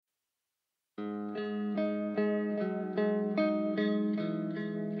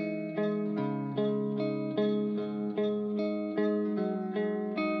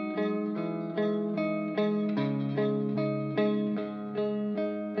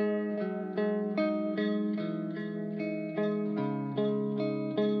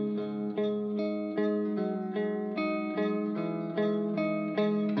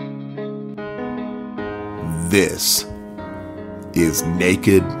This is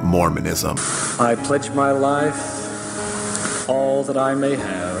Naked Mormonism. I pledge my life, all that I may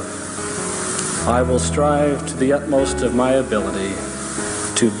have. I will strive to the utmost of my ability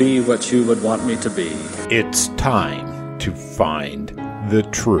to be what you would want me to be. It's time to find the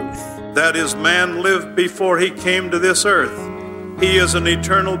truth. That is, man lived before he came to this earth. He is an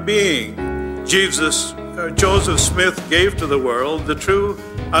eternal being. Joseph Smith gave to the world the true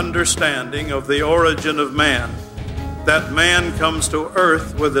understanding of the origin of man. That man comes to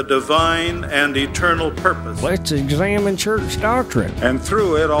earth with a divine and eternal purpose. Let's examine church doctrine. And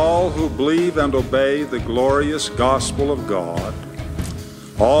through it, all who believe and obey the glorious gospel of God,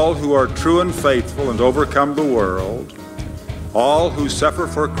 all who are true and faithful and overcome the world, all who suffer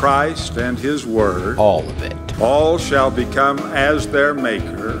for Christ and his word, all of it, all shall become as their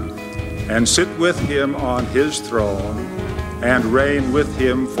Maker and sit with him on his throne and reign with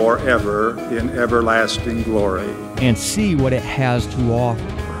him forever in everlasting glory. And see what it has to offer.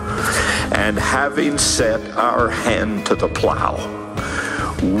 And having set our hand to the plow,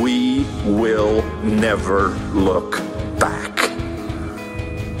 we will never look back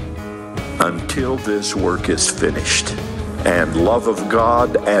until this work is finished and love of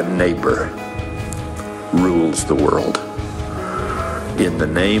God and neighbor rules the world. In the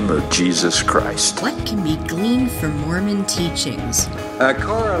name of Jesus Christ. What can be gleaned from Mormon teachings? A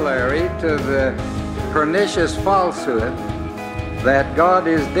corollary to the pernicious falsehood that God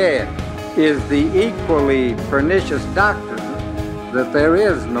is dead is the equally pernicious doctrine that there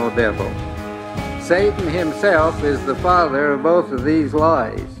is no devil. Satan himself is the father of both of these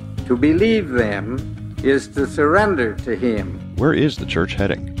lies. To believe them is to surrender to him. Where is the church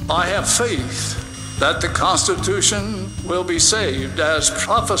heading? I have faith that the Constitution will be saved as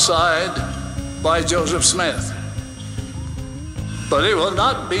prophesied by Joseph Smith. But it will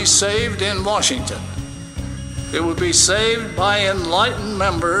not be saved in Washington. It will be saved by enlightened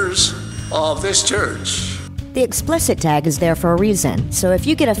members of this church. The explicit tag is there for a reason, so if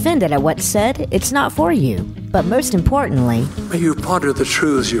you get offended at what's said, it's not for you. But most importantly, may you ponder the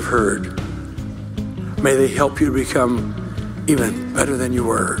truths you've heard. May they help you become even better than you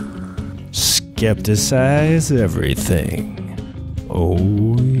were. Skepticize everything. Oh,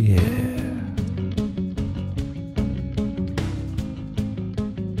 yeah.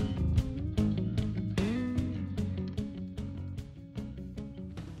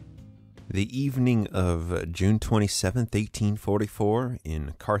 The evening of June 27th, 1844,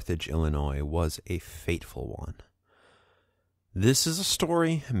 in Carthage, Illinois, was a fateful one. This is a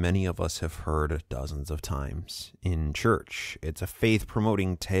story many of us have heard dozens of times. In church, it's a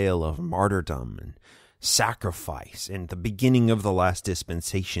faith-promoting tale of martyrdom and sacrifice and the beginning of the last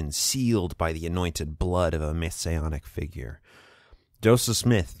dispensation sealed by the anointed blood of a messianic figure. Joseph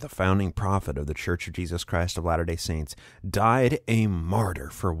Smith, the founding prophet of the Church of Jesus Christ of Latter-day Saints, died a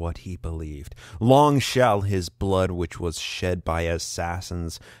martyr for what he believed. Long shall his blood, which was shed by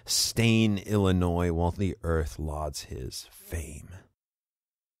assassins, stain Illinois while the earth lauds his fame.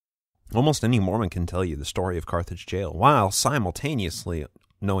 Almost any Mormon can tell you the story of Carthage Jail, while simultaneously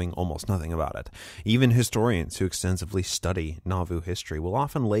knowing almost nothing about it. Even historians who extensively study Nauvoo history will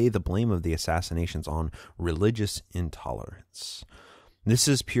often lay the blame of the assassinations on religious intolerance. This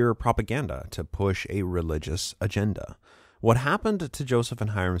is pure propaganda to push a religious agenda. What happened to Joseph and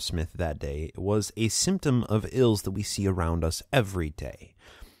Hiram Smith that day was a symptom of ills that we see around us every day.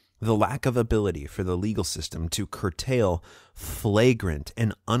 The lack of ability for the legal system to curtail flagrant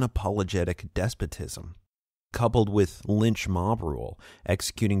and unapologetic despotism, coupled with lynch mob rule,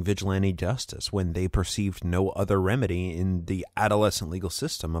 executing vigilante justice when they perceived no other remedy in the adolescent legal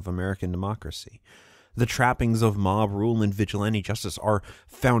system of American democracy. The trappings of mob rule and vigilante justice are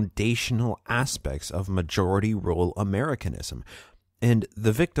foundational aspects of majority rule Americanism, and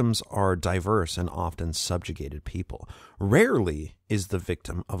the victims are diverse and often subjugated people. Rarely is the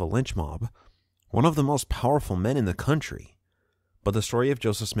victim of a lynch mob one of the most powerful men in the country. But the story of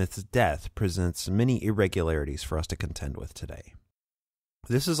Joseph Smith's death presents many irregularities for us to contend with today.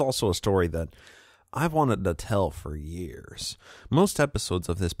 This is also a story that I've wanted to tell for years. Most episodes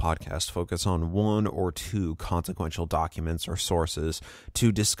of this podcast focus on one or two consequential documents or sources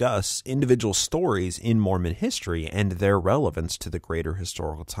to discuss individual stories in Mormon history and their relevance to the greater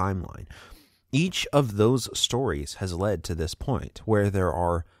historical timeline. Each of those stories has led to this point, where there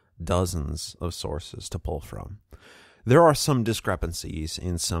are dozens of sources to pull from. There are some discrepancies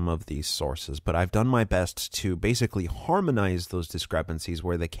in some of these sources, but I've done my best to basically harmonize those discrepancies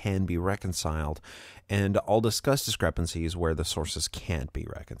where they can be reconciled, and I'll discuss discrepancies where the sources can't be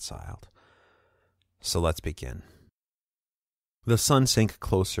reconciled. So let's begin. The sun sank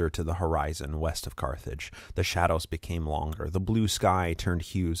closer to the horizon west of Carthage. The shadows became longer. The blue sky turned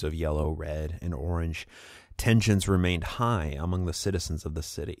hues of yellow, red, and orange. Tensions remained high among the citizens of the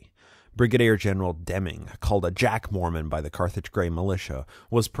city. Brigadier General Deming, called a Jack Mormon by the Carthage Grey Militia,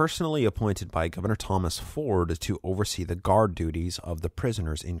 was personally appointed by Governor Thomas Ford to oversee the guard duties of the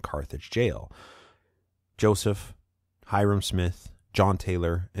prisoners in Carthage Jail. Joseph, Hiram Smith, John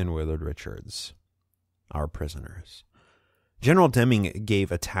Taylor, and Willard Richards, our prisoners. General Deming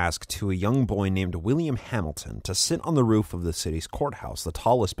gave a task to a young boy named William Hamilton to sit on the roof of the city's courthouse, the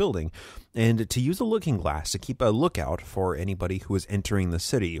tallest building, and to use a looking glass to keep a lookout for anybody who was entering the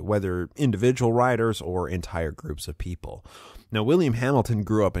city, whether individual riders or entire groups of people. Now, William Hamilton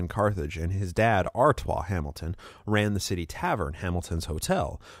grew up in Carthage, and his dad, Artois Hamilton, ran the city tavern, Hamilton's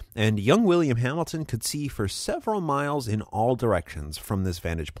Hotel, and young William Hamilton could see for several miles in all directions from this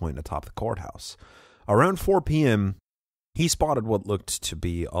vantage point atop the courthouse. Around 4 p.m., he spotted what looked to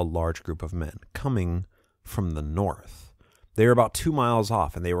be a large group of men coming from the north. They were about 2 miles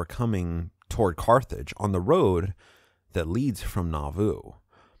off, and they were coming toward Carthage on the road that leads from Nauvoo.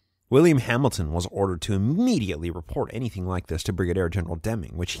 William Hamilton was ordered to immediately report anything like this to Brigadier General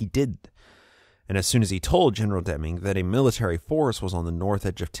Deming, which he did. And as soon as he told General Deming that a military force was on the north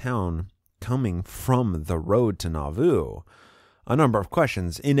edge of town coming from the road to Nauvoo, a number of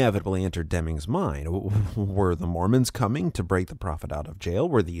questions inevitably entered Deming's mind. Were the Mormons coming to break the prophet out of jail?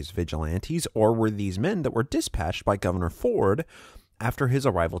 Were these vigilantes? Or were these men that were dispatched by Governor Ford after his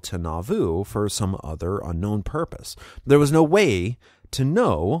arrival to Nauvoo for some other unknown purpose? There was no way to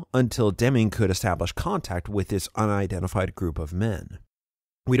know until Deming could establish contact with this unidentified group of men.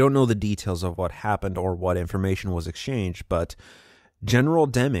 We don't know the details of what happened or what information was exchanged, but General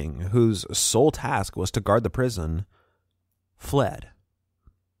Deming, whose sole task was to guard the prison, fled.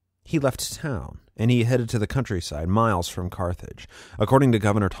 He left town, and he headed to the countryside, miles from Carthage. According to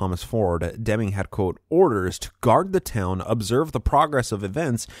Governor Thomas Ford, Deming had, quote, orders to guard the town, observe the progress of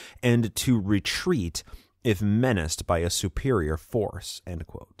events, and to retreat if menaced by a superior force, end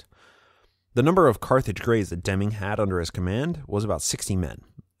quote. The number of Carthage Greys that Deming had under his command was about 60 men.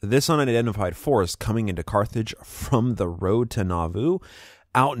 This unidentified force coming into Carthage from the road to Nauvoo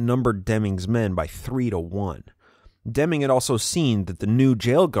outnumbered Deming's men by 3-1. Deming had also seen that the new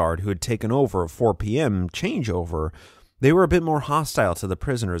jail guard who had taken over at 4 p.m. changeover, they were a bit more hostile to the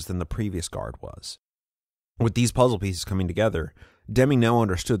prisoners than the previous guard was. With these puzzle pieces coming together, Deming now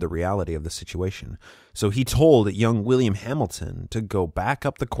understood the reality of the situation, so he told young William Hamilton to go back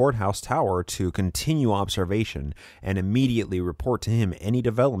up the courthouse tower to continue observation and immediately report to him any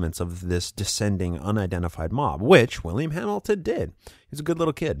developments of this descending unidentified mob, which William Hamilton did. He's a good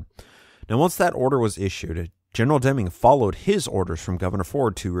little kid. Now, once that order was issued, General Deming followed his orders from Governor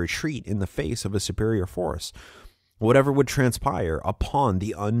Ford to retreat in the face of a superior force. Whatever would transpire upon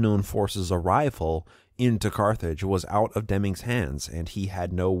the unknown force's arrival into Carthage was out of Deming's hands, and he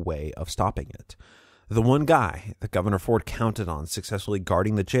had no way of stopping it. The one guy that Governor Ford counted on successfully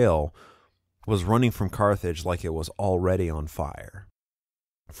guarding the jail was running from Carthage like it was already on fire.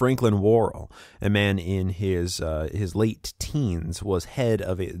 Franklin Worrell, a man in his late teens, was head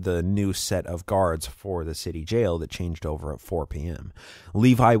of the new set of guards for the city jail that changed over at 4 p.m.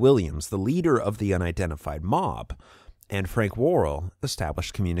 Levi Williams, the leader of the unidentified mob, and Frank Worrell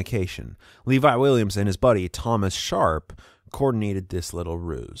established communication. Levi Williams and his buddy Thomas Sharp coordinated this little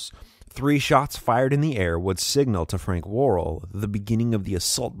ruse. 3 shots fired in the air would signal to Frank Worrell the beginning of the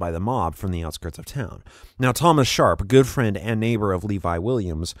assault by the mob from the outskirts of town. Now, Thomas Sharp, a good friend and neighbor of Levi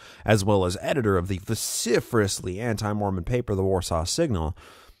Williams, as well as editor of the vociferously anti-Mormon paper, the Warsaw Signal,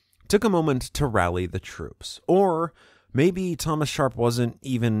 took a moment to rally the troops. Or maybe Thomas Sharp wasn't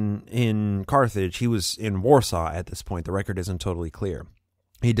even in Carthage. He was in Warsaw at this point. The record isn't totally clear.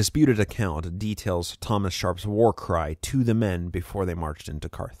 A disputed account details Thomas Sharp's war cry to the men before they marched into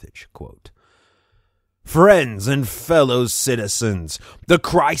Carthage. Quote, "Friends and fellow citizens, the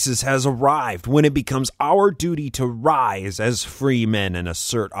crisis has arrived when it becomes our duty to rise as free men and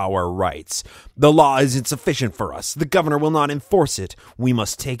assert our rights. The law is insufficient for us. The governor will not enforce it. We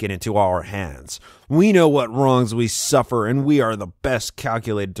must take it into our hands. We know what wrongs we suffer, and we are the best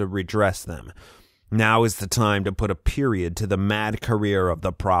calculated to redress them. Now is the time to put a period to the mad career of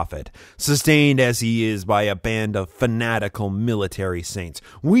the prophet, sustained as he is by a band of fanatical military saints.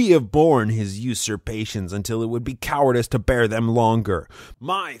 We have borne his usurpations until it would be cowardice to bear them longer.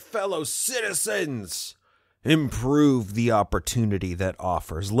 My fellow citizens, Improve the opportunity that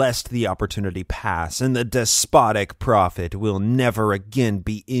offers, lest the opportunity pass, and the despotic prophet will never again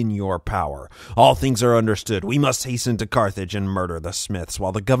be in your power. All things are understood. We must hasten to Carthage and murder the Smiths,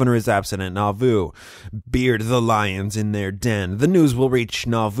 while the governor is absent at Nauvoo. Beard the lions in their den. The news will reach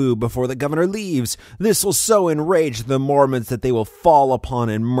Nauvoo before the governor leaves. This will so enrage the Mormons that they will fall upon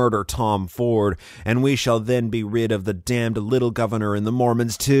and murder Tom Ford, and we shall then be rid of the damned little governor and the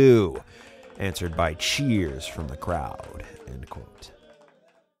Mormons too. Answered by cheers from the crowd, end quote.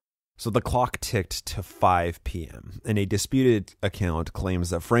 So the clock ticked to 5 p.m., and a disputed account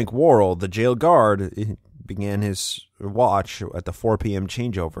claims that Frank Worrell, the jail guard, began his watch at the 4 p.m.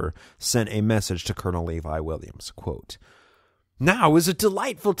 changeover, sent a message to Colonel Levi Williams, quote, "Now is a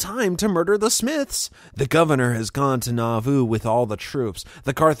delightful time to murder the Smiths. The governor has gone to Nauvoo with all the troops.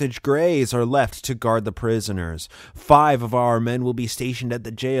 The Carthage Greys are left to guard the prisoners. 5 of our men will be stationed at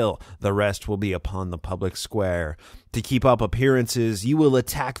the jail. The rest will be upon the public square. To keep up appearances, you will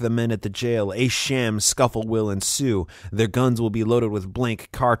attack the men at the jail. A sham scuffle will ensue. Their guns will be loaded with blank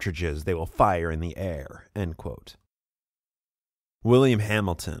cartridges. They will fire in the air." End quote. William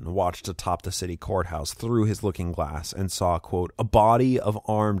Hamilton watched atop the city courthouse through his looking glass and saw, quote, "A body of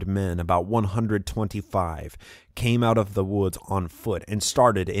armed men, about 125, came out of the woods on foot and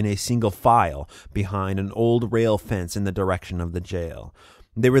started in a single file behind an old rail fence in the direction of the jail.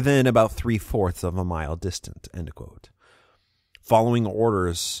 They were then about 3/4 of a mile distant," end quote. Following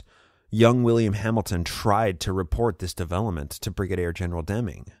orders, young William Hamilton tried to report this development to Brigadier General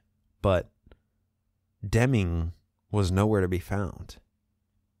Deming, but Deming was nowhere to be found.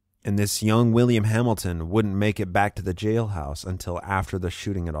 And this young William Hamilton wouldn't make it back to the jailhouse until after the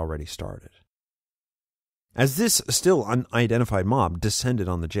shooting had already started. As this still unidentified mob descended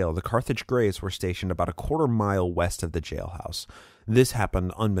on the jail, the Carthage Greys were stationed about a 1/4 mile west of the jailhouse. This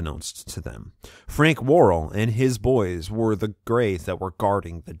happened unbeknownst to them. Frank Worrell and his boys were the Greys that were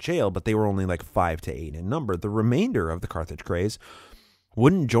guarding the jail, but they were only like 5 to 8 in number. The remainder of the Carthage Greys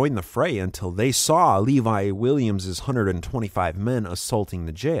wouldn't join the fray until they saw Levi Williams's 125 men assaulting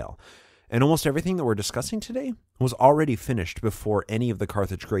the jail. And almost everything that we're discussing today was already finished before any of the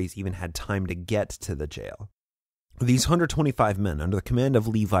Carthage Greys even had time to get to the jail. These 125 men, under the command of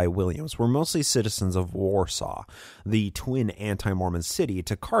Levi Williams, were mostly citizens of Warsaw, the twin anti-Mormon city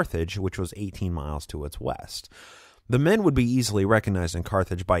to Carthage, which was 18 miles to its west. The men would be easily recognized in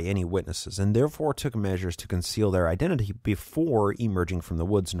Carthage by any witnesses, and therefore took measures to conceal their identity before emerging from the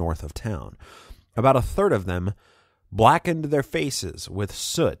woods north of town. About 1/3 of them blackened their faces with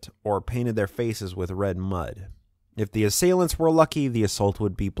soot or painted their faces with red mud. If the assailants were lucky, the assault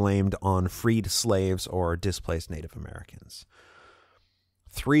would be blamed on freed slaves or displaced Native Americans.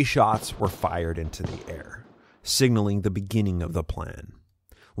 3 shots were fired into the air, signaling the beginning of the plan.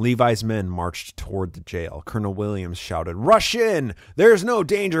 Levi's men marched toward the jail. Colonel Williams shouted, "Rush in! There's no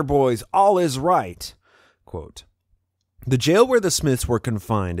danger, boys. All is right." Quote, "The jail where the Smiths were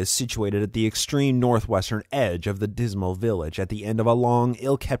confined is situated at the extreme northwestern edge of the dismal village, at the end of a long,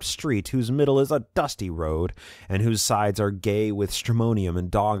 ill-kept street whose middle is a dusty road, and whose sides are gay with stramonium and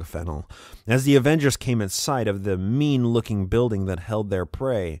dog fennel. As the avengers came in sight of the mean-looking building that held their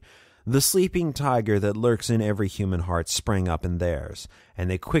prey, the sleeping tiger that lurks in every human heart sprang up in theirs,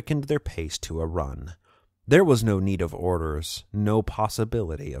 and they quickened their pace to a run. There was no need of orders, no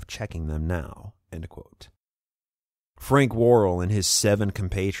possibility of checking them now." End quote. Frank Worrell and his 7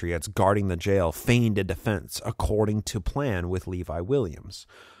 compatriots guarding the jail feigned a defense according to plan with Levi Williams.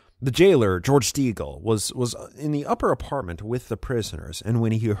 The jailer, George Stiegel, was in the upper apartment with the prisoners, and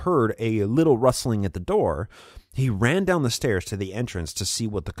when he heard a little rustling at the door, he ran down the stairs to the entrance to see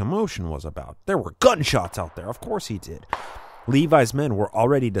what the commotion was about. There were gunshots out there. Of course he did. Levi's men were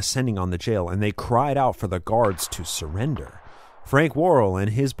already descending on the jail, and they cried out for the guards to surrender. Frank Worrell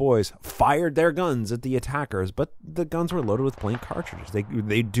and his boys fired their guns at the attackers, but the guns were loaded with blank cartridges.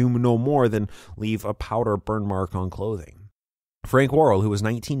 They do no more than leave a powder burn mark on clothing. Frank Worrell, who was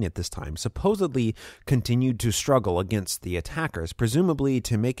 19 at this time, supposedly continued to struggle against the attackers, presumably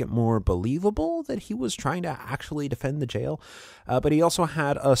to make it more believable that he was trying to actually defend the jail. But he also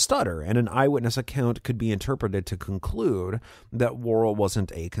had a stutter, and an eyewitness account could be interpreted to conclude that Worrell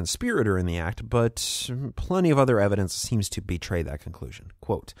wasn't a conspirator in the act, but plenty of other evidence seems to betray that conclusion.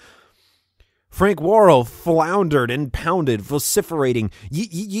 Quote, "Frank Worrell floundered and pounded, vociferating,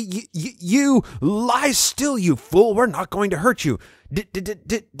 You lie still, you fool! We're not going to hurt you!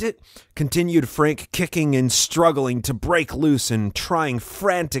 Continued Frank, kicking and struggling to break loose and trying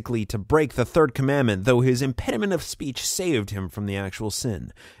frantically to break the 3rd commandment, though his impediment of speech saved him from the actual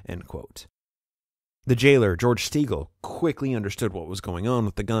sin." End quote. The jailer, George Stiegel, quickly understood what was going on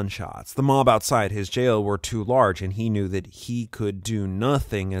with the gunshots. The mob outside his jail were too large, and he knew that he could do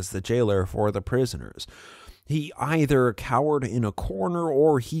nothing as the jailer for the prisoners. He either cowered in a corner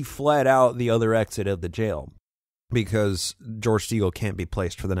or he fled out the other exit of the jail, because George Stiegel can't be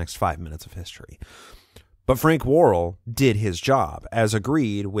placed for the next 5 minutes of history. But Frank Worrell did his job, as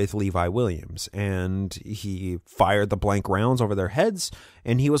agreed with Levi Williams, and he fired the blank rounds over their heads,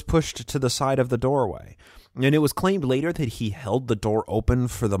 and he was pushed to the side of the doorway. And it was claimed later that he held the door open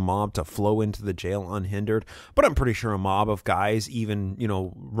for the mob to flow into the jail unhindered, but I'm pretty sure a mob of guys, even,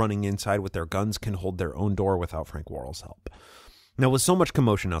 running inside with their guns, can hold their own door without Frank Worrell's help. Now, with so much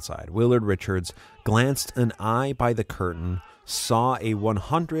commotion outside, Willard Richards glanced an eye by the curtain, saw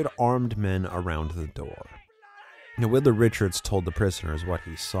 100 armed men around the door. Now, Willard Richards told the prisoners what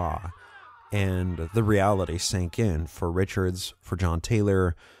he saw, and the reality sank in for Richards, for John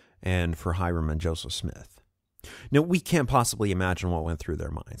Taylor, and for Hiram and Joseph Smith. Now, we can't possibly imagine what went through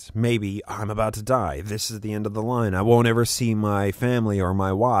their minds. Maybe, I'm about to die. This is the end of the line. I won't ever see my family or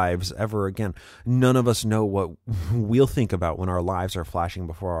my wives ever again. None of us know what we'll think about when our lives are flashing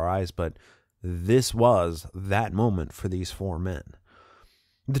before our eyes, but this was that moment for these 4 men.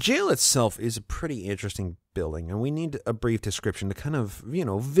 The jail itself is a pretty interesting building, and we need a brief description to kind of,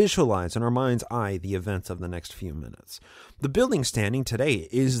 visualize in our mind's eye the events of the next few minutes. The building standing today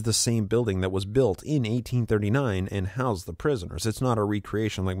is the same building that was built in 1839 and housed the prisoners. It's not a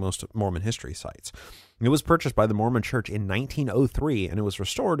recreation like most Mormon history sites. It was purchased by the Mormon Church in 1903, and it was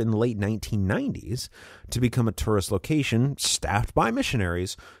restored in the late 1990s to become a tourist location staffed by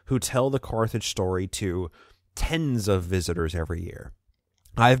missionaries who tell the Carthage story to tens of visitors every year.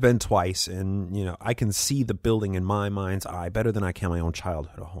 I've been twice, and, I can see the building in my mind's eye better than I can my own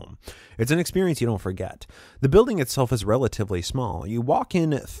childhood at home. It's an experience you don't forget. The building itself is relatively small. You walk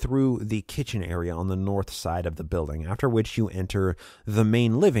in through the kitchen area on the north side of the building, after which you enter the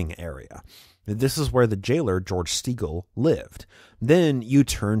main living area. This is where the jailer, George Stiegel, lived. Then you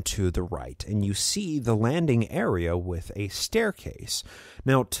turn to the right, and you see the landing area with a staircase.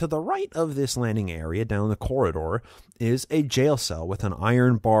 Now, to the right of this landing area, down the corridor, is a jail cell with an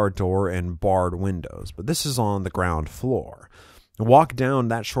iron bar door and barred windows, but this is on the ground floor. Walk down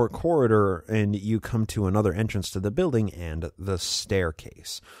that short corridor, and you come to another entrance to the building and the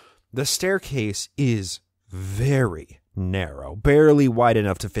staircase. The staircase is very narrow, barely wide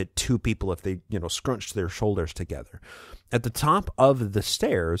enough to fit 2 people if they, scrunched their shoulders together. At the top of the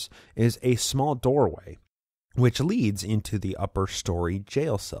stairs is a small doorway, which leads into the upper story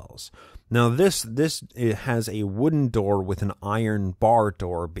jail cells. Now, this it has a wooden door with an iron bar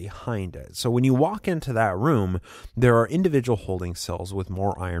door behind it. So when you walk into that room, there are individual holding cells with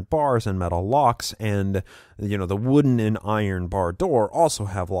more iron bars and metal locks, and, the wooden and iron bar door also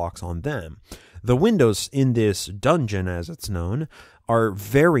have locks on them. The windows in this dungeon, as it's known, are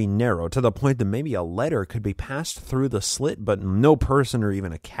very narrow, to the point that maybe a letter could be passed through the slit, but no person or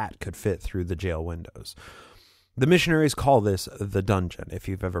even a cat could fit through the jail windows. The missionaries call this the dungeon. If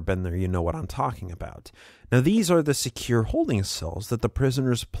you've ever been there, you know what I'm talking about. Now, these are the secure holding cells that the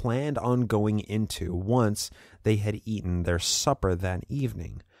prisoners planned on going into once they had eaten their supper that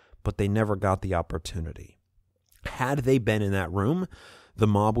evening, but they never got the opportunity. Had they been in that room, the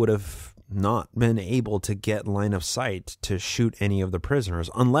mob would have not been able to get line of sight to shoot any of the prisoners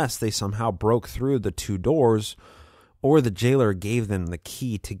unless they somehow broke through the 2 doors, or the jailer gave them the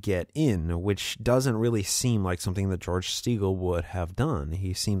key to get in, which doesn't really seem like something that George Stiegel would have done.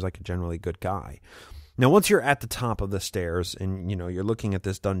 He seems like a generally good guy. Now, once you're at the top of the stairs and, you're looking at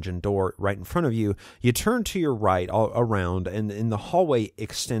this dungeon door right in front of you, you turn to your right around, and the hallway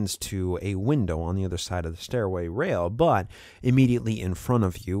extends to a window on the other side of the stairway rail, but immediately in front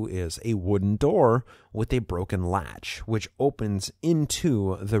of you is a wooden door with a broken latch, which opens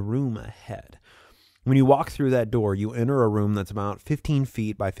into the room ahead. When you walk through that door, you enter a room that's about 15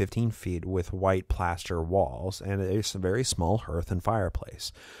 feet by 15 feet with white plaster walls and a very small hearth and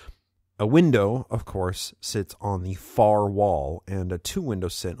fireplace. A window, of course, sits on the far wall, and 2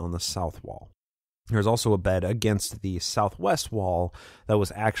 windows sit on the south wall. There's also a bed against the southwest wall that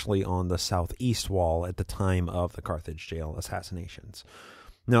was actually on the southeast wall at the time of the Carthage Jail assassinations.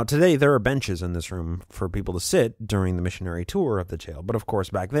 Now, today, there are benches in this room for people to sit during the missionary tour of the jail, but of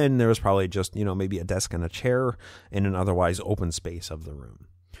course, back then, there was probably just, maybe a desk and a chair in an otherwise open space of the room.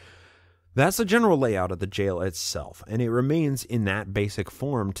 That's the general layout of the jail itself, and it remains in that basic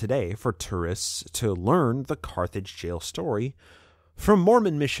form today for tourists to learn the Carthage Jail story from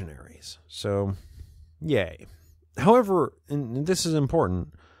Mormon missionaries. So, yay. However, and this is important,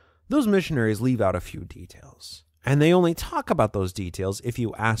 those missionaries leave out a few details. And they only talk about those details if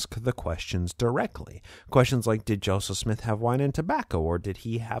you ask the questions directly. Questions like, did Joseph Smith have wine and tobacco, or did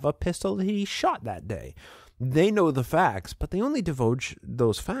he have a pistol that he shot that day? They know the facts, but they only divulge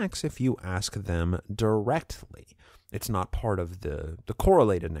those facts if you ask them directly. It's not part of the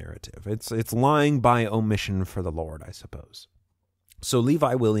correlated narrative. It's lying by omission for the Lord, I suppose. So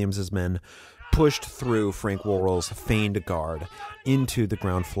Levi Williams's men pushed through Frank Worrell's feigned guard into the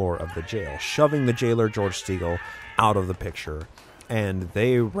ground floor of the jail, shoving the jailer George Stegall out of the picture, and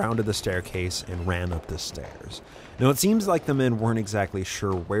they rounded the staircase and ran up the stairs. Now, it seems like the men weren't exactly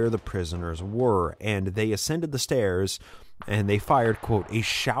sure where the prisoners were, and they ascended the stairs, and they fired, quote, a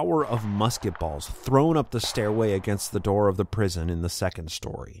shower of musket balls thrown up the stairway against the door of the prison in the second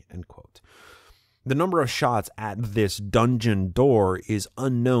story, end quote. The number of shots at this dungeon door is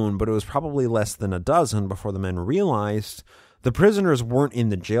unknown, but it was probably less than a dozen before the men realized the prisoners weren't in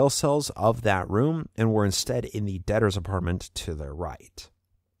the jail cells of that room and were instead in the debtor's apartment to their right.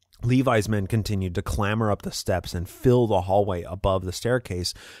 Levi's men continued to clamber up the steps and fill the hallway above the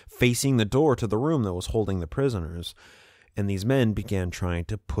staircase, facing the door to the room that was holding the prisoners, and these men began trying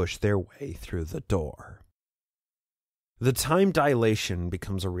to push their way through the door. The time dilation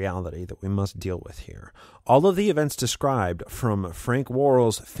becomes a reality that we must deal with here. All of the events described, from Frank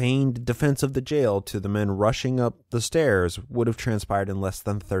Worrell's feigned defense of the jail to the men rushing up the stairs, would have transpired in less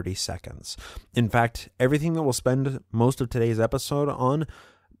than 30 seconds. In fact, everything that we'll spend most of today's episode on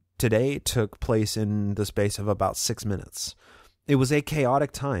today took place in the space of about 6 minutes. It was a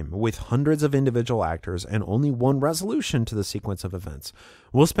chaotic time, with hundreds of individual actors and only one resolution to the sequence of events.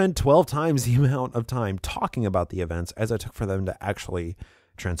 We'll spend 12 times the amount of time talking about the events as it took for them to actually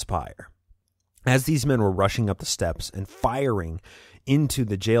transpire. As these men were rushing up the steps and firing into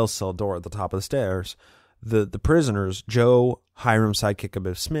the jail cell door at the top of the stairs, the prisoners, Joe, Hiram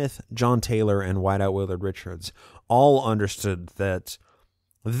sidekick Smith, John Taylor, and Whiteout Willard Richards, all understood that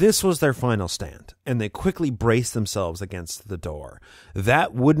this was their final stand, and they quickly braced themselves against the door.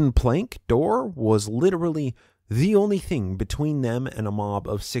 That wooden plank door was literally the only thing between them and a mob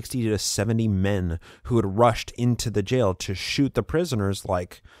of 60 to 70 men who had rushed into the jail to shoot the prisoners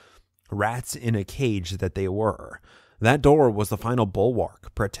like rats in a cage that they were. That door was the final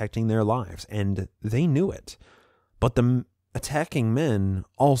bulwark protecting their lives, and they knew it. But the attacking men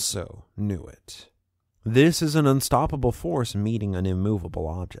also knew it. This is an unstoppable force meeting an immovable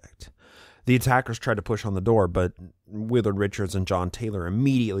object. The attackers tried to push on the door, but Willard Richards and John Taylor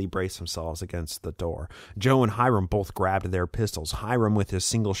immediately braced themselves against the door. Joe and Hiram both grabbed their pistols, Hiram with his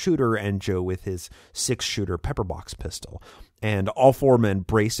single shooter and Joe with his 6-shooter pepperbox pistol. And all four men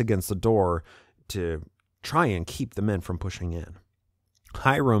braced against the door to try and keep the men from pushing in.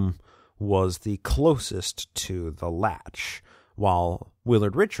 Hiram was the closest to the latch, while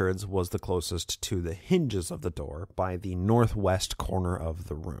Willard Richards was the closest to the hinges of the door by the northwest corner of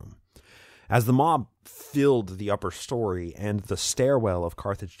the room. As the mob filled the upper story and the stairwell of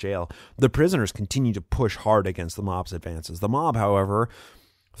Carthage Jail, the prisoners continued to push hard against the mob's advances. The mob, however,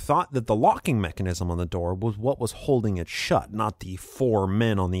 thought that the locking mechanism on the door was what was holding it shut, not the four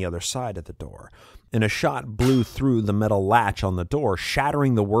men on the other side of the door. And a shot blew through the metal latch on the door,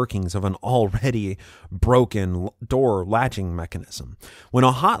 shattering the workings of an already broken door latching mechanism. When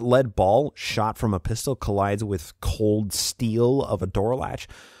a hot lead ball shot from a pistol collides with cold steel of a door latch,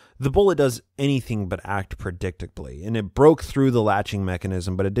 the bullet does anything but act predictably, and it broke through the latching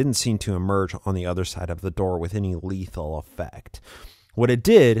mechanism, but it didn't seem to emerge on the other side of the door with any lethal effect. What it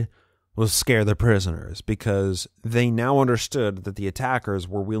did was scare the prisoners, because they now understood that the attackers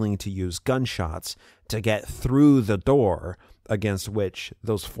were willing to use gunshots to get through the door against which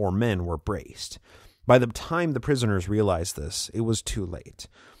those four men were braced. By the time the prisoners realized this, it was too late.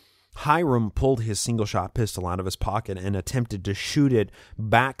 Hiram pulled his single-shot pistol out of his pocket and attempted to shoot it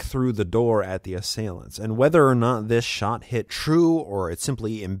back through the door at the assailants. And whether or not this shot hit true, or it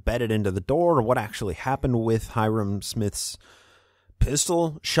simply embedded into the door, or what actually happened with Hiram Smith's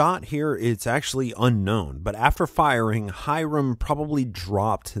pistol shot here, it's actually unknown. But after firing, Hiram probably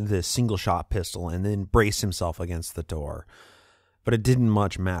dropped this single-shot pistol and then braced himself against the door. But it didn't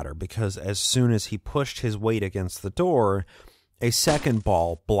much matter, because as soon as he pushed his weight against the door, a second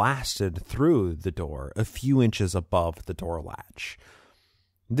ball blasted through the door a few inches above the door latch.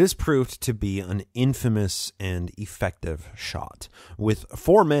 This proved to be an infamous and effective shot. With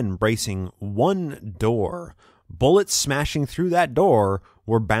four men bracing one door, bullets smashing through that door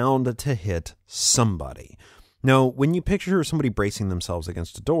were bound to hit somebody. Now, when you picture somebody bracing themselves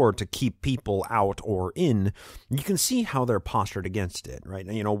against a door to keep people out or in, you can see how they're postured against it, right?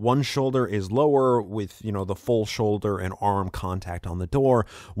 One shoulder is lower with, the full shoulder and arm contact on the door.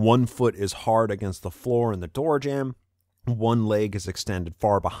 One foot is hard against the floor in the door jamb. One leg is extended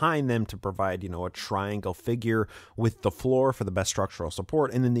far behind them to provide, a triangle figure with the floor for the best structural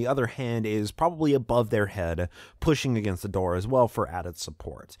support. And then the other hand is probably above their head, pushing against the door as well for added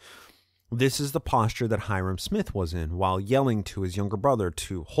support. This is the posture that Hiram Smith was in while yelling to his younger brother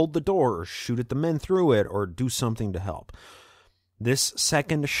to hold the door or shoot at the men through it or do something to help. This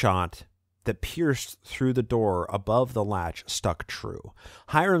second shot that pierced through the door above the latch stuck true.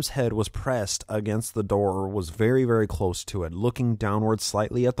 Hiram's head was pressed against the door or was very, very close to it, looking downward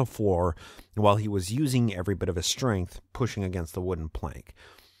slightly at the floor while he was using every bit of his strength, pushing against the wooden plank.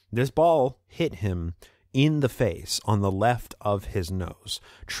 This ball hit him in the face on the left of his nose,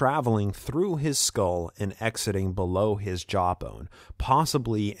 traveling through his skull and exiting below his jawbone,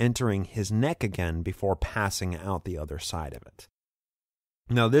 possibly entering his neck again before passing out the other side of it.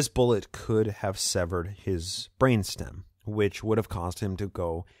 Now, this bullet could have severed his brainstem, which would have caused him to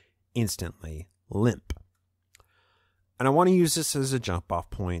go instantly limp. And I want to use this as a jump-off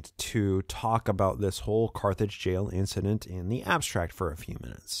point to talk about this whole Carthage Jail incident in the abstract for a few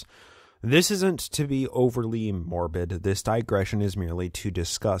minutes. This isn't to be overly morbid. This digression is merely to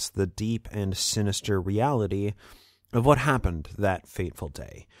discuss the deep and sinister reality of what happened that fateful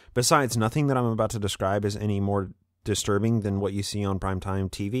day. Besides, nothing that I'm about to describe is any more disturbing than what you see on primetime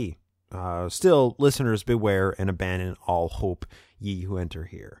TV. Still, listeners, beware and abandon all hope, ye who enter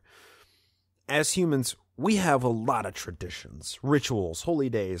here. As humans, we have a lot of traditions, rituals, holy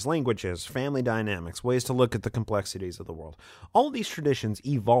days, languages, family dynamics, ways to look at the complexities of the world. All of these traditions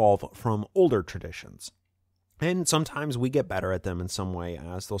evolve from older traditions, and sometimes we get better at them in some way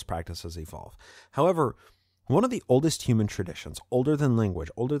as those practices evolve. However, one of the oldest human traditions, older than language,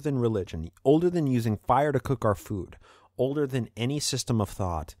 older than religion, older than using fire to cook our food, older than any system of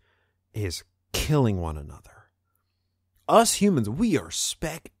thought, is killing one another. Us humans, we are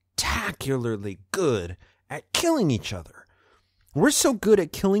spectacularly good at killing each other. We're so good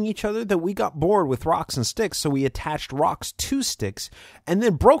at killing each other that we got bored with rocks and sticks, so we attached rocks to sticks and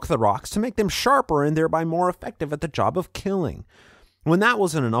then broke the rocks to make them sharper and thereby more effective at the job of killing. When that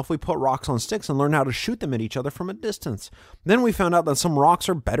wasn't enough, we put rocks on sticks and learned how to shoot them at each other from a distance. Then we found out that some rocks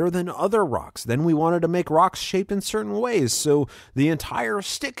are better than other rocks. Then we wanted to make rocks shaped in certain ways so the entire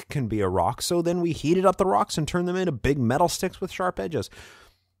stick can be a rock. So then we heated up the rocks and turned them into big metal sticks with sharp edges.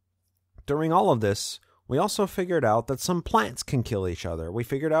 During all of this, we also figured out that some plants can kill each other. We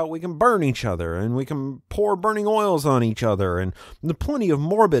figured out we can burn each other, and we can pour burning oils on each other, and plenty of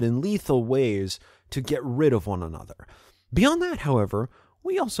morbid and lethal ways to get rid of one another. Beyond that, however,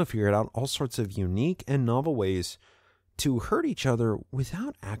 we also figured out all sorts of unique and novel ways to hurt each other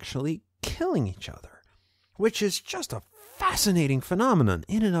without actually killing each other, which is just a fascinating phenomenon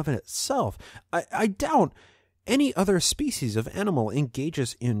in and of itself. I doubt any other species of animal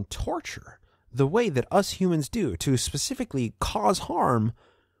engages in torture the way that us humans do to specifically cause harm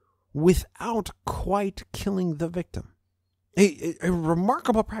without quite killing the victim. A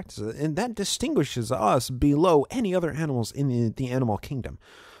remarkable practice, and that distinguishes us below any other animals in the animal kingdom.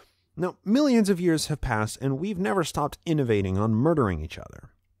 Now, millions of years have passed, and we've never stopped innovating on murdering each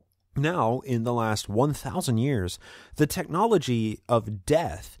other. Now, in the last 1,000 years, the technology of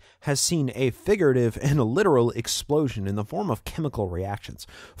death has seen a figurative and a literal explosion in the form of chemical reactions.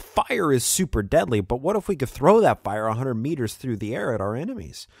 Fire is super deadly, but what if we could throw that fire 100 meters through the air at our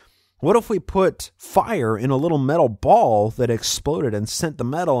enemies? What if we put fire in a little metal ball that exploded and sent the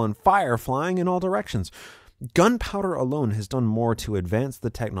metal and fire flying in all directions? Gunpowder alone has done more to advance the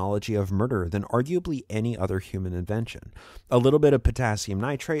technology of murder than arguably any other human invention. A little bit of potassium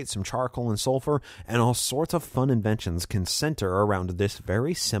nitrate, some charcoal and sulfur, and all sorts of fun inventions can center around this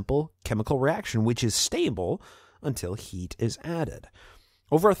very simple chemical reaction, which is stable until heat is added.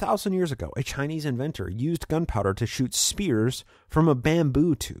 Over 1,000 years ago, a Chinese inventor used gunpowder to shoot spears from a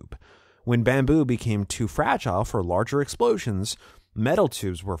bamboo tube. When bamboo became too fragile for larger explosions, metal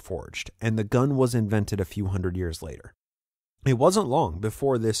tubes were forged, and the gun was invented a few hundred years later. It wasn't long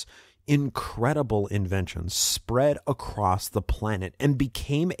before this incredible invention spread across the planet and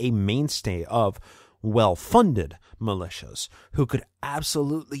became a mainstay of well-funded militias who could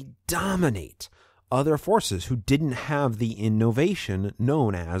absolutely dominate other forces who didn't have the innovation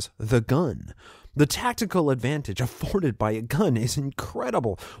known as the gun. The tactical advantage afforded by a gun is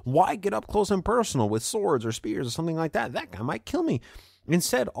incredible. Why get up close and personal with swords or spears or something like that? That guy might kill me.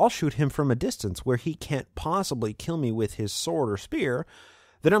 Instead, I'll shoot him from a distance where he can't possibly kill me with his sword or spear.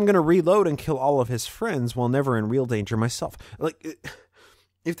 Then I'm going to reload and kill all of his friends while never in real danger myself. Like,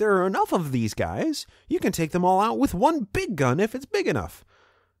 if there are enough of these guys, you can take them all out with one big gun if it's big enough.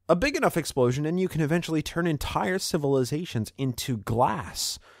 A big enough explosion, and you can eventually turn entire civilizations into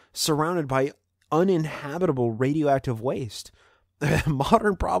glass, surrounded by uninhabitable radioactive waste.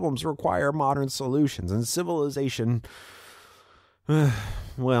 Modern problems require modern solutions, and civilization,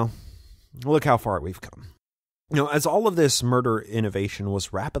 well, look how far we've come. As all of this murder innovation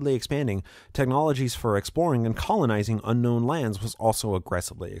was rapidly expanding, technologies for exploring and colonizing unknown lands was also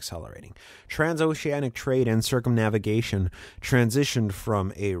aggressively accelerating. Transoceanic trade and circumnavigation transitioned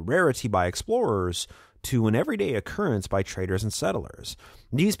from a rarity by explorers to an everyday occurrence by traders and settlers.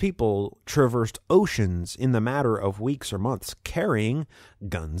 These people traversed oceans in the matter of weeks or months, carrying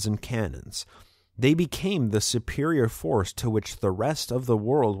guns and cannons. They became the superior force to which the rest of the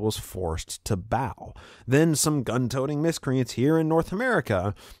world was forced to bow. Then some gun-toting miscreants here in North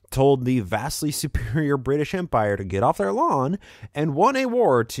America told the vastly superior British Empire to get off their lawn and won a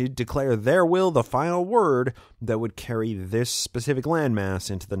war to declare their will the final word that would carry this specific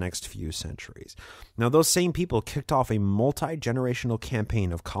landmass into the next few centuries. Now, those same people kicked off a multi-generational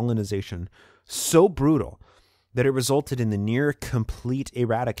campaign of colonization so brutal that it resulted in the near complete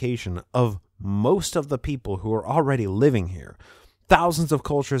eradication of most of the people who are already living here. Thousands of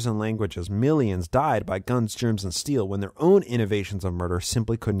cultures and languages, millions died by guns, germs, and steel when their own innovations of murder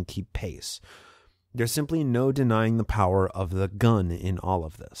simply couldn't keep pace. There's simply no denying the power of the gun in all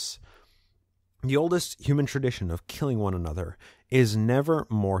of this. The oldest human tradition of killing one another is never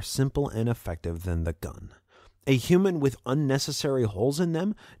more simple and effective than the gun. A human with unnecessary holes in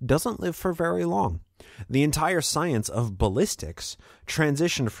them doesn't live for very long. The entire science of ballistics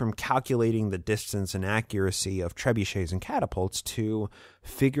transitioned from calculating the distance and accuracy of trebuchets and catapults to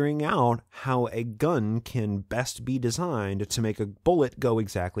figuring out how a gun can best be designed to make a bullet go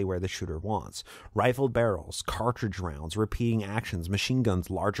exactly where the shooter wants. Rifled barrels, cartridge rounds, repeating actions, machine guns,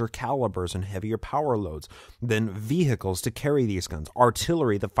 larger calibers and heavier power loads, then vehicles to carry these guns,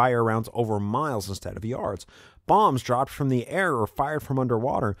 artillery that fire rounds over miles instead of yards, bombs dropped from the air or fired from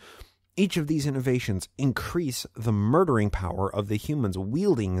underwater. Each of these innovations increase the murdering power of the humans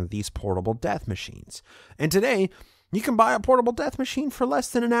wielding these portable death machines. And today, you can buy a portable death machine for less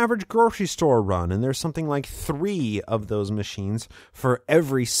than an average grocery store run, and there's something like 3 of those machines for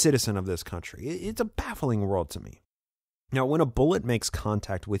every citizen of this country. It's a baffling world to me. Now, when a bullet makes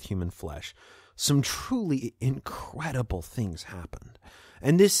contact with human flesh, some truly incredible things happen.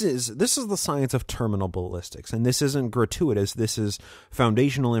 And this is the science of terminal ballistics, and this isn't gratuitous. This is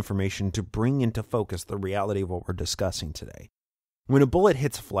foundational information to bring into focus the reality of what we're discussing today. When a bullet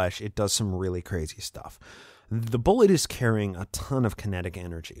hits flesh, it does some really crazy stuff. The bullet is carrying a ton of kinetic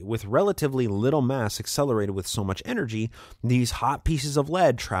energy. With relatively little mass accelerated with so much energy, these hot pieces of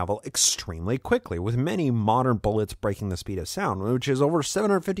lead travel extremely quickly, with many modern bullets breaking the speed of sound, which is over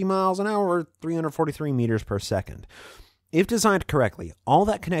 750 miles an hour or 343 meters per second. If designed correctly, all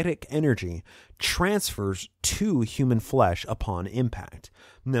that kinetic energy transfers to human flesh upon impact.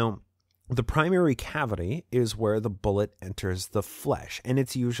 Now, the primary cavity is where the bullet enters the flesh, and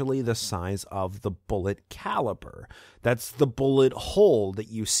it's usually the size of the bullet caliber. That's the bullet hole that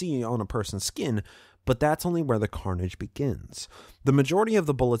you see on a person's skin, but that's only where the carnage begins. The majority of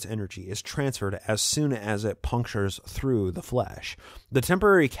the bullet's energy is transferred as soon as it punctures through the flesh. The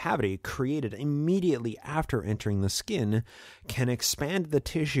temporary cavity created immediately after entering the skin can expand the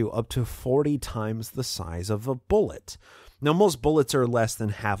tissue up to 40 times the size of a bullet. Now, most bullets are less than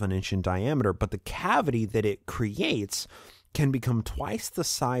half an inch in diameter, but the cavity that it creates can become twice the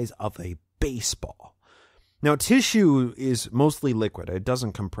size of a baseball. Now, tissue is mostly liquid. It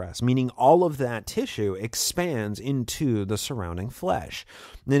doesn't compress, meaning all of that tissue expands into the surrounding flesh.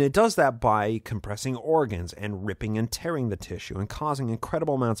 And it does that by compressing organs and ripping and tearing the tissue and causing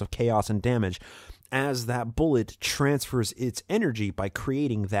incredible amounts of chaos and damage as that bullet transfers its energy by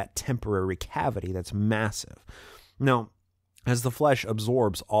creating that temporary cavity that's massive. Now, as the flesh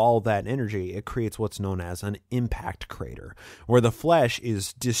absorbs all that energy, it creates what's known as an impact crater, where the flesh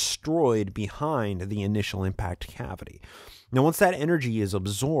is destroyed behind the initial impact cavity. Now, once that energy is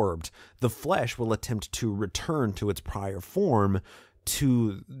absorbed, the flesh will attempt to return to its prior form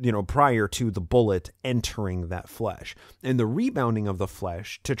prior to the bullet entering that flesh. And the rebounding of the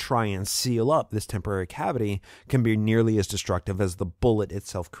flesh to try and seal up this temporary cavity can be nearly as destructive as the bullet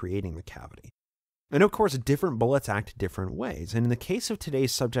itself creating the cavity. And of course, different bullets act different ways. And in the case of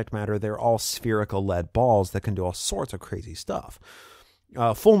today's subject matter, they're all spherical lead balls that can do all sorts of crazy stuff.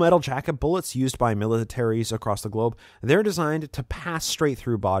 Full metal jacket bullets used by militaries across the globe, they're designed to pass straight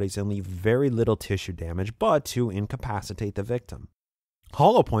through bodies and leave very little tissue damage, but to incapacitate the victim.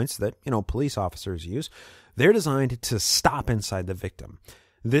 Hollow points that, police officers use, they're designed to stop inside the victim.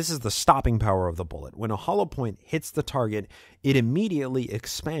 This is the stopping power of the bullet. When a hollow point hits the target, it immediately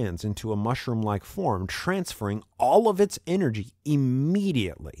expands into a mushroom-like form, transferring all of its energy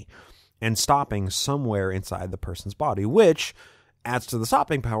immediately and stopping somewhere inside the person's body, which adds to the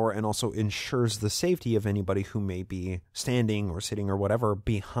stopping power and also ensures the safety of anybody who may be standing or sitting or whatever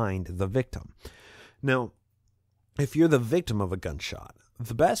behind the victim. Now, if you're the victim of a gunshot,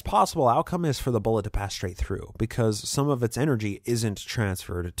 the best possible outcome is for the bullet to pass straight through because some of its energy isn't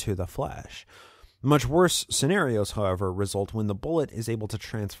transferred to the flesh. Much worse scenarios, however, result when the bullet is able to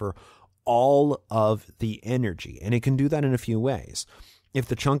transfer all of the energy, and it can do that in a few ways. If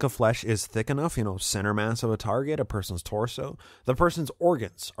the chunk of flesh is thick enough, center mass of a target, a person's torso, the person's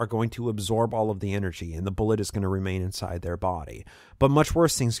organs are going to absorb all of the energy and the bullet is going to remain inside their body. But much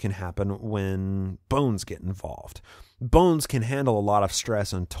worse things can happen when bones get involved. Bones can handle a lot of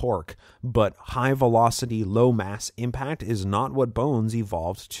stress and torque, but high velocity, low mass impact is not what bones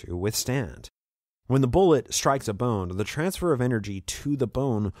evolved to withstand. When the bullet strikes a bone, the transfer of energy to the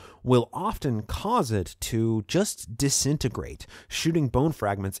bone will often cause it to just disintegrate, shooting bone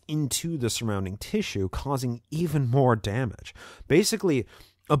fragments into the surrounding tissue, causing even more damage. Basically,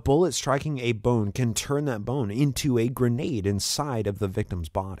 a bullet striking a bone can turn that bone into a grenade inside of the victim's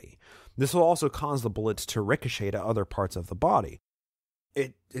body. This will also cause the bullets to ricochet to other parts of the body.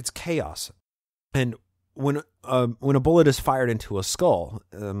 It's chaos. And when a bullet is fired into a skull,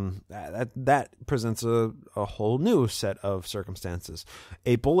 that presents a whole new set of circumstances.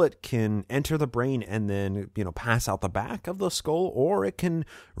 A bullet can enter the brain and then pass out the back of the skull, or it can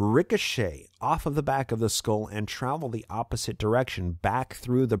ricochet off of the back of the skull and travel the opposite direction back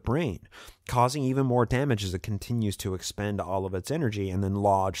through the brain, causing even more damage as it continues to expend all of its energy and then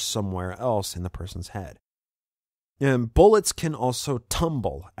lodge somewhere else in the person's head. And bullets can also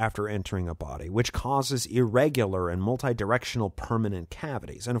tumble after entering a body, which causes irregular and multi-directional permanent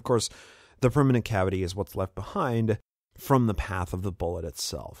cavities. And of course, the permanent cavity is what's left behind from the path of the bullet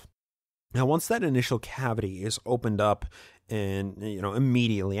itself. Now, once that initial cavity is opened up and,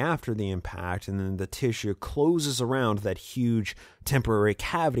 immediately after the impact, and then the tissue closes around that huge temporary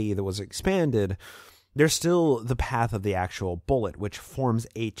cavity that was expanded, there's still the path of the actual bullet, which forms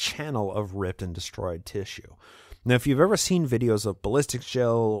a channel of ripped and destroyed tissue. Now, if you've ever seen videos of ballistics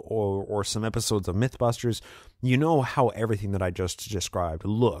gel or some episodes of Mythbusters, you know how everything that I just described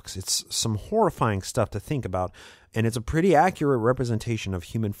looks. It's some horrifying stuff to think about, and it's a pretty accurate representation of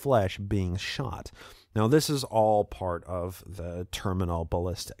human flesh being shot. Now, this is all part of the terminal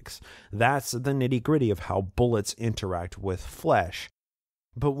ballistics. That's the nitty-gritty of how bullets interact with flesh.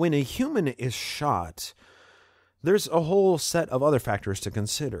 But when a human is shot, there's a whole set of other factors to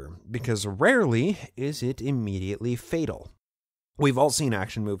consider, because rarely is it immediately fatal. We've all seen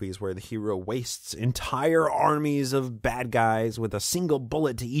action movies where the hero wastes entire armies of bad guys with a single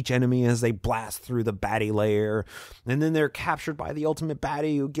bullet to each enemy as they blast through the baddie layer, and then they're captured by the ultimate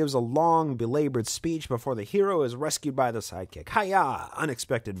baddie who gives a long, belabored speech before the hero is rescued by the sidekick. Hi-ya!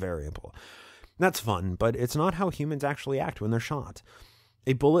 Unexpected variable. That's fun, but it's not how humans actually act when they're shot.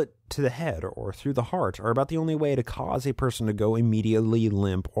 A bullet to the head or through the heart are about the only way to cause a person to go immediately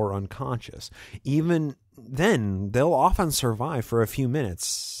limp or unconscious. Even then, they'll often survive for a few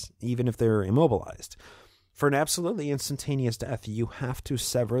minutes, even if they're immobilized. For an absolutely instantaneous death, you have to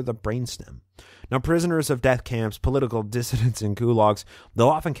sever the brainstem. Now, prisoners of death camps, political dissidents, and gulags, they'll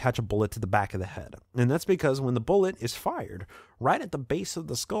often catch a bullet to the back of the head. And that's because when the bullet is fired, right at the base of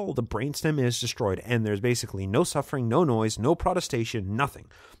the skull, the brainstem is destroyed, and there's basically no suffering, no noise, no protestation, nothing.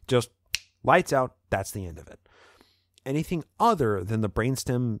 Just lights out, that's the end of it. Anything other than the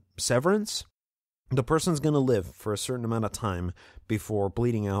brainstem severance, the person's going to live for a certain amount of time before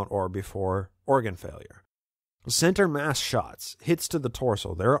bleeding out or before organ failure. Center mass shots, hits to the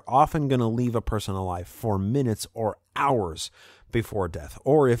torso, they're often going to leave a person alive for minutes or hours before death.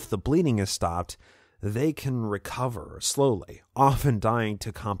 Or if the bleeding is stopped, they can recover slowly, often dying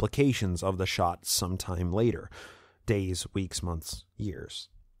to complications of the shot sometime later. Days, weeks, months, years.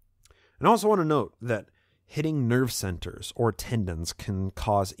 And I also want to note that hitting nerve centers or tendons can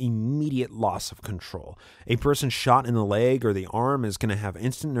cause immediate loss of control. A person shot in the leg or the arm is going to have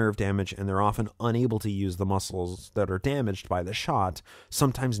instant nerve damage, and they're often unable to use the muscles that are damaged by the shot,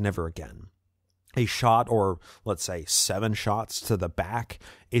 sometimes never again. A shot, or let's say 7 shots to the back,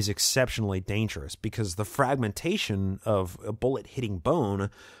 is exceptionally dangerous because the fragmentation of a bullet hitting bone,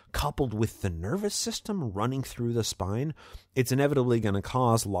 coupled with the nervous system running through the spine, it's inevitably going to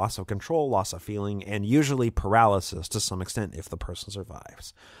cause loss of control, loss of feeling, and usually paralysis to some extent if the person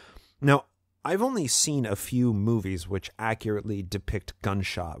survives. Now, I've only seen a few movies which accurately depict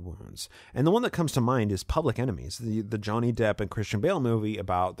gunshot wounds, and the one that comes to mind is Public Enemies, the Johnny Depp and Christian Bale movie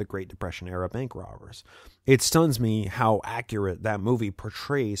about the Great Depression-era bank robbers. It stuns me how accurate that movie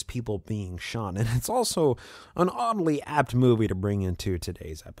portrays people being shot, and it's also an oddly apt movie to bring into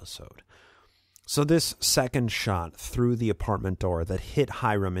today's episode. So this second shot through the apartment door that hit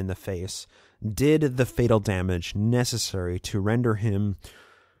Hiram in the face did the fatal damage necessary to render him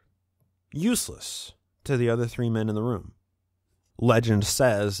useless to the other three men in the room. Legend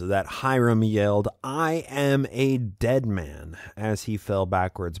says that Hiram yelled, "I am a dead man," as he fell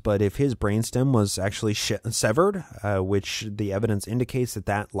backwards, but if his brainstem was actually severed, which the evidence indicates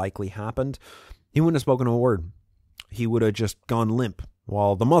that likely happened, he wouldn't have spoken a word. He would have just gone limp,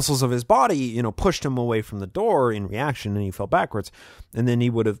 while the muscles of his body, pushed him away from the door in reaction, and he fell backwards. And then he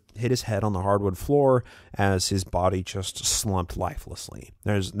would have hit his head on the hardwood floor as his body just slumped lifelessly.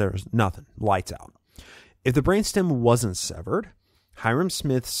 There's nothing. Lights out. If the brainstem wasn't severed, Hiram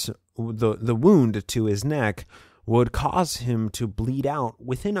Smith's the wound to his neck would cause him to bleed out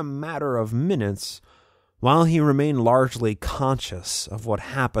within a matter of minutes, while he remained largely conscious of what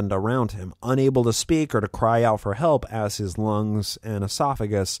happened around him, unable to speak or to cry out for help as his lungs and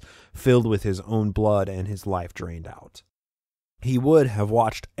esophagus filled with his own blood and his life drained out. He would have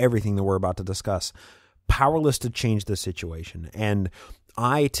watched everything that we're about to discuss, powerless to change the situation, and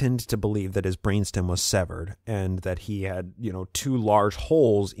I tend to believe that his brainstem was severed and that he had, two large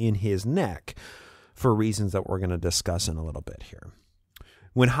holes in his neck for reasons that we're going to discuss in a little bit here.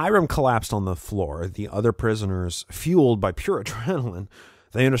 When Hiram collapsed on the floor, the other prisoners, fueled by pure adrenaline,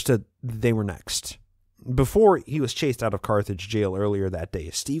 they understood they were next. Before he was chased out of Carthage Jail earlier that day,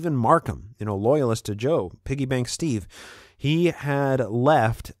 Stephen Markham, loyalist to Joe, Piggy Bank Steve, he had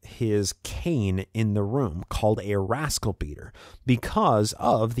left his cane in the room, called a rascal beater, because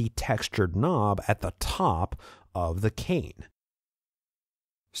of the textured knob at the top of the cane.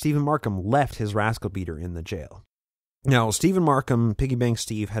 Stephen Markham left his rascal beater in the jail. Now, Stephen Markham, Piggy Bank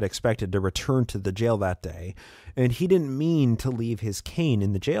Steve, had expected to return to the jail that day, and he didn't mean to leave his cane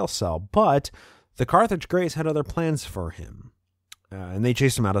in the jail cell, but the Carthage Grays had other plans for him, and they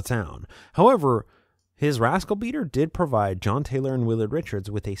chased him out of town. However, his rascal beater did provide John Taylor and Willard Richards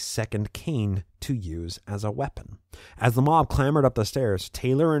with a second cane to use as a weapon. As the mob clambered up the stairs,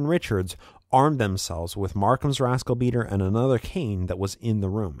 Taylor and Richards armed themselves with Markham's rascal beater and another cane that was in the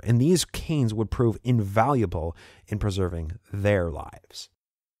room, and these canes would prove invaluable in preserving their lives.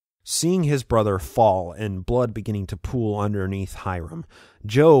 Seeing his brother fall and blood beginning to pool underneath Hiram,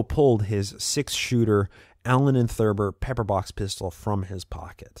 Joe pulled his 6-shooter Allen & Thurber pepperbox pistol from his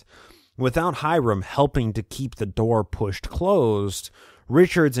pocket. Without Hiram helping to keep the door pushed closed,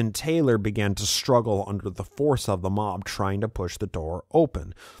 Richards and Taylor began to struggle under the force of the mob trying to push the door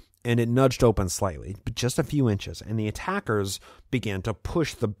open. And it nudged open slightly, but just a few inches, and the attackers began to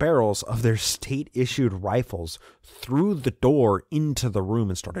push the barrels of their state-issued rifles through the door into the room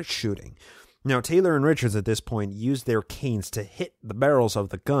and started shooting. Now, Taylor and Richards at this point used their canes to hit the barrels of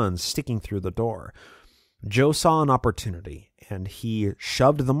the guns sticking through the door. Joe saw an opportunity, and he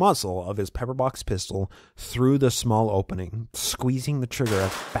shoved the muzzle of his pepperbox pistol through the small opening, squeezing the trigger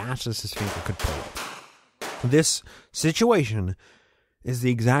as fast as his finger could pull it. This situation is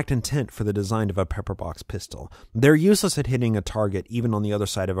the exact intent for the design of a pepperbox pistol. They're useless at hitting a target even on the other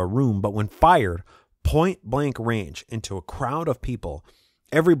side of a room, but when fired point-blank range into a crowd of people,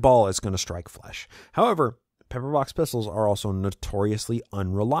 every ball is going to strike flesh. However, pepperbox pistols are also notoriously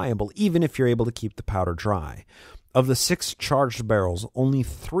unreliable, even if you're able to keep the powder dry. Of the 6 charged barrels, only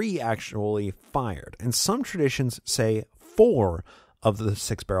 3 actually fired, and some traditions say 4 of the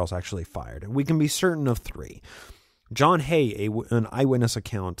 6 barrels actually fired. We can be certain of 3. John Hay, an eyewitness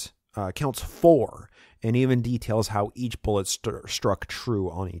account, counts 4 and even details how each bullet struck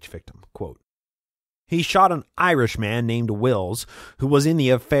true on each victim. Quote, "He shot an Irish man named Wills, who was in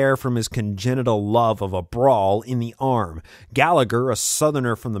the affair from his congenital love of a brawl, in the arm. Gallagher, a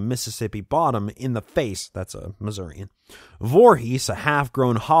southerner from the Mississippi bottom, in the face," that's a Missourian. "Voorhees, a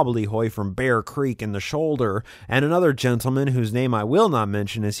half-grown hobbledehoy from Bear Creek, in the shoulder, and another gentleman whose name I will not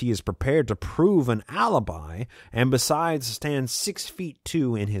mention as he is prepared to prove an alibi, and besides stands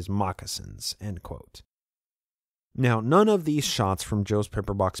 6'2" in his moccasins." End quote. Now, none of these shots from Joe's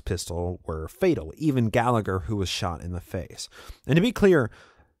pepperbox pistol were fatal, even Gallagher, who was shot in the face. And to be clear,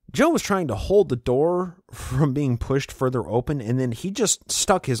 Joe was trying to hold the door from being pushed further open, and then he just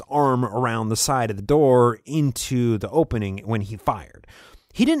stuck his arm around the side of the door into the opening when he fired.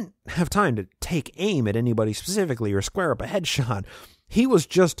 He didn't have time to take aim at anybody specifically or square up a headshot. He was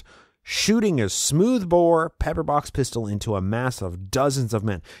just shooting a smoothbore pepperbox pistol into a mass of dozens of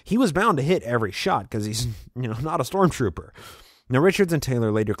men. He was bound to hit every shot because he's, not a stormtrooper. Now, Richards and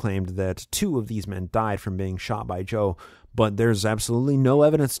Taylor later claimed that 2 of these men died from being shot by Joe, but there's absolutely no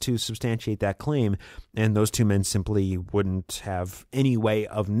evidence to substantiate that claim, and those 2 men simply wouldn't have any way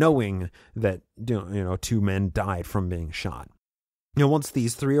of knowing that 2 men died from being shot. Once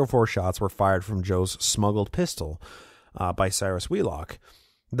these 3 or 4 shots were fired from Joe's smuggled pistol by Cyrus Wheelock,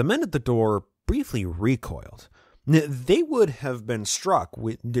 the men at the door briefly recoiled. They would have been struck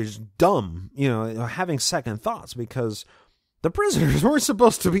with just dumb, having second thoughts, because the prisoners weren't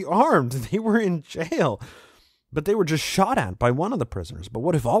supposed to be armed. They were in jail. But they were just shot at by one of the prisoners. But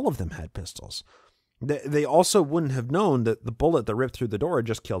what if all of them had pistols? They also wouldn't have known that the bullet that ripped through the door had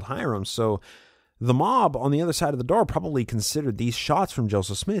just killed Hiram. So the mob on the other side of the door probably considered these shots from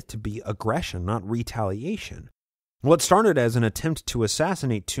Joseph Smith to be aggression, not retaliation. What started as an attempt to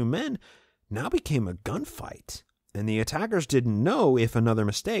assassinate 2 men now became a gunfight. And the attackers didn't know if another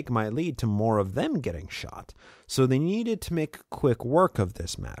mistake might lead to more of them getting shot, so they needed to make quick work of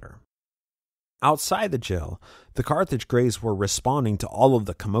this matter. Outside the jail, the Carthage Greys were responding to all of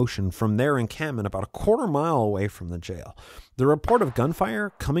the commotion from their encampment about a quarter mile away from the jail. The report of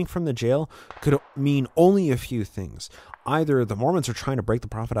gunfire coming from the jail could mean only a few things. Either the Mormons are trying to break the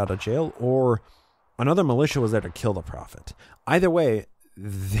prophet out of jail, or another militia was there to kill the prophet. Either way,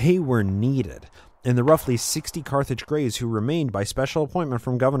 they were needed. And the roughly 60 Carthage Greys who remained by special appointment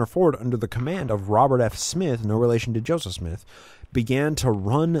from Governor Ford under the command of Robert F. Smith, no relation to Joseph Smith, began to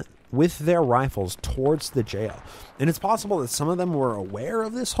run with their rifles towards the jail. And it's possible that some of them were aware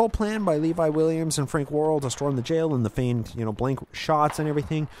of this whole plan by Levi Williams and Frank Worrell to storm the jail and the feigned, blank shots and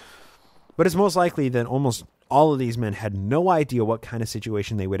everything. But it's most likely that almost all of these men had no idea what kind of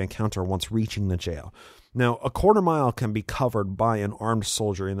situation they would encounter once reaching the jail. Now, a quarter mile can be covered by an armed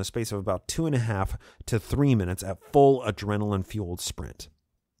soldier in the space of about 2.5 to 3 minutes at full adrenaline-fueled sprint.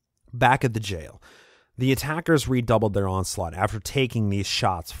 Back at the jail, the attackers redoubled their onslaught after taking these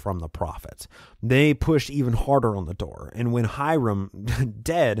shots from the prophet. They pushed even harder on the door, and when Hiram,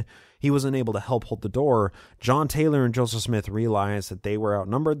 dead, he was unable to help hold the door, John Taylor and Joseph Smith realized that they were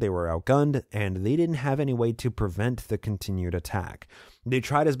outnumbered, they were outgunned, and they didn't have any way to prevent the continued attack. They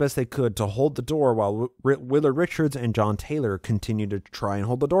tried as best they could to hold the door while Willard Richards and John Taylor continued to try and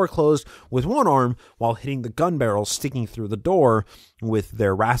hold the door closed with one arm while hitting the gun barrels sticking through the door with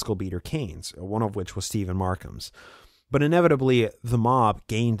their rascal beater canes, one of which was Stephen Markham's. But inevitably, the mob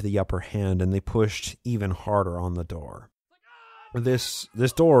gained the upper hand and they pushed even harder on the door. This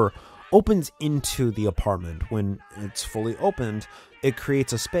door opens into the apartment. When it's fully opened, it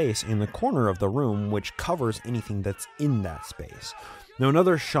creates a space in the corner of the room which covers anything that's in that space. Now,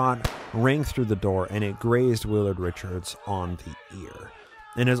 another shot rang through the door, and it grazed Willard Richards on the ear.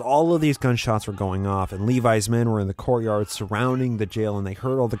 And as all of these gunshots were going off, and Levi's men were in the courtyard surrounding the jail, and they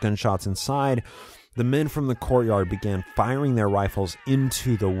heard all the gunshots inside, the men from the courtyard began firing their rifles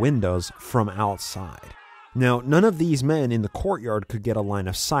into the windows from outside. Now, none of these men in the courtyard could get a line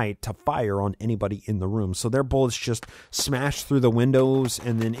of sight to fire on anybody in the room, so their bullets just smashed through the windows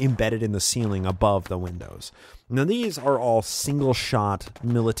and then embedded in the ceiling above the windows. Now, these are all single-shot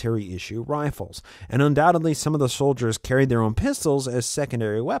military-issue rifles, and undoubtedly some of the soldiers carried their own pistols as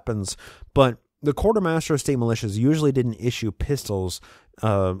secondary weapons, but the quartermaster of state militias usually didn't issue pistols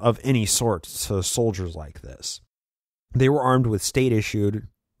of any sort to soldiers like this. They were armed with state-issued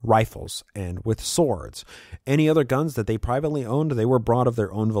rifles and with swords. Any other guns that they privately owned, they were brought of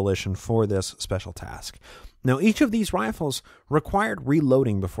their own volition for this special task. Now, each of these rifles required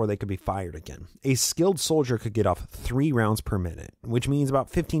reloading before they could be fired again. A skilled soldier could get off 3 rounds per minute, which means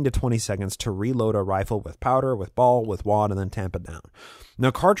about 15 to 20 seconds to reload a rifle with powder, with ball, with wad, and then tamp it down. Now,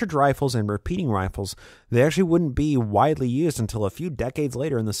 cartridge rifles and repeating rifles, they actually wouldn't be widely used until a few decades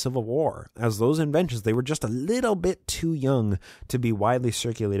later in the Civil War. As those inventions, they were just a little bit too young to be widely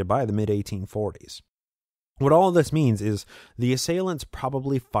circulated by the mid-1840s. What all of this means is the assailants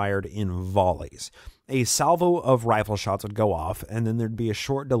probably fired in volleys. A salvo of rifle shots would go off, and then there'd be a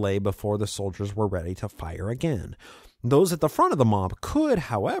short delay before the soldiers were ready to fire again. Those at the front of the mob could,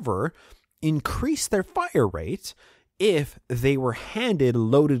 however, increase their fire rate if they were handed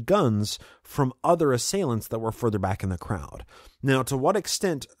loaded guns from other assailants that were further back in the crowd. Now, to what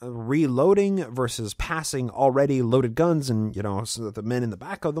extent reloading versus passing already loaded guns and, so that the men in the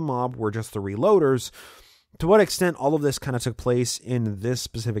back of the mob were just the reloaders, to what extent all of this kind of took place in this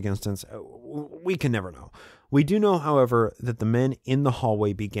specific instance, we can never know. We do know, however, that the men in the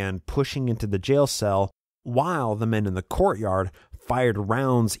hallway began pushing into the jail cell while the men in the courtyard fired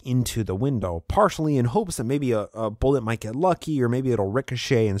rounds into the window, partially in hopes that maybe a bullet might get lucky or maybe it'll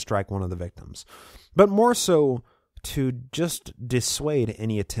ricochet and strike one of the victims, but more so to just dissuade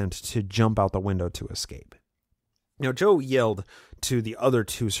any attempt to jump out the window to escape. Now, Joe yelled to the other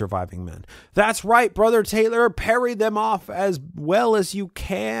two surviving men, "That's right, Brother Taylor, parry them off as well as you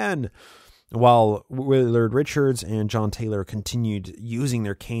can," while Willard Richards and John Taylor continued using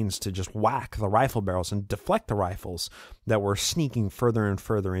their canes to just whack the rifle barrels and deflect the rifles that were sneaking further and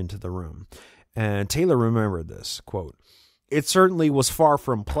further into the room. And Taylor remembered this, quote, "It certainly was far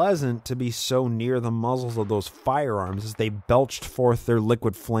from pleasant to be so near the muzzles of those firearms as they belched forth their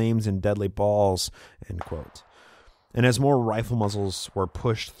liquid flames and deadly balls," end quote. And as more rifle muzzles were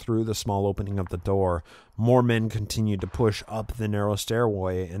pushed through the small opening of the door, more men continued to push up the narrow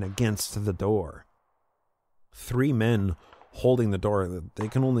stairway and against the door. 3 men holding the door, they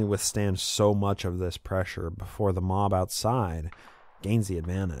can only withstand so much of this pressure before the mob outside gains the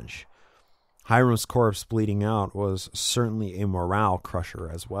advantage. Hiram's corpse bleeding out was certainly a morale crusher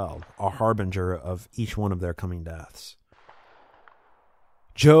as well, a harbinger of each one of their coming deaths.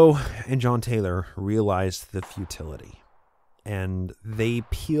 Joe and John Taylor realized the futility, and they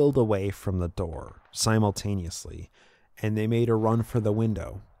peeled away from the door simultaneously, and they made a run for the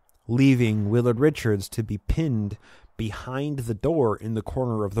window, leaving Willard Richards to be pinned behind the door in the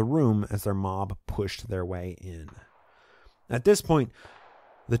corner of the room as their mob pushed their way in. At this point,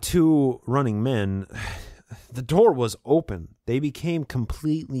 the 2 running men, the door was open. They became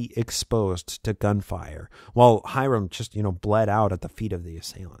completely exposed to gunfire, while Hiram just, bled out at the feet of the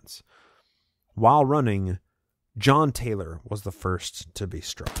assailants. While running, John Taylor was the first to be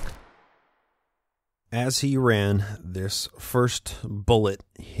struck. As he ran, this first bullet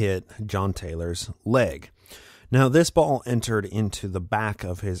hit John Taylor's leg. Now, this ball entered into the back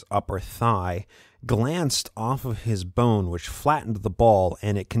of his upper thigh, glanced off of his bone, which flattened the ball,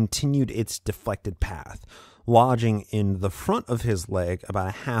 and it continued its deflected path, lodging in the front of his leg about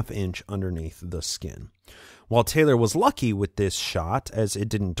a half inch underneath the skin. While Taylor was lucky with this shot, as it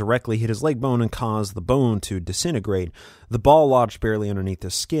didn't directly hit his leg bone and cause the bone to disintegrate, the ball lodged barely underneath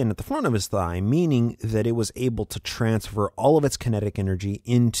the skin at the front of his thigh, meaning that it was able to transfer all of its kinetic energy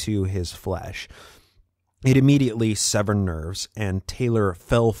into his flesh. It immediately severed nerves, and Taylor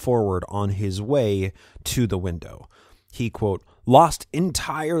fell forward on his way to the window. He, quote, "lost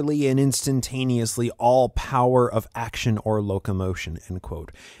entirely and instantaneously all power of action or locomotion," end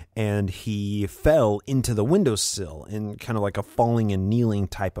quote. And he fell into the windowsill in kind of like a falling and kneeling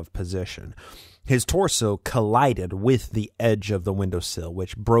type of position. His torso collided with the edge of the windowsill,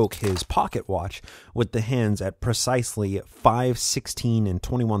 which broke his pocket watch with the hands at precisely 5:16 and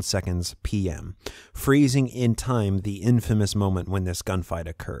 21 seconds p.m., freezing in time the infamous moment when this gunfight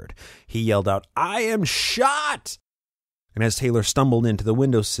occurred. He yelled out, "I am shot!" And as Taylor stumbled into the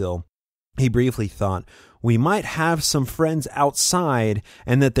windowsill, he briefly thought, we might have some friends outside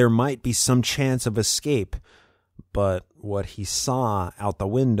and that there might be some chance of escape. But what he saw out the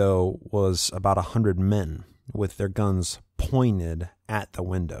window was about 100 men with their guns pointed at the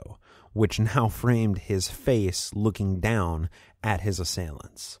window, which now framed his face looking down at his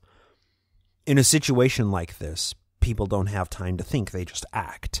assailants. In a situation like this, people don't have time to think, they just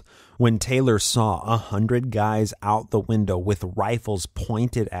act. When Taylor saw 100 guys out the window with rifles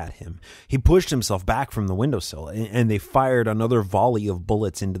pointed at him, he pushed himself back from the windowsill, and they fired another volley of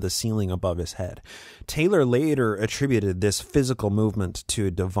bullets into the ceiling above his head. Taylor later attributed this physical movement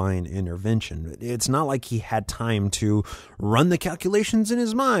to divine intervention. It's not like he had time to run the calculations in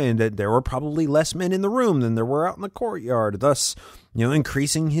his mind. There were probably less men in the room than there were out in the courtyard, thus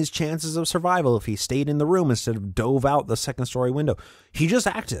increasing his chances of survival if he stayed in the room instead of dove out the second-story window. He just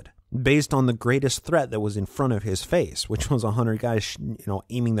acted based on the greatest threat that was in front of his face, which was 100 guys,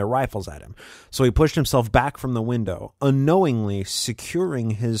 aiming their rifles at him. So he pushed himself back from the window, unknowingly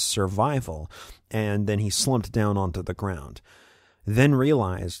securing his survival, and then he slumped down onto the ground. Then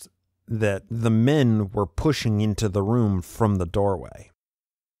realized that the men were pushing into the room from the doorway.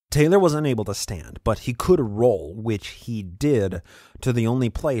 Taylor was unable to stand, but he could roll, which he did, to the only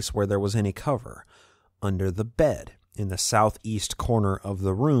place where there was any cover, under the bed in the southeast corner of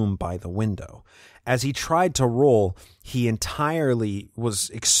the room by the window. As he tried to roll, he entirely was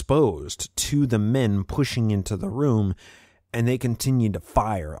exposed to the men pushing into the room, and they continued to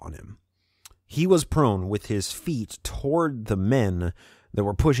fire on him. He was prone with his feet toward the men that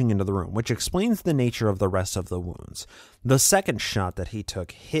were pushing into the room, which explains the nature of the rest of the wounds. The second shot that he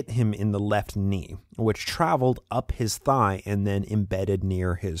took hit him in the left knee, which traveled up his thigh and then embedded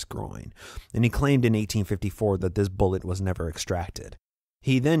near his groin. And he claimed in 1854 that this bullet was never extracted.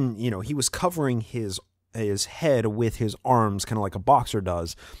 He then, he was covering his his head with his arms, kind of like a boxer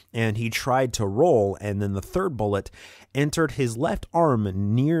does, and he tried to roll, and then the third bullet entered his left arm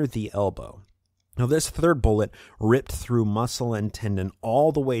near the elbow. Now, this third bullet ripped through muscle and tendon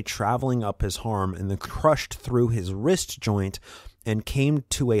all the way traveling up his arm and then crushed through his wrist joint and came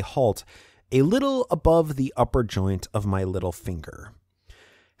to a halt a little above the upper joint of my little finger.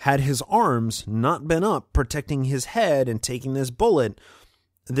 Had his arms not been up protecting his head and taking this bullet,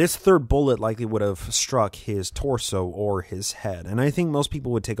 this third bullet likely would have struck his torso or his head. And I think most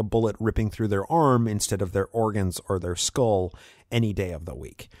people would take a bullet ripping through their arm instead of their organs or their skull any day of the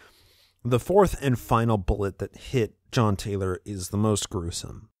week. The fourth and final bullet that hit John Taylor is the most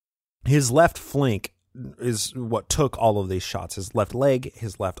gruesome. His left flank is what took all of these shots. His left leg,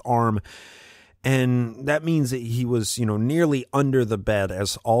 his left arm. And that means that he was, nearly under the bed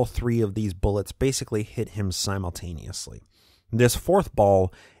as all three of these bullets basically hit him simultaneously. This fourth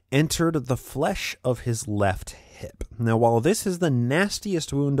ball entered the flesh of his left hip. Now, while this is the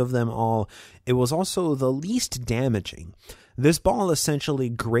nastiest wound of them all, it was also the least damaging. This ball essentially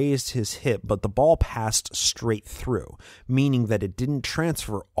grazed his hip, but the ball passed straight through, meaning that it didn't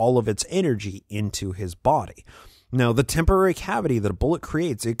transfer all of its energy into his body. Now, the temporary cavity that a bullet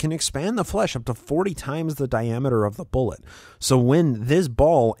creates, it can expand the flesh up to 40 times the diameter of the bullet. So when this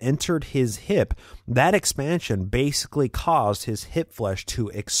ball entered his hip, that expansion basically caused his hip flesh to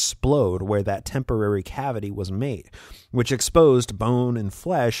explode where that temporary cavity was made, which exposed bone and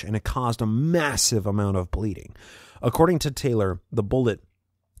flesh, and it caused a massive amount of bleeding. According to Taylor, the bullet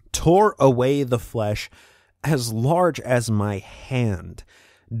tore away the flesh as large as my hand,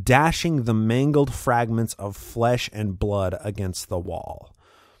 dashing the mangled fragments of flesh and blood against the wall.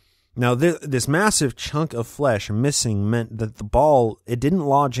 Now, this massive chunk of flesh missing meant that the ball, it didn't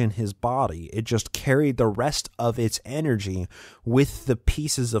lodge in his body. It just carried the rest of its energy with the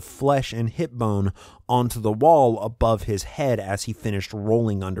pieces of flesh and hip bone onto the wall above his head as he finished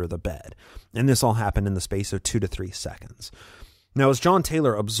rolling under the bed. And this all happened in the space of 2 to 3 seconds. Now, as John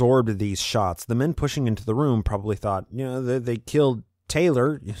Taylor absorbed these shots, the men pushing into the room probably thought, they killed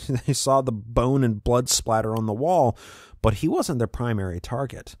Taylor. They saw the bone and blood splatter on the wall, but he wasn't their primary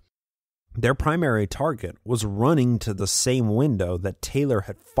target. Their primary target was running to the same window that Taylor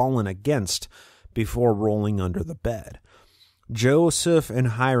had fallen against before rolling under the bed. Joseph and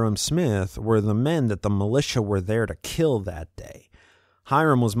Hiram Smith were the men that the militia were there to kill that day.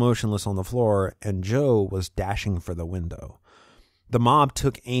 Hiram was motionless on the floor, and Joe was dashing for the window. The mob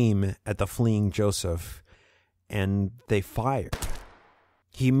took aim at the fleeing Joseph, and they fired.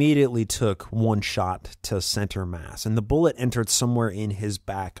 He immediately took one shot to center mass, and the bullet entered somewhere in his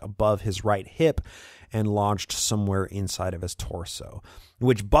back above his right hip and lodged somewhere inside of his torso,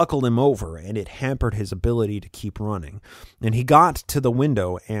 which buckled him over, and it hampered his ability to keep running. And he got to the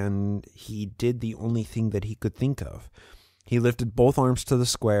window, and he did the only thing that he could think of. He lifted both arms to the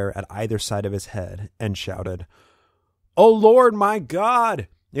square at either side of his head and shouted, "O Lord, my God,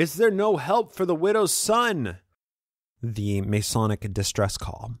 is there no help for the widow's son?" The Masonic distress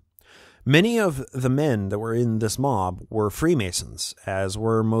call. Many of the men that were in this mob were Freemasons, as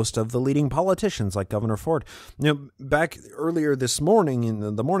were most of the leading politicians like Governor Ford. Back earlier this morning,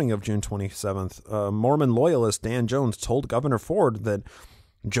 in the morning of June 27th, Mormon loyalist Dan Jones told Governor Ford that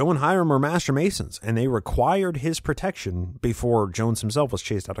Joe and Hiram were Master Masons, and they required his protection before Jones himself was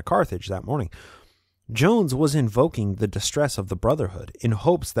chased out of Carthage that morning. Jones was invoking the distress of the Brotherhood in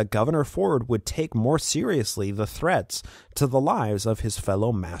hopes that Governor Ford would take more seriously the threats to the lives of his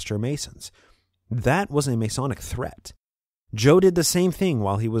fellow Master Masons. That was a Masonic threat. Joe did the same thing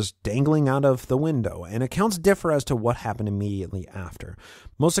while he was dangling out of the window, and accounts differ as to what happened immediately after.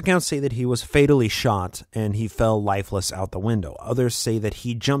 Most accounts say that he was fatally shot and he fell lifeless out the window. Others say that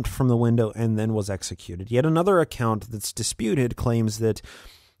he jumped from the window and then was executed. Yet another account that's disputed claims that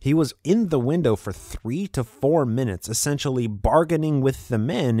he was in the window for 3 to 4 minutes, essentially bargaining with the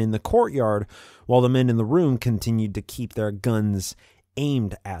men in the courtyard while the men in the room continued to keep their guns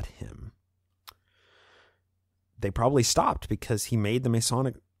aimed at him. They probably stopped because he made the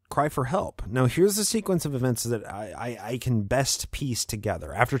Masonic cry for help. Now, here's the sequence of events that I can best piece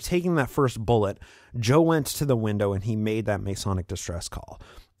together. After taking that first bullet, Joe went to the window and he made that Masonic distress call.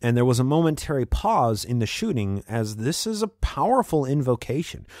 And there was a momentary pause in the shooting, as this is a powerful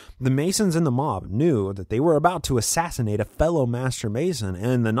invocation. The Masons in the mob knew that they were about to assassinate a fellow Master Mason,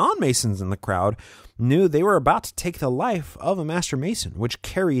 and the non-Masons in the crowd knew they were about to take the life of a Master Mason, which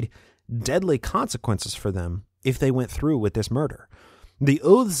carried deadly consequences for them if they went through with this murder. The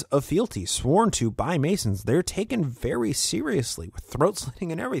oaths of fealty sworn to by Masons, they're taken very seriously with throat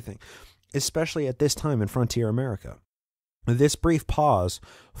slitting and everything, especially at this time in frontier America. This brief pause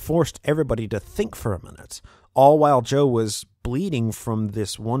forced everybody to think for a minute, all while Joe was bleeding from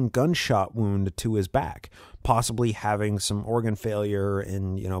this one gunshot wound to his back, possibly having some organ failure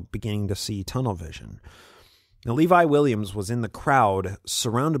and, beginning to see tunnel vision. Now, Levi Williams was in the crowd,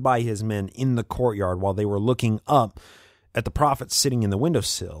 surrounded by his men in the courtyard while they were looking up at the prophet sitting in the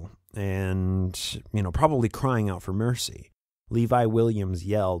windowsill and, probably crying out for mercy. Levi Williams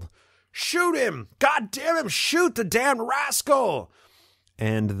yelled, "Shoot him! God damn him! Shoot the damn rascal!"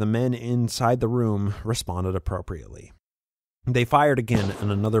 And the men inside the room responded appropriately. They fired again,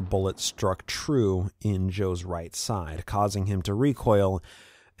 and another bullet struck true in Joe's right side, causing him to recoil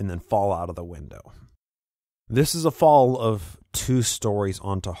and then fall out of the window. This is a fall of 2 stories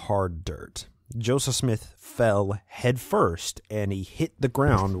onto hard dirt. Joseph Smith fell head first, and he hit the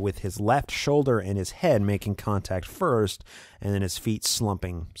ground with his left shoulder and his head making contact first, and then his feet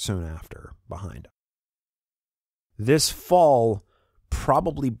slumping soon after behind him. This fall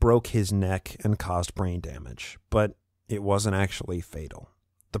probably broke his neck and caused brain damage, but it wasn't actually fatal.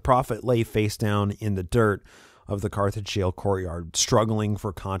 The prophet lay face down in the dirt of the Carthage Jail courtyard, struggling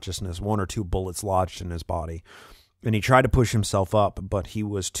for consciousness, 1 or 2 bullets lodged in his body. And he tried to push himself up, but he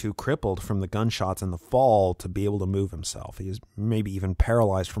was too crippled from the gunshots and the fall to be able to move himself. He was maybe even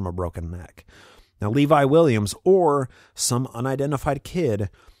paralyzed from a broken neck. Now, Levi Williams, or some unidentified kid,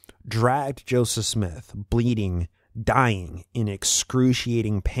 dragged Joseph Smith, bleeding, dying in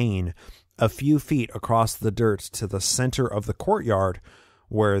excruciating pain, a few feet across the dirt to the center of the courtyard,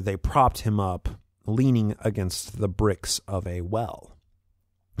 where they propped him up, leaning against the bricks of a well.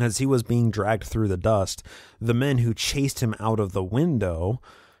 As he was being dragged through the dust, the men who chased him out of the window,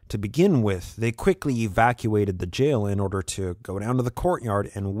 to begin with, they quickly evacuated the jail in order to go down to the courtyard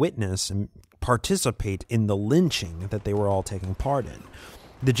and witness and participate in the lynching that they were all taking part in.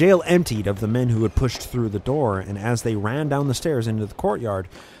 The jail emptied of the men who had pushed through the door, and as they ran down the stairs into the courtyard,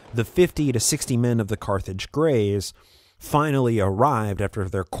 the 50 to 60 men of the Carthage Greys finally arrived after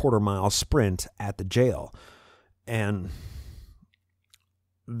their quarter-mile sprint at the jail. And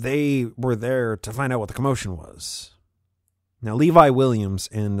they were there to find out what the commotion was. Now, Levi Williams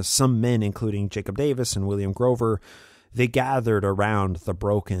and some men, including Jacob Davis and William Grover, they gathered around the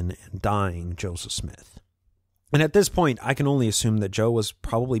broken and dying Joseph Smith. And at this point, I can only assume that Joe was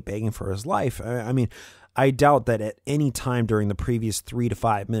probably begging for his life. I mean, I doubt that at any time during the previous 3 to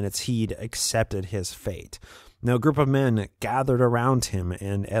 5 minutes he'd accepted his fate. Now, a group of men gathered around him,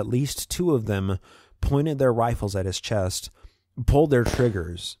 and at least 2 of them pointed their rifles at his chest, pulled their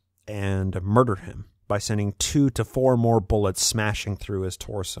triggers, and murdered him by sending 2 to 4 more bullets smashing through his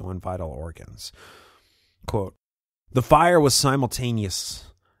torso and vital organs. Quote, "The fire was simultaneous.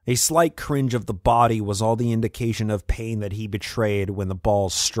 A slight cringe of the body was all the indication of pain that he betrayed when the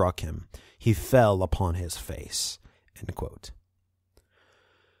balls struck him. He fell upon his face." End quote.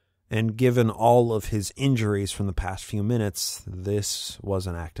 And given all of his injuries from the past few minutes, this was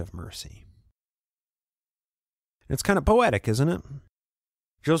an act of mercy. It's kind of poetic, isn't it?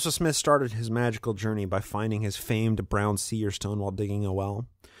 Joseph Smith started his magical journey by finding his famed brown seer stone while digging a well.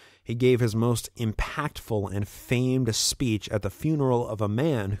 He gave his most impactful and famed speech at the funeral of a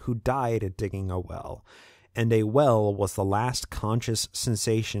man who died digging a well, and a well was the last conscious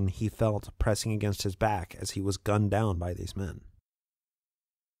sensation he felt pressing against his back as he was gunned down by these men.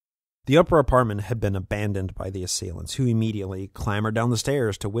 The upper apartment had been abandoned by the assailants, who immediately clambered down the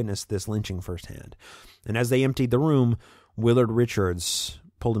stairs to witness this lynching firsthand. And as they emptied the room, Willard Richards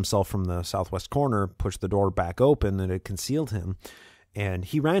pulled himself from the southwest corner, pushed the door back open that had concealed him, and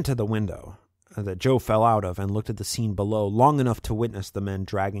he ran to the window that Joe fell out of and looked at the scene below long enough to witness the men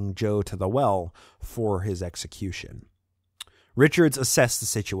dragging Joe to the well for his execution. Richards assessed the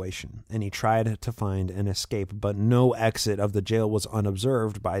situation, and he tried to find an escape, but no exit of the jail was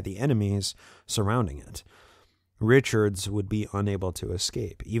unobserved by the enemies surrounding it. Richards would be unable to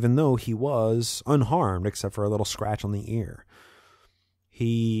escape, even though he was unharmed except for a little scratch on the ear.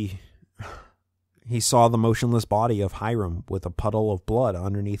 He saw the motionless body of Hiram with a puddle of blood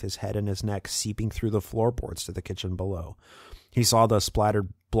underneath his head and his neck seeping through the floorboards to the kitchen below. He saw the splattered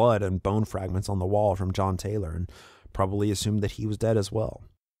blood and bone fragments on the wall from John Taylor and probably assumed that he was dead as well.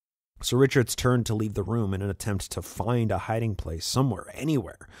 So Richards turned to leave the room in an attempt to find a hiding place somewhere,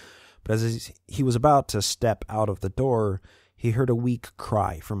 anywhere. But as he was about to step out of the door, he heard a weak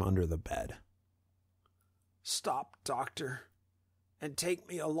cry from under the bed. "Stop, doctor, and take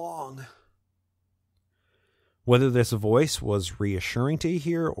me along." Whether this voice was reassuring to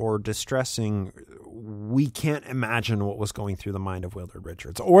hear or distressing, we can't imagine what was going through the mind of Willard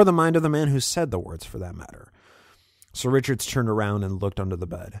Richards, or the mind of the man who said the words, for that matter. So Richards turned around and looked under the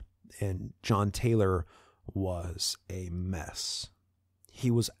bed, and John Taylor was a mess. He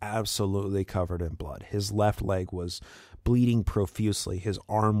was absolutely covered in blood. His left leg was bleeding profusely. His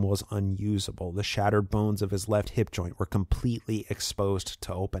arm was unusable. The shattered bones of his left hip joint were completely exposed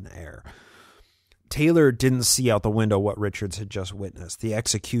to open air. Taylor didn't see out the window what Richards had just witnessed, the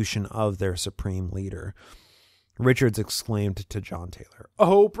execution of their supreme leader. Richards exclaimed to John Taylor,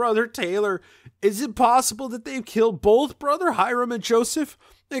 "Oh, Brother Taylor, is it possible that they've killed both Brother Hiram and Joseph?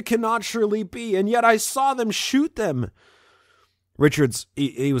 It cannot surely be, and yet I saw them shoot them." Richards,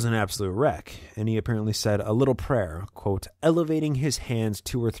 he was an absolute wreck, and he apparently said a little prayer, quote, elevating his hands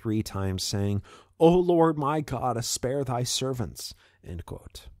 2 or 3 times, saying, "O Lord my God, spare thy servants," end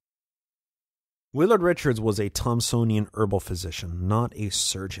quote. Willard Richards was a Thomsonian herbal physician, not a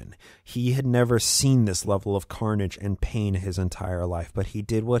surgeon. He had never seen this level of carnage and pain his entire life, but he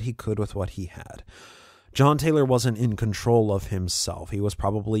did what he could with what he had. John Taylor wasn't in control of himself. He was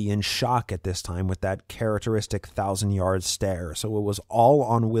probably in shock at this time with that characteristic 1,000-yard stare, so it was all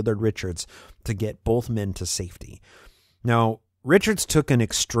on Willard Richards to get both men to safety. Now, Richards took an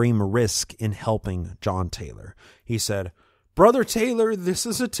extreme risk in helping John Taylor. He said, "Brother Taylor, this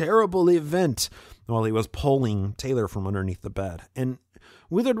is a terrible event," while he was pulling Taylor from underneath the bed. And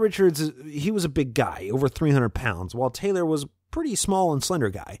Willard Richards, he was a big guy, over 300 pounds, while Taylor was a pretty small and slender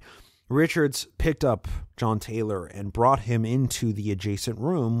guy. Richards picked up John Taylor and brought him into the adjacent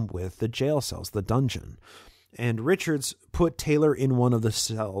room with the jail cells, the dungeon. And Richards put Taylor in one of the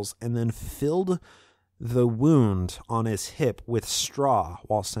cells and then filled the wound on his hip with straw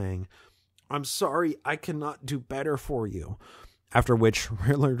while saying, "I'm sorry, I cannot do better for you." After which,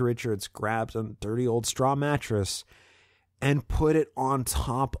 Willard Richards grabbed a dirty old straw mattress and put it on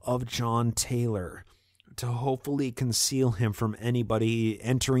top of John Taylor to hopefully conceal him from anybody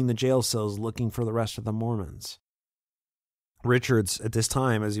entering the jail cells looking for the rest of the Mormons. Richards, at this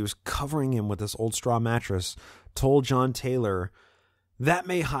time, as he was covering him with this old straw mattress, told John Taylor, "That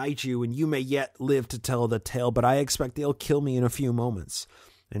may hide you and you may yet live to tell the tale, but I expect they'll kill me in a few moments."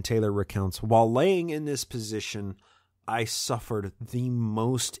 And Taylor recounts, "While laying in this position, I suffered the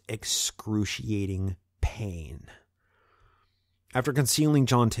most excruciating pain." After concealing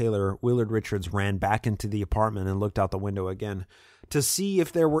John Taylor, Willard Richards ran back into the apartment and looked out the window again to see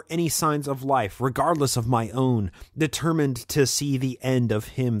if there were any signs of life, regardless of my own, determined to see the end of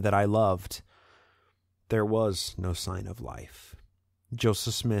him that I loved. There was no sign of life.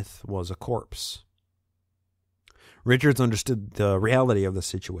 Joseph Smith was a corpse. Richards understood the reality of the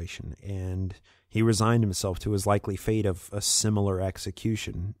situation, and he resigned himself to his likely fate of a similar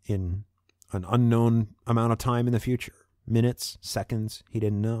execution in an unknown amount of time in the future. Minutes, seconds, he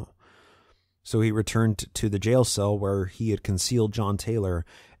didn't know. So he returned to the jail cell where he had concealed John Taylor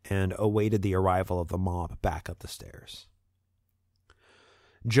and awaited the arrival of the mob back up the stairs.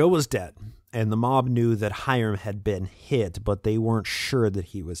 Joe was dead, and the mob knew that Hiram had been hit, but they weren't sure that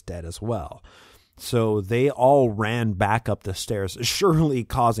he was dead as well. So they all ran back up the stairs, surely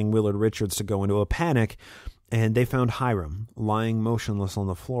causing Willard Richards to go into a panic, and they found Hiram lying motionless on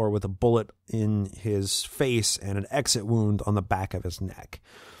the floor with a bullet in his face and an exit wound on the back of his neck.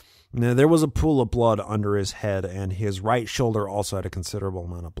 Now, there was a pool of blood under his head, and his right shoulder also had a considerable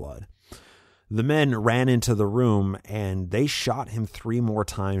amount of blood. The men ran into the room, and they shot him 3 more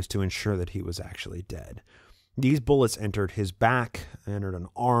times to ensure that he was actually dead. These bullets entered his back, entered an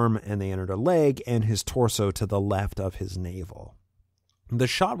arm, and they entered a leg and his torso to the left of his navel. The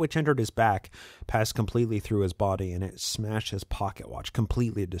shot which entered his back passed completely through his body, and it smashed his pocket watch,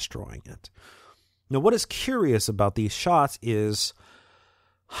 completely destroying it. Now, what is curious about these shots is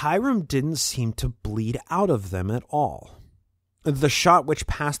Hiram didn't seem to bleed out of them at all. The shot which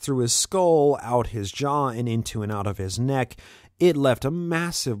passed through his skull, out his jaw, and into and out of his neck, it left a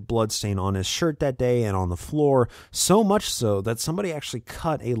massive bloodstain on his shirt that day and on the floor, so much so that somebody actually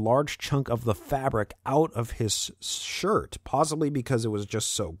cut a large chunk of the fabric out of his shirt, possibly because it was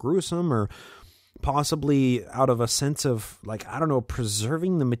just so gruesome, or possibly out of a sense of,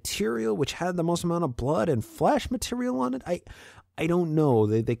 preserving the material which had the most amount of blood and flesh material on it. I don't know.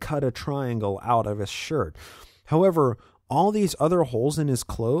 They cut a triangle out of his shirt. However, all these other holes in his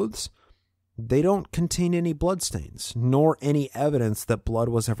clothes, they don't contain any bloodstains, nor any evidence that blood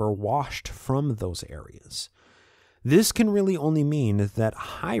was ever washed from those areas. This can really only mean that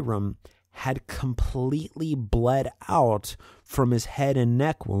Hiram had completely bled out from his head and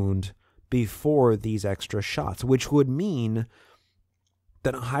neck wound before these extra shots, which would mean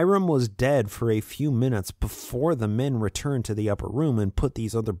that Hiram was dead for a few minutes before the men returned to the upper room and put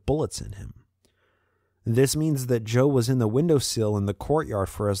these other bullets in him. This means that Joe was in the windowsill in the courtyard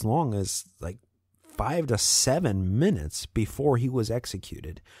for as long as 5 to 7 minutes before he was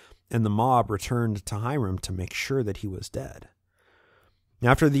executed. and the mob returned to Hiram to make sure that he was dead.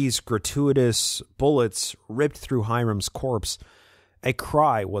 After these gratuitous bullets ripped through Hiram's corpse, a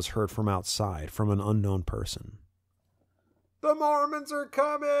cry was heard from outside from an unknown person. "The Mormons are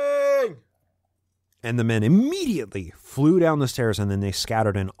coming!" And the men immediately flew down the stairs, and then they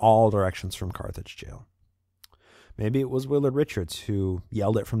scattered in all directions from Carthage Jail. Maybe it was Willard Richards who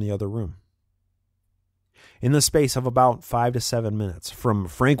yelled it from the other room. In the space of about 5 to 7 minutes, from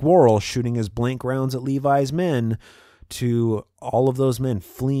Frank Worrell shooting his blank rounds at Levi's men to all of those men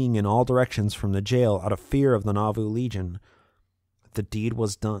fleeing in all directions from the jail out of fear of the Nauvoo Legion, the deed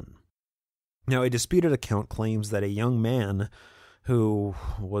was done. Now, a disputed account claims that a young man who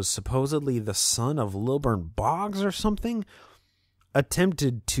was supposedly the son of Lilburn Boggs or something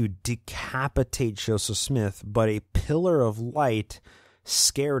attempted to decapitate Joseph Smith, but a pillar of light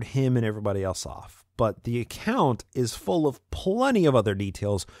scared him and everybody else off. But the account is full of plenty of other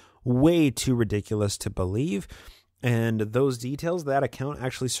details, way too ridiculous to believe. And those details, that account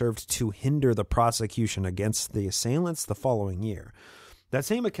actually served to hinder the prosecution against the assailants the following year. That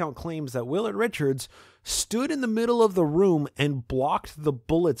same account claims that Willard Richards stood in the middle of the room and blocked the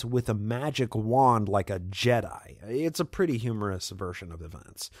bullets with a magic wand like a Jedi. It's a pretty humorous version of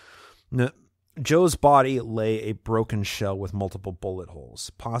events. Now, Joe's body lay a broken shell with multiple bullet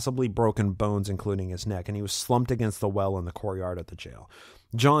holes, possibly broken bones including his neck, and he was slumped against the well in the courtyard of the jail.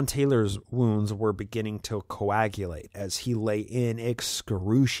 John Taylor's wounds were beginning to coagulate as he lay in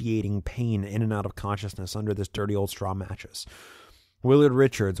excruciating pain in and out of consciousness under this dirty old straw mattress. Willard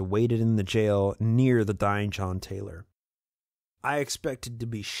Richards waited in the jail near the dying John Taylor. I expected to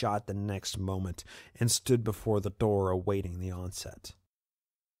be shot the next moment and stood before the door awaiting the onset.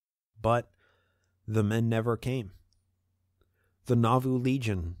 But the men never came. The Nauvoo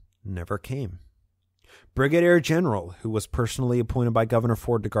Legion never came. Brigadier General, who was personally appointed by Governor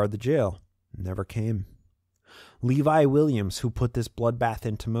Ford to guard the jail, never came. Levi Williams, who put this bloodbath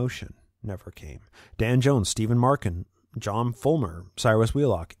into motion, never came. Dan Jones, Stephen Markin, John Fulmer, Cyrus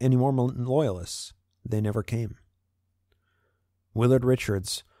Wheelock, any Mormon loyalists, they never came. Willard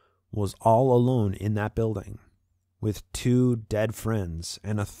Richards was all alone in that building, with 2 dead friends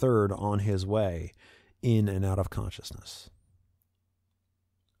and a third on his way in and out of consciousness.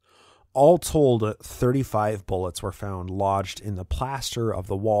 All told, 35 bullets were found lodged in the plaster of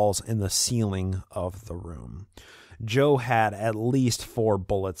the walls and the ceiling of the room. Joe had at least 4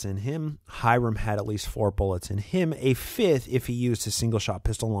 bullets in him. Hiram had at least 4 bullets in him. A 5th if he used his single-shot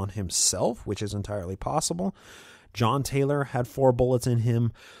pistol on himself, which is entirely possible. John Taylor had 4 bullets in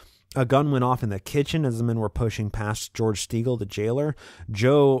him. A gun went off in the kitchen as the men were pushing past George Stiegel, the jailer.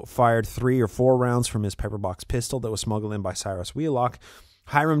 Joe fired 3 or 4 rounds from his pepperbox pistol that was smuggled in by Cyrus Wheelock.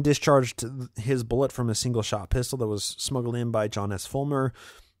 Hiram discharged his bullet from a single-shot pistol that was smuggled in by John S. Fulmer.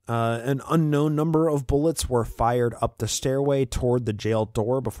 An unknown number of bullets were fired up the stairway toward the jail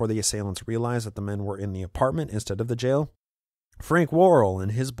door before the assailants realized that the men were in the apartment instead of the jail. Frank Worrell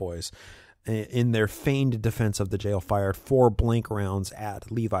and his boys, in their feigned defense of the jail, fired 4 blank rounds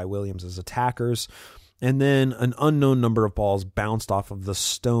at Levi Williams' attackers, and then an unknown number of balls bounced off of the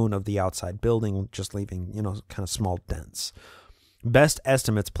stone of the outside building, just leaving, kind of small dents. Best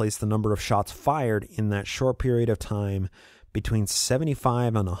estimates place the number of shots fired in that short period of time between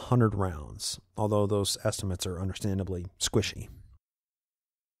 75 and 100 rounds, although those estimates are understandably squishy.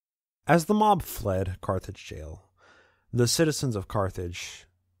 As the mob fled Carthage Jail, the citizens of Carthage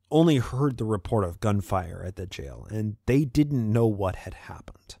only heard the report of gunfire at the jail, and they didn't know what had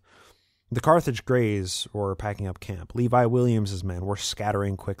happened. The Carthage Greys were packing up camp. Levi Williams' men were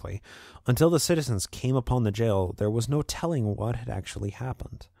scattering quickly. Until the citizens came upon the jail, there was no telling what had actually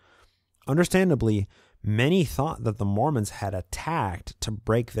happened. Understandably, many thought that the Mormons had attacked to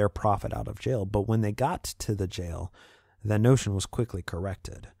break their prophet out of jail, but when they got to the jail, that notion was quickly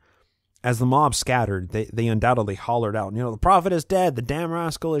corrected. As the mob scattered, they undoubtedly hollered out, the prophet is dead, the damn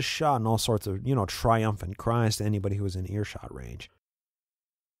rascal is shot, and all sorts of, triumphant cries to anybody who was in earshot range.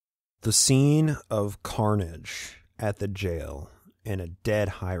 The scene of carnage at the jail and a dead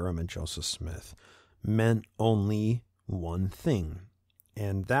Hiram and Joseph Smith meant only one thing.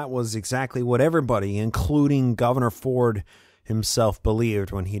 And that was exactly what everybody, including Governor Ford himself,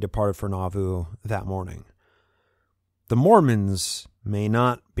 believed when he departed for Nauvoo that morning. The Mormons may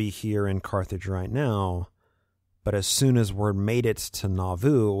not be here in Carthage right now, but as soon as word made it to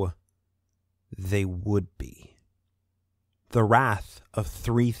Nauvoo, they would be. The wrath of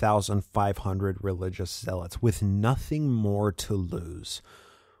 3,500 religious zealots with nothing more to lose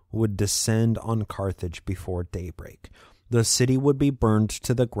would descend on Carthage before daybreak. The city would be burned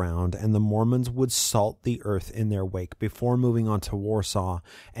to the ground, and the Mormons would salt the earth in their wake before moving on to Warsaw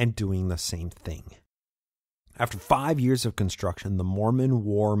and doing the same thing. After 5 years of construction, the Mormon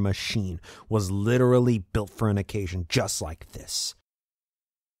war machine was literally built for an occasion just like this.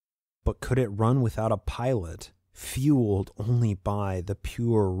 But could it run without a pilot, fueled only by the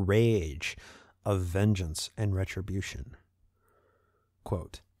pure rage of vengeance and retribution?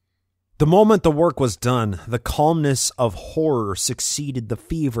 Quote, "The moment the work was done, the calmness of horror succeeded the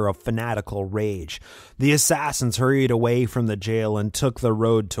fever of fanatical rage. The assassins hurried away from the jail and took the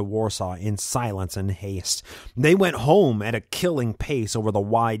road to Warsaw in silence and haste. They went home at a killing pace over the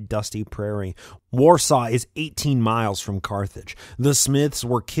wide, dusty prairie. Warsaw is 18 miles from Carthage. The Smiths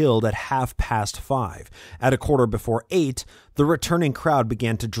were killed at 5:30. At 8:15, the returning crowd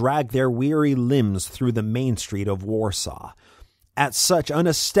began to drag their weary limbs through the main street of Warsaw. At such an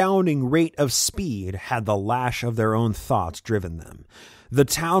astounding rate of speed had the lash of their own thoughts driven them. The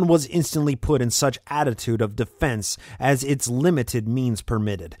town was instantly put in such attitude of defense as its limited means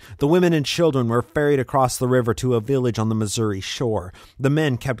permitted. The women and children were ferried across the river to a village on the Missouri shore. The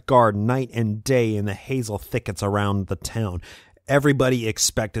men kept guard night and day in the hazel thickets around the town. Everybody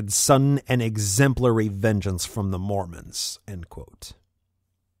expected sudden and exemplary vengeance from the Mormons." End quote.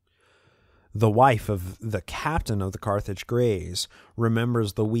 The wife of the captain of the Carthage Grays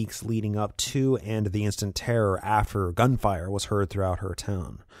remembers the weeks leading up to and the instant terror after gunfire was heard throughout her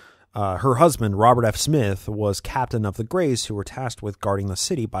town. Her husband, Robert F. Smith, was captain of the Grays who were tasked with guarding the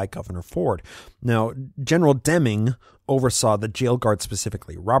city by Governor Ford. Now, General Deming oversaw the jail guard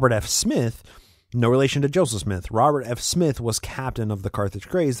specifically. Robert F. Smith, no relation to Joseph Smith, Robert F. Smith was captain of the Carthage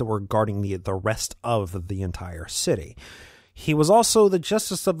Grays that were guarding the rest of the entire city. He was also the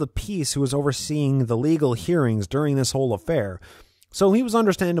justice of the peace who was overseeing the legal hearings during this whole affair, so he was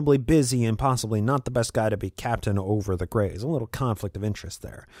understandably busy and possibly not the best guy to be captain over the Grays. A little conflict of interest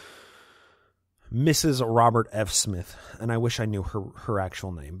there. Mrs. Robert F. Smith, and I wish I knew her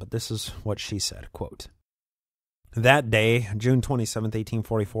actual name, but this is what she said, quote, "That day, June 27th,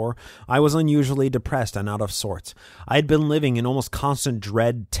 1844, I was unusually depressed and out of sorts. I had been living in almost constant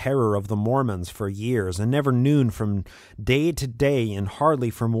dread terror of the Mormons for years, and never knew from day to day and hardly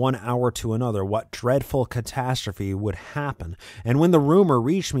from 1 hour to another what dreadful catastrophe would happen. And when the rumor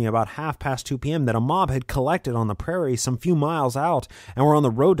reached me about 2:30 p.m. that a mob had collected on the prairie some few miles out and were on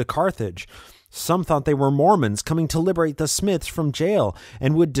the road to Carthage, some thought they were Mormons coming to liberate the Smiths from jail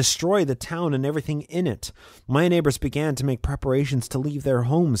and would destroy the town and everything in it. My neighbors began to make preparations to leave their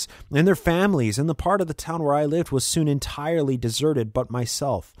homes and their families, and the part of the town where I lived was soon entirely deserted but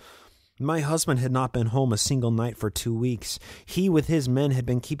myself. My husband had not been home a single night for 2 weeks. He with his men had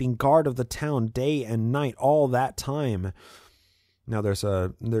been keeping guard of the town day and night all that time." Now there's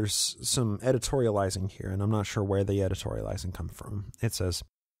some editorializing here, and I'm not sure where the editorializing comes from. It says,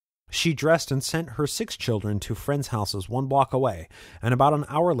 "She dressed and sent her 6 children to friends' houses 1 block away, and about an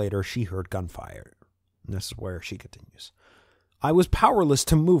hour later she heard gunfire." And this is where she continues. "I was powerless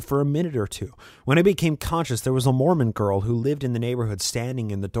to move for a minute or two. When I became conscious, there was a Mormon girl who lived in the neighborhood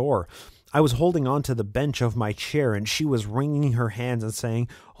standing in the door. I was holding on to the bench of my chair, and she was wringing her hands and saying,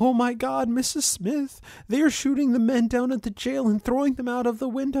 'Oh my God, Mrs. Smith, they are shooting the men down at the jail and throwing them out of the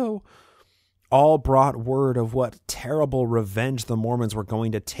window.' All brought word of what terrible revenge the Mormons were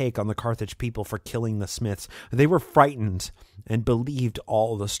going to take on the Carthage people for killing the Smiths. They were frightened and believed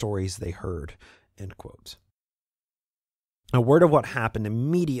all the stories they heard." End quote. A word of what happened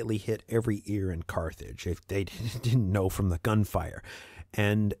immediately hit every ear in Carthage if they didn't know from the gunfire,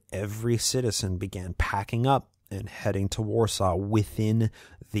 and every citizen began packing up and heading to Warsaw within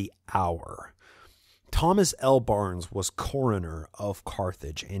the hour. Thomas L. Barnes was coroner of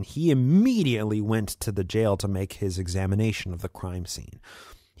Carthage, and he immediately went to the jail to make his examination of the crime scene.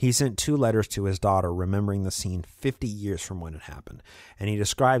 He sent 2 letters to his daughter remembering the scene 50 years from when it happened, and he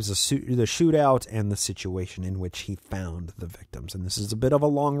describes the shootout and the situation in which he found the victims. And this is a bit of a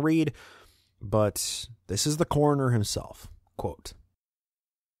long read, but this is the coroner himself. Quote,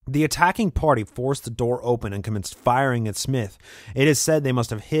 "The attacking party forced the door open and commenced firing at Smith. It is said they must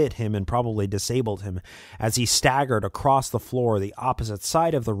have hit him and probably disabled him as he staggered across the floor the opposite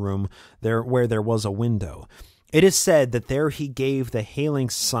side of the room where there was a window. It is said that there he gave the hailing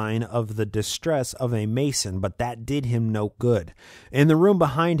sign of the distress of a mason, but that did him no good. In the room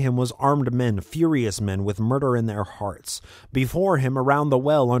behind him was armed men, furious men with murder in their hearts. Before him, around the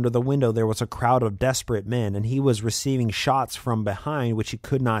well under the window, there was a crowd of desperate men, and he was receiving shots from behind which he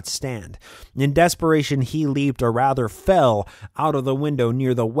could not stand. In desperation, he leaped, or rather fell, out of the window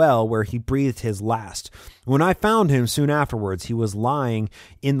near the well where he breathed his last. When I found him soon afterwards, he was lying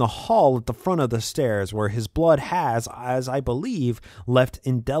in the hall at the front of the stairs, where his blood has, as I believe, left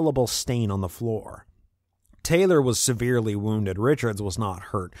indelible stain on the floor. Taylor was severely wounded. Richards was not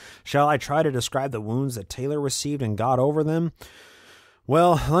hurt. Shall I try to describe the wounds that Taylor received and got over them?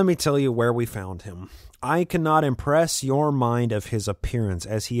 Well, let me tell you where we found him. I cannot impress your mind of his appearance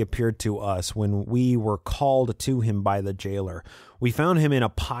as he appeared to us when we were called to him by the jailer. We found him in a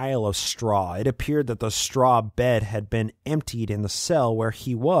pile of straw. It appeared that the straw bed had been emptied in the cell where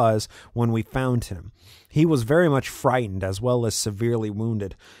he was when we found him. He was very much frightened as well as severely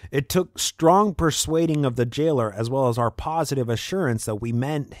wounded. It took strong persuading of the jailer as well as our positive assurance that we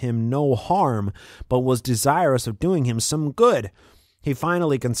meant him no harm, but was desirous of doing him some good. He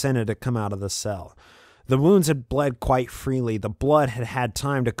finally consented to come out of the cell. The wounds had bled quite freely. The blood had had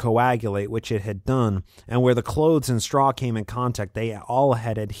time to coagulate, which it had done, and where the clothes and straw came in contact, they all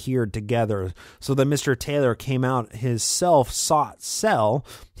had adhered together, so that Mr. Taylor came out his self-sought cell.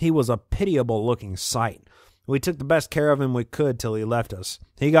 He was a pitiable-looking sight. We took the best care of him we could till he left us.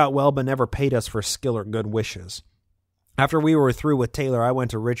 He got well, but never paid us for skill or good wishes. After we were through with Taylor, I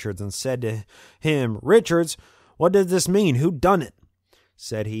went to Richards and said to him, "Richards, what does this mean? Who done it?"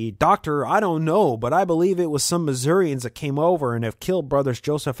 Said he, "Doctor, I don't know, but I believe it was some Missourians that came over and have killed brothers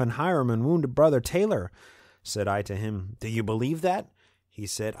Joseph and Hiram and wounded brother Taylor." Said I to him, "Do you believe that?" He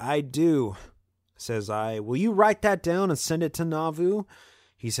said, "I do." Says I, "Will you write that down and send it to Nauvoo?"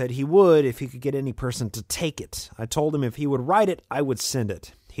 He said he would if he could get any person to take it. I told him if he would write it, I would send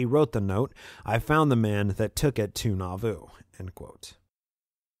it. He wrote the note. I found the man that took it to Nauvoo. End quote.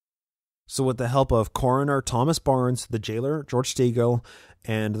 So with the help of Coroner Thomas Barnes, the jailer George Stegall,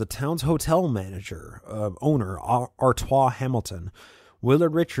 and the town's hotel manager, owner Artois Hamilton,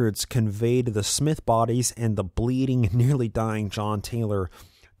 Willard Richards conveyed the Smith bodies and the bleeding and nearly dying John Taylor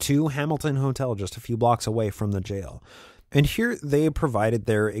to Hamilton Hotel just a few blocks away from the jail. And here they provided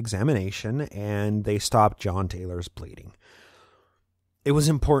their examination and they stopped John Taylor's bleeding. It was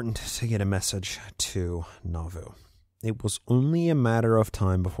important to get a message to Nauvoo. It was only a matter of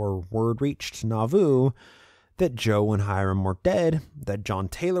time before word reached Nauvoo that Joe and Hiram were dead, that John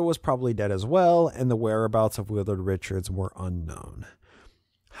Taylor was probably dead as well, and the whereabouts of Willard Richards were unknown.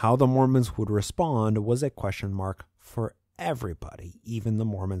 How the Mormons would respond was a question mark for everybody, even the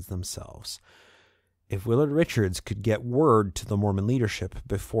Mormons themselves. If Willard Richards could get word to the Mormon leadership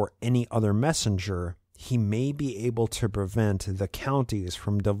before any other messenger, he may be able to prevent the counties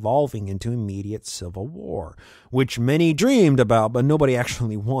from devolving into immediate civil war, which many dreamed about, but nobody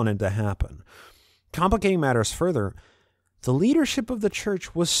actually wanted to happen. Complicating matters further, the leadership of the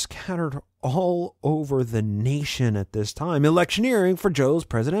church was scattered all over the nation at this time, electioneering for Joe's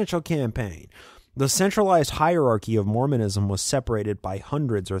presidential campaign. The centralized hierarchy of Mormonism was separated by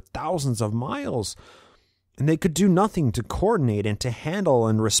hundreds or thousands of miles, and they could do nothing to coordinate and to handle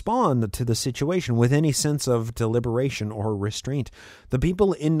and respond to the situation with any sense of deliberation or restraint. The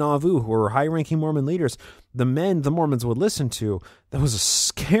people in Nauvoo who were high-ranking Mormon leaders, the men the Mormons would listen to, there was a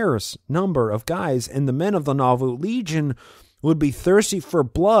scarce number of guys, and the men of the Nauvoo Legion would be thirsty for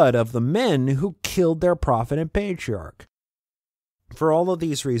blood of the men who killed their prophet and patriarch. For all of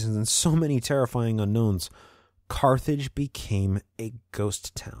these reasons and so many terrifying unknowns, Carthage became a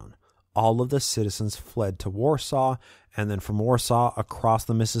ghost town. All of the citizens fled to Warsaw, and then from Warsaw across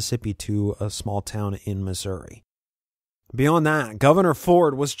the Mississippi to a small town in Missouri. Beyond that, Governor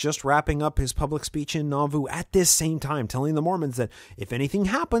Ford was just wrapping up his public speech in Nauvoo at this same time, telling the Mormons that if anything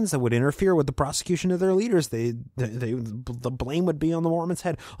happens that would interfere with the prosecution of their leaders, the blame would be on the Mormons'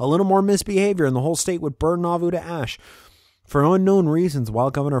 head. A little more misbehavior and the whole state would burn Nauvoo to ash. For unknown reasons, while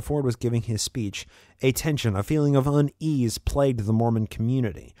Governor Ford was giving his speech, a tension, a feeling of unease plagued the Mormon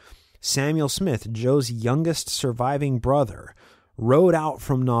community. Samuel Smith, Joe's youngest surviving brother, rode out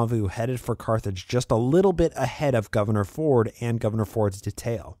from Nauvoo, headed for Carthage, just a little bit ahead of Governor Ford and Governor Ford's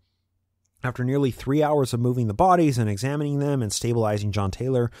detail. After nearly 3 hours of moving the bodies and examining them and stabilizing John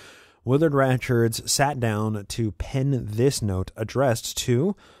Taylor, Willard Richards sat down to pen this note addressed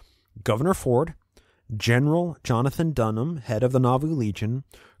to Governor Ford, General Jonathan Dunham, head of the Nauvoo Legion,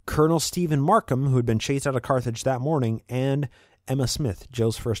 Colonel Stephen Markham, who had been chased out of Carthage that morning, and Emma Smith,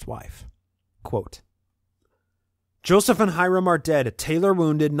 Joe's first wife. Quote, "Joseph and Hiram are dead, Taylor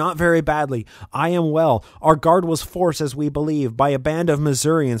wounded, not very badly. I am well. Our guard was forced, as we believe, by a band of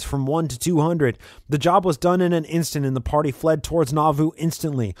Missourians from 1 to 200. The job was done in an instant, and the party fled towards Nauvoo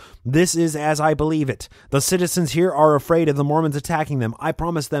instantly. This is as I believe it. The citizens here are afraid of the Mormons attacking them. I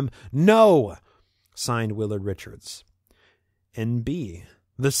promise them no." Signed, Willard Richards. N.B.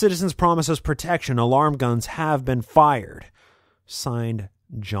 The citizens promise us protection. Alarm guns have been fired. Signed,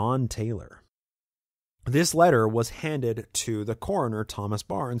 John Taylor. This letter was handed to the coroner, Thomas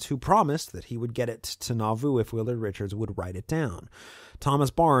Barnes, who promised that he would get it to Nauvoo if Willard Richards would write it down.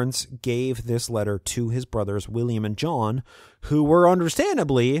 Thomas Barnes gave this letter to his brothers, William and John, who were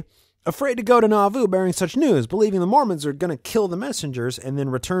understandably afraid to go to Nauvoo bearing such news, believing the Mormons are going to kill the messengers and then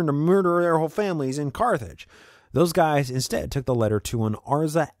return to murder their whole families in Carthage. Those guys instead took the letter to an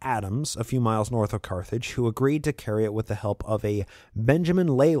Arza Adams, a few miles north of Carthage, who agreed to carry it with the help of a Benjamin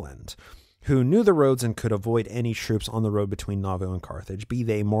Leyland, who knew the roads and could avoid any troops on the road between Nauvoo and Carthage, be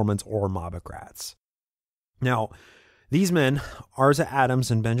they Mormons or Mobocrats. Now, these men, Arza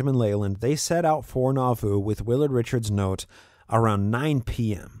Adams and Benjamin Leyland, they set out for Nauvoo with Willard Richards' note around 9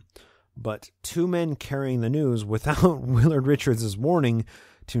 p.m., but two men carrying the news without Willard Richards' warning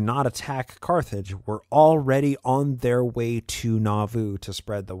to not attack Carthage were already on their way to Nauvoo to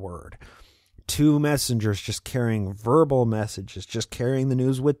spread the word. Two messengers just carrying verbal messages, just carrying the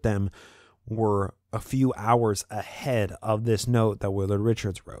news with them, were a few hours ahead of this note that Willard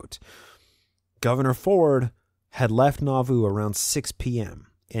Richards wrote. Governor Ford had left Nauvoo around 6 p.m.,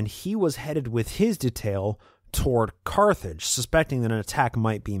 and he was headed with his detail toward Carthage, suspecting that an attack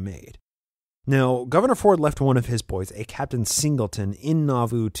might be made. Now, Governor Ford left one of his boys, a Captain Singleton, in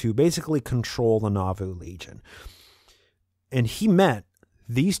Nauvoo to basically control the Nauvoo Legion. And he met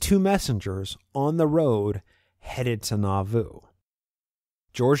these two messengers on the road headed to Nauvoo.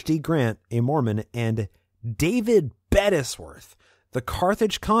 George D. Grant, a Mormon, and David Bettesworth, the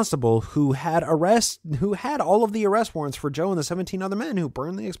Carthage constable who had all of the arrest warrants for Joe and the 17 other men who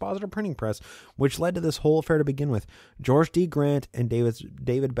burned the Expositor printing press, which led to this whole affair to begin with. George D. Grant and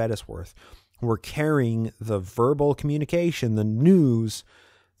David Bettesworth were carrying the verbal communication, the news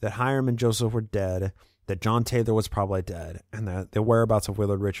that Hiram and Joseph were dead, that John Taylor was probably dead, and that the whereabouts of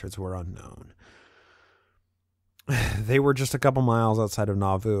Willard Richards were unknown. They were just a couple miles outside of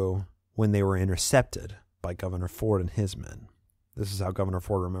Nauvoo when they were intercepted by Governor Ford and his men. This is how Governor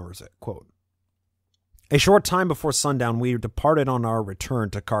Ford remembers it. Quote, "A short time before sundown, we departed on our return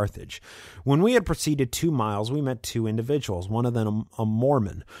to Carthage. When we had proceeded 2 miles, we met two individuals, one of them a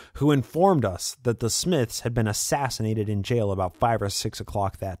Mormon, who informed us that the Smiths had been assassinated in jail about 5 or 6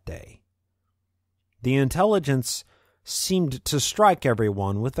 o'clock that day. The intelligence seemed to strike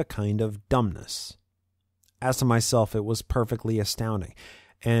everyone with a kind of dumbness. As to myself, it was perfectly astounding,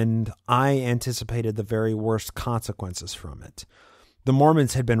 and I anticipated the very worst consequences from it. The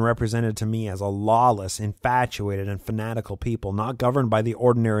Mormons had been represented to me as a lawless, infatuated, and fanatical people, not governed by the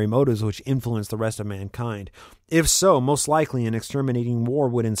ordinary motives which influence the rest of mankind. If so, most likely an exterminating war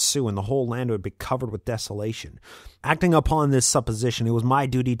would ensue, and the whole land would be covered with desolation. Acting upon this supposition, it was my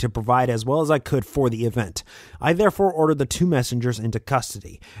duty to provide as well as I could for the event. I therefore ordered the two messengers into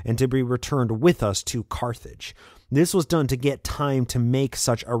custody, and to be returned with us to Carthage. This was done to get time to make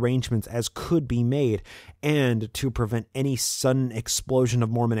such arrangements as could be made, and to prevent any sudden explosion of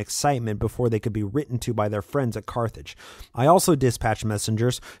Mormon excitement before they could be written to by their friends at Carthage. I also dispatched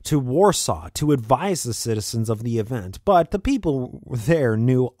messengers to Warsaw to advise the citizens of the event, but the people there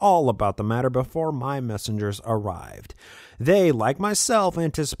knew all about the matter before my messengers arrived. They, like myself,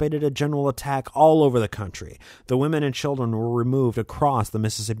 anticipated a general attack all over the country. The women and children were removed across the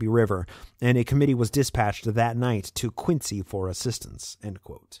Mississippi River, and a committee was dispatched that night to Quincy for assistance." End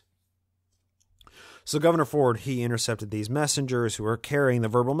quote. So Governor Ford, he intercepted these messengers who were carrying the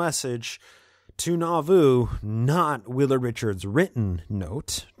verbal message to Nauvoo, not Willard Richards' written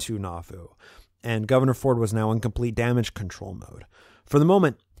note to Nauvoo. And Governor Ford was now in complete damage control mode. For the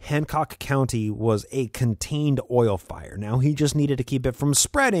moment, Hancock County was a contained oil fire. Now he just needed to keep it from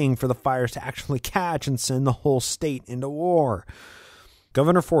spreading for the fires to actually catch and send the whole state into war.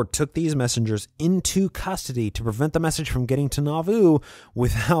 Governor Ford took these messengers into custody to prevent the message from getting to Nauvoo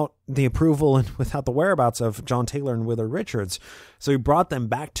without the approval and without the whereabouts of John Taylor and Willard Richards. So he brought them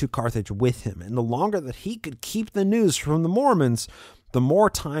back to Carthage with him. And the longer that he could keep the news from the Mormons, the more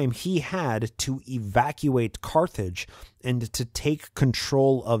time he had to evacuate Carthage and to take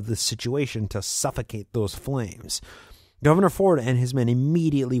control of the situation to suffocate those flames. Governor Ford and his men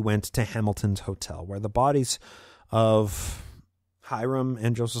immediately went to Hamilton's Hotel, where the bodies of Hiram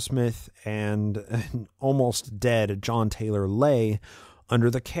and Joseph Smith and an almost dead John Taylor lay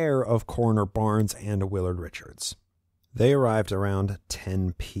under the care of Coroner Barnes and Willard Richards. They arrived around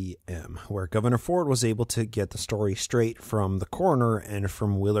 10 p.m., where Governor Ford was able to get the story straight from the coroner and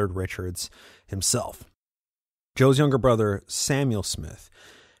from Willard Richards himself. Joe's younger brother, Samuel Smith,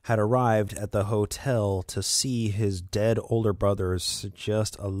 had arrived at the hotel to see his dead older brothers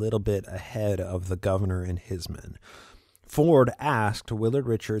just a little bit ahead of the governor and his men. Ford asked Willard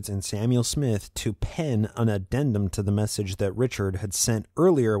Richards and Samuel Smith to pen an addendum to the message that Richard had sent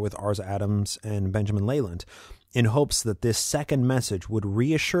earlier with Ars Adams and Benjamin Leyland, in hopes that this second message would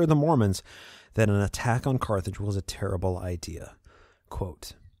reassure the Mormons that an attack on Carthage was a terrible idea.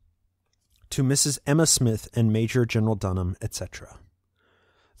 Quote, "To Mrs. Emma Smith and Major General Dunham, etc.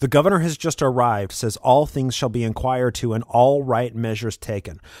 The governor has just arrived, says all things shall be inquired to and all right measures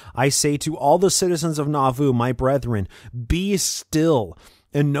taken. I say to all the citizens of Nauvoo, my brethren, be still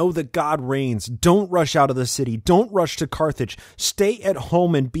and know that God reigns. Don't rush out of the city. Don't rush to Carthage. Stay at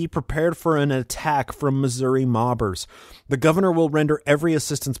home and be prepared for an attack from Missouri mobbers. The governor will render every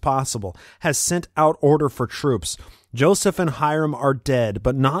assistance possible, has sent out order for troops. Joseph and Hiram are dead,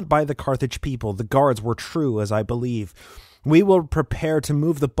 but not by the Carthage people. The guards were true, as I believe. We will prepare to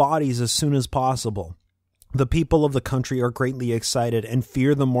move the bodies as soon as possible. The people of the country are greatly excited and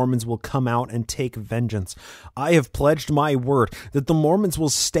fear the Mormons will come out and take vengeance. I have pledged my word that the Mormons will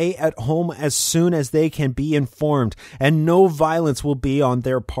stay at home as soon as they can be informed, and no violence will be on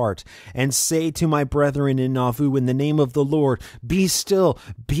their part. And say to my brethren in Nauvoo, in the name of the Lord, be still,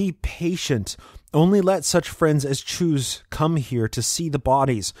 be patient. Only let such friends as choose come here to see the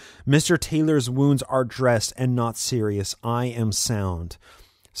bodies. Mr. Taylor's wounds are dressed and not serious. I am sound."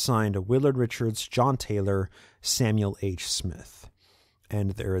 Signed, Willard Richards, John Taylor, Samuel H. Smith.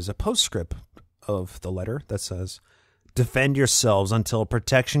 And there is a postscript of the letter that says, "Defend yourselves until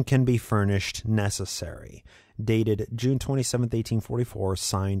protection can be furnished necessary." Dated June 27th, 1844,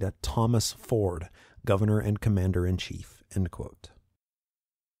 signed Thomas Ford, Governor and Commander-in-Chief. End quote.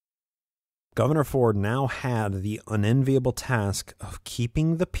 Governor Ford now had the unenviable task of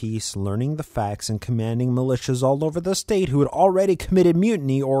keeping the peace, learning the facts, and commanding militias all over the state who had already committed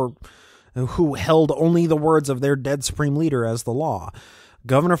mutiny or who held only the words of their dead supreme leader as the law.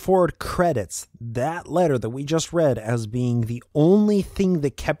 Governor Ford credits that letter that we just read as being the only thing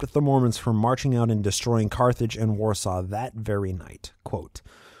that kept the Mormons from marching out and destroying Carthage and Warsaw that very night. Quote,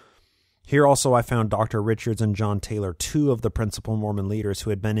 "Here also I found Dr. Richards and John Taylor, two of the principal Mormon leaders who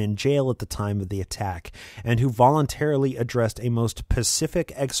had been in jail at the time of the attack, and who voluntarily addressed a most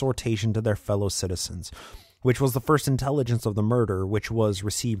pacific exhortation to their fellow citizens, which was the first intelligence of the murder which was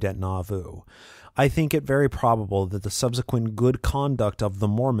received at Nauvoo. I think it very probable that the subsequent good conduct of the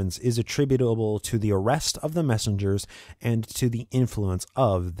Mormons is attributable to the arrest of the messengers and to the influence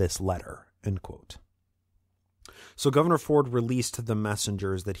of this letter." End quote. So Governor Ford released the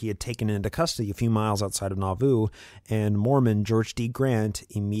messengers that he had taken into custody a few miles outside of Nauvoo, and Mormon George D. Grant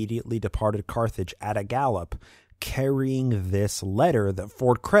immediately departed Carthage at a gallop, carrying this letter that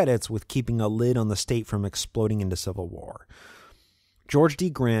Ford credits with keeping a lid on the state from exploding into civil war. George D.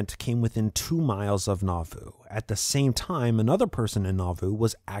 Grant came within 2 miles of Nauvoo. At the same time, another person in Nauvoo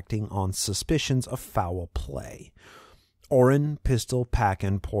was acting on suspicions of foul play. Orrin, Pistol,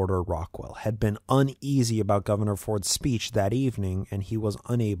 Packen, Porter, Rockwell had been uneasy about Governor Ford's speech that evening, and he was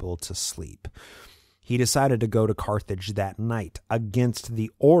unable to sleep. He decided to go to Carthage that night against the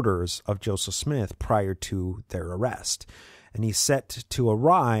orders of Joseph Smith prior to their arrest, and he set to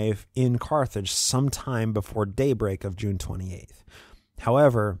arrive in Carthage sometime before daybreak of June 28th.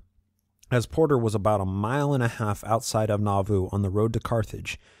 However, as Porter was about 1.5 miles outside of Nauvoo on the road to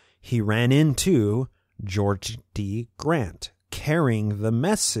Carthage, he ran into George D. Grant, carrying the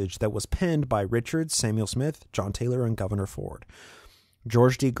message that was penned by Richards, Samuel Smith, John Taylor, and Governor Ford.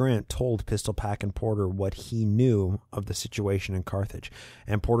 George D. Grant told Pistol Pack and Porter what he knew of the situation in Carthage,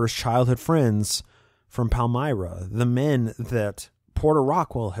 and Porter's childhood friends from Palmyra, the men that Porter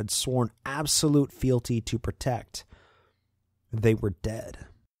Rockwell had sworn absolute fealty to protect, they were dead.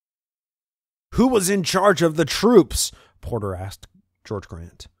 "Who was in charge of the troops?" Porter asked George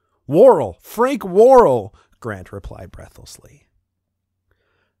Grant. "Worrell, Frank Worrell," Grant replied breathlessly.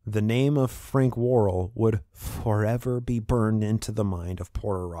 The name of Frank Worrell would forever be burned into the mind of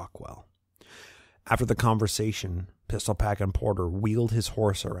Porter Rockwell. After the conversation, Pistol Pack and Porter wheeled his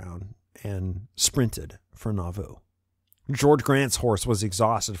horse around and sprinted for Nauvoo. George Grant's horse was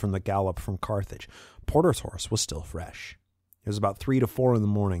exhausted from the gallop from Carthage. Porter's horse was still fresh. It was about 3 to 4 in the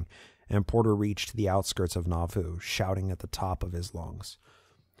morning, and Porter reached the outskirts of Nauvoo, shouting at the top of his lungs,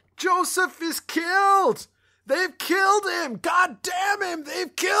 "Joseph is killed! They've killed him! God damn him!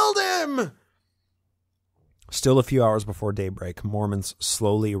 They've killed him!" Still a few hours before daybreak, Mormons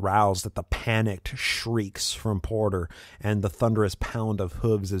slowly roused at the panicked shrieks from Porter and the thunderous pound of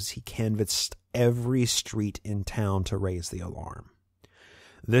hooves as he canvassed every street in town to raise the alarm.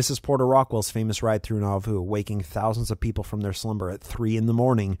 This is Porter Rockwell's famous ride through Nauvoo, waking thousands of people from their slumber at 3 in the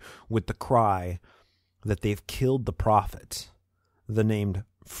morning with the cry that they've killed the prophet, the named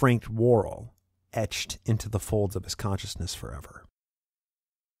Frank Worrell, etched into the folds of his consciousness forever.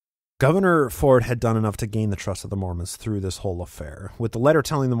 Governor Ford had done enough to gain the trust of the Mormons through this whole affair, with the letter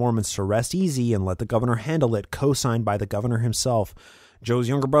telling the Mormons to rest easy and let the governor handle it, co-signed by the governor himself, Joe's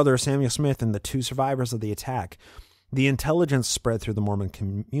younger brother Samuel Smith, and the 2 survivors of the attack. The intelligence spread through the Mormon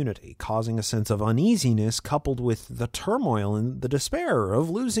community, causing a sense of uneasiness coupled with the turmoil and the despair of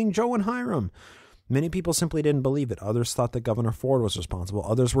losing Joe and Hiram. Many people simply didn't believe it. Others thought that Governor Ford was responsible.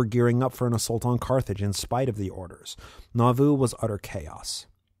 Others were gearing up for an assault on Carthage in spite of the orders. Nauvoo was utter chaos.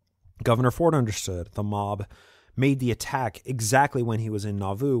 Governor Ford understood the mob made the attack exactly when he was in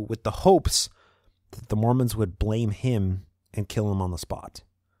Nauvoo with the hopes that the Mormons would blame him and kill him on the spot.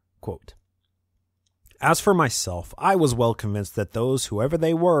 Quote, "As for myself, I was well convinced that those, whoever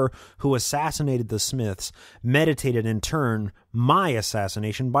they were, who assassinated the Smiths, meditated in turn my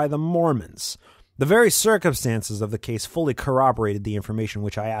assassination by the Mormons. The very circumstances of the case fully corroborated the information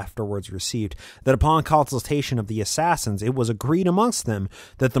which I afterwards received, that upon consultation of the assassins, it was agreed amongst them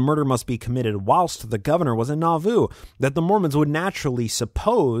that the murder must be committed whilst the governor was in Nauvoo, that the Mormons would naturally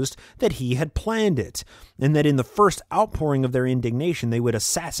suppose that he had planned it, and that in the first outpouring of their indignation they would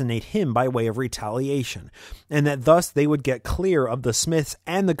assassinate him by way of retaliation, and that thus they would get clear of the Smiths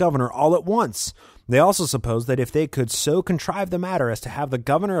and the governor all at once. They also supposed that if they could so contrive the matter as to have the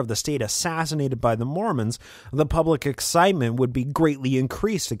governor of the state assassinated by the Mormons, the public excitement would be greatly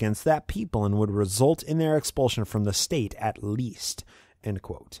increased against that people and would result in their expulsion from the state at least." End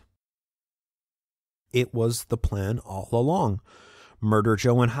quote. It was the plan all along. Murder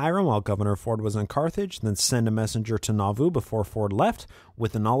Joe and Hiram while Governor Ford was in Carthage, then send a messenger to Nauvoo before Ford left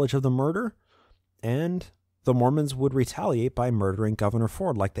with the knowledge of the murder, and the Mormons would retaliate by murdering Governor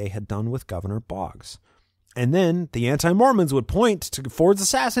Ford like they had done with Governor Boggs. And then the anti-Mormons would point to Ford's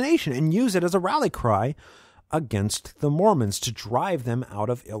assassination and use it as a rally cry against the Mormons to drive them out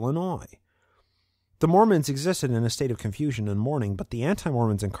of Illinois. The Mormons existed in a state of confusion and mourning, but the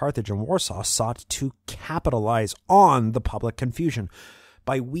anti-Mormons in Carthage and Warsaw sought to capitalize on the public confusion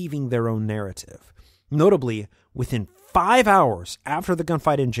by weaving their own narrative. Notably, within 5 hours after the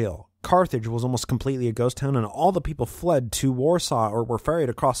gunfight in jail, Carthage was almost completely a ghost town, and all the people fled to Warsaw or were ferried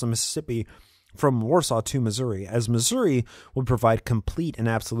across the Mississippi from Warsaw to Missouri, as Missouri would provide complete and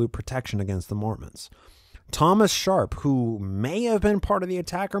absolute protection against the Mormons. Thomas Sharp, who may have been part of the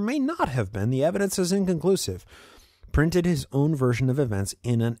attack or may not have been, the evidence is inconclusive, printed his own version of events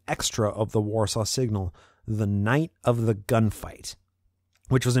in an extra of the Warsaw Signal the night of the gunfight,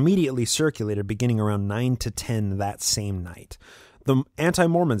 which was immediately circulated beginning around 9 to 10 that same night. The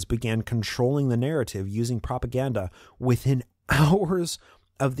anti-Mormons began controlling the narrative using propaganda within hours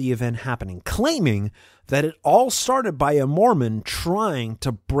of the event happening, claiming that it all started by a Mormon trying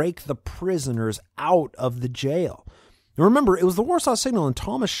to break the prisoners out of the jail. Remember, it was the Warsaw Signal in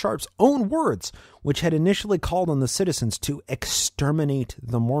Thomas Sharp's own words which had initially called on the citizens to exterminate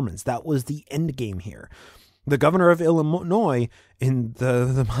the Mormons. That was the end game here. The governor of Illinois, in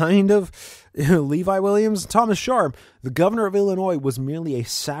the mind of Levi Williams and Thomas Sharp, the governor of Illinois was merely a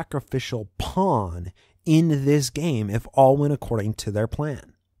sacrificial pawn in this game if all went according to their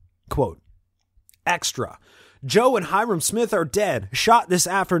plan. Quote, "Extra. Joe and Hiram Smith are dead, shot this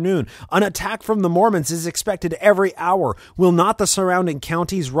afternoon. An attack from the Mormons is expected every hour. Will not the surrounding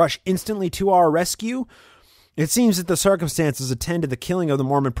counties rush instantly to our rescue? It seems that the circumstances attended the killing of the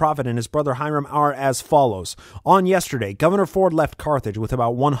Mormon prophet and his brother Hiram are as follows. On yesterday, Governor Ford left Carthage with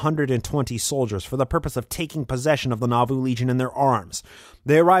about 120 soldiers for the purpose of taking possession of the Nauvoo Legion and their arms.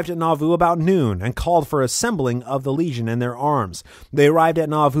 They arrived at Nauvoo about noon and called for assembling of the Legion and their arms. They arrived at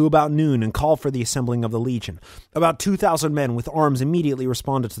Nauvoo about noon and called for the assembling of the Legion. About 2,000 men with arms immediately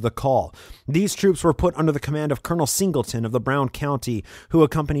responded to the call. These troops were put under the command of Colonel Singleton of the Brown County, who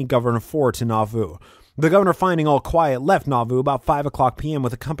accompanied Governor Ford to Nauvoo. The governor, finding all quiet, left Nauvoo about 5 p.m.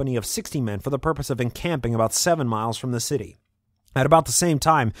 with a company of 60 men for the purpose of encamping about 7 miles from the city. At about the same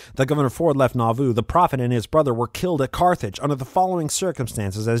time that Governor Ford left Nauvoo, the prophet and his brother were killed at Carthage under the following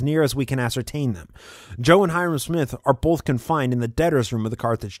circumstances as near as we can ascertain them. Joe and Hiram Smith are both confined in the debtor's room of the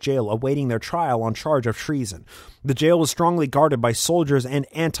Carthage Jail, awaiting their trial on charge of treason. The jail was strongly guarded by soldiers and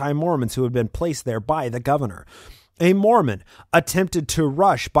anti-Mormons who had been placed there by the governor. A Mormon attempted to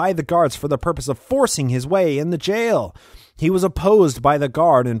rush by the guards for the purpose of forcing his way in the jail. He was opposed by the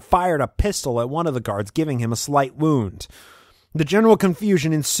guard and fired a pistol at one of the guards, giving him a slight wound. The general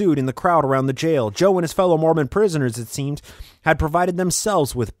confusion ensued in the crowd around the jail. Joe and his fellow Mormon prisoners, it seemed, had provided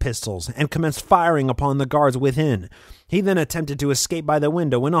themselves with pistols and commenced firing upon the guards within. He then attempted to escape by the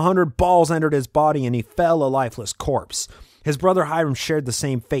window when 100 balls entered his body and he fell a lifeless corpse. His brother Hiram shared the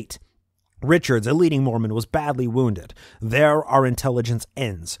same fate. Richards, a leading Mormon, was badly wounded. There our intelligence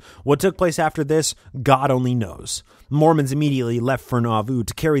ends. What took place after this, God only knows. Mormons immediately left for Nauvoo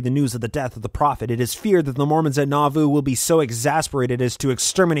to carry the news of the death of the prophet. It is feared that the Mormons at Nauvoo will be so exasperated as to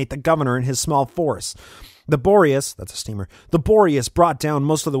exterminate the governor and his small force. The Boreas, that's a steamer, the Boreas brought down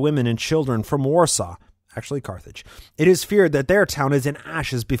most of the women and children from Warsaw. Actually, Carthage. It is feared that their town is in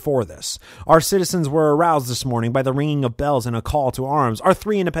ashes before this. Our citizens were aroused this morning by the ringing of bells and a call to arms. Our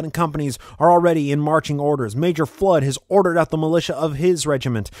 3 independent companies are already in marching orders. Major Flood has ordered out the militia of his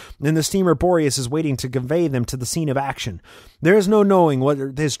regiment, and the steamer Boreas is waiting to convey them to the scene of action. There is no knowing whether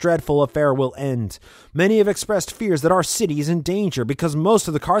this dreadful affair will end. Many have expressed fears that our city is in danger because most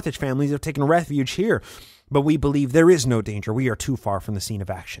of the Carthage families have taken refuge here. But we believe there is no danger. We are too far from the scene of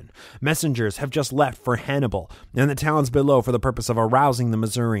action. Messengers have just left for Hannibal and the towns below for the purpose of arousing the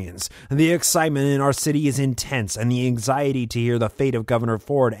Missourians. The excitement in our city is intense, and the anxiety to hear the fate of Governor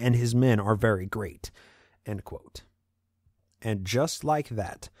Ford and his men are very great." End quote. And just like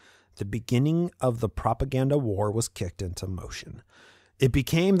that, the beginning of the propaganda war was kicked into motion. It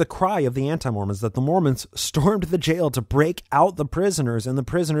became the cry of the anti-Mormons that the Mormons stormed the jail to break out the prisoners, and the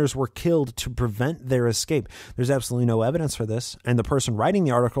prisoners were killed to prevent their escape. There's absolutely no evidence for this, and the person writing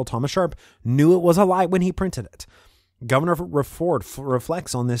the article, Thomas Sharp, knew it was a lie when he printed it. Governor Ford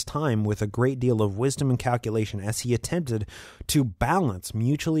reflects on this time with a great deal of wisdom and calculation as he attempted to balance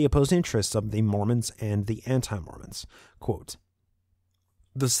mutually opposed interests of the Mormons and the anti-Mormons. Quote,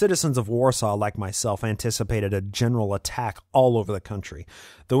 "The citizens of Warsaw, like myself, anticipated a general attack all over the country.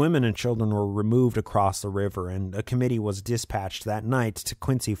 The women and children were removed across the river, and a committee was dispatched that night to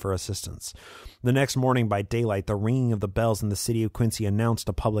Quincy for assistance. The next morning by daylight, the ringing of the bells in the city of Quincy announced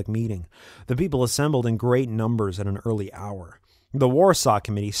a public meeting. The people assembled in great numbers at an early hour. The Warsaw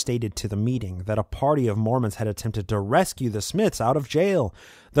Committee stated to the meeting that a party of Mormons had attempted to rescue the Smiths out of jail,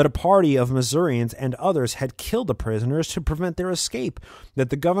 that a party of Missourians and others had killed the prisoners to prevent their escape, that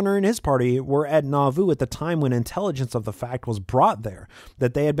the governor and his party were at Nauvoo at the time when intelligence of the fact was brought there,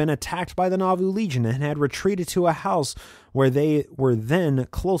 that they had been attacked by the Nauvoo Legion and had retreated to a house where they were then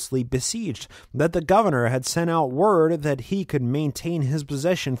closely besieged, that the governor had sent out word that he could maintain his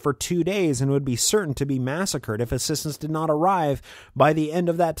possession for 2 days and would be certain to be massacred if assistance did not arrive by the end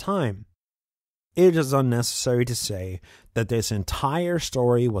of that time. It is unnecessary to say that this entire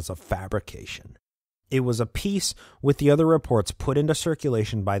story was a fabrication. It was a piece with the other reports put into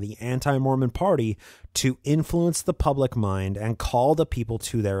circulation by the anti-Mormon party to influence the public mind and call the people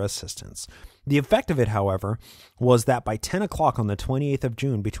to their assistance. The effect of it, however, was that by 10 o'clock on the 28th of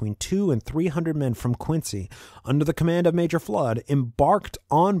June, between 200 and 300 men from Quincy, under the command of Major Flood, embarked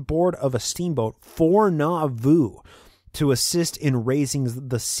on board of a steamboat for Nauvoo to assist in raising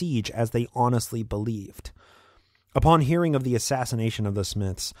the siege as they honestly believed. Upon hearing of the assassination of the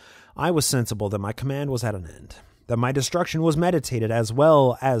Smiths, I was sensible that my command was at an end, that my destruction was meditated as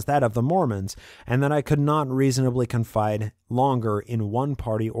well as that of the Mormons, and that I could not reasonably confide longer in one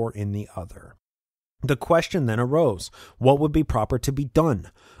party or in the other. The question then arose, what would be proper to be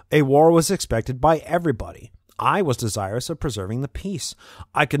done? A war was expected by everybody. I was desirous of preserving the peace.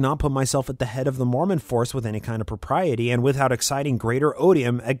 I could not put myself at the head of the Mormon force with any kind of propriety and without exciting greater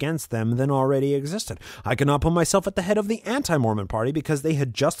odium against them than already existed. I could not put myself at the head of the anti-Mormon party because they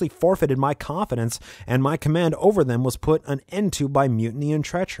had justly forfeited my confidence and my command over them was put an end to by mutiny and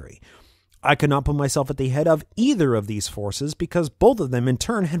treachery. I could not put myself at the head of either of these forces because both of them in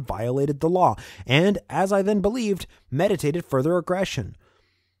turn had violated the law and, as I then believed, meditated further aggression.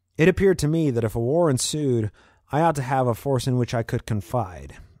 It appeared to me that if a war ensued, I ought to have a force in which I could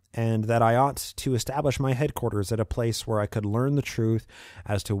confide, and that I ought to establish my headquarters at a place where I could learn the truth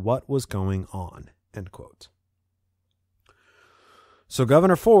as to what was going on." End quote. So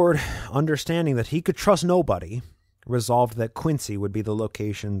Governor Ford, understanding that he could trust nobody, resolved that Quincy would be the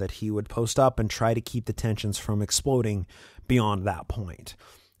location that he would post up and try to keep the tensions from exploding beyond that point.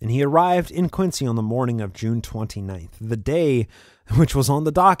 And he arrived in Quincy on the morning of June 29th, the day which was on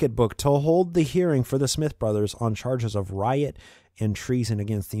the docket book to hold the hearing for the Smith brothers on charges of riot and treason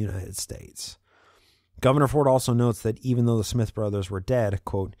against the United States. Governor Ford also notes that even though the Smith brothers were dead,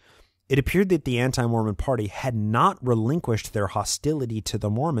 quote, "It appeared that the anti-Mormon party had not relinquished their hostility to the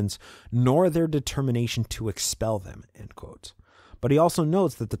Mormons, nor their determination to expel them," end quote. But he also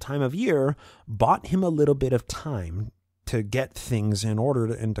notes that the time of year bought him a little bit of time to get things in order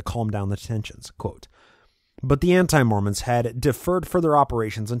and to calm down the tensions. Quote, "But the anti-Mormons had deferred further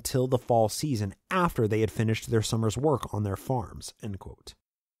operations until the fall season after they had finished their summer's work on their farms." End quote.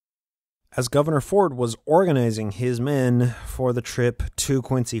 As Governor Ford was organizing his men for the trip to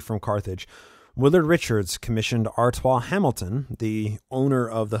Quincy from Carthage, Willard Richards commissioned Artois Hamilton, the owner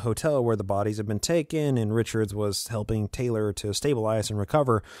of the hotel where the bodies had been taken, and Richards was helping Taylor to stabilize and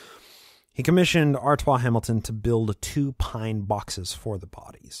recover. He commissioned Artois Hamilton to build 2 pine boxes for the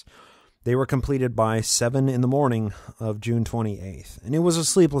bodies. They were completed by 7 in the morning of June 28th, and it was a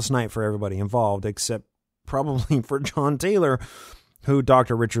sleepless night for everybody involved, except probably for John Taylor, who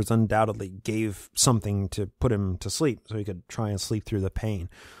Dr. Richards undoubtedly gave something to put him to sleep so he could try and sleep through the pain.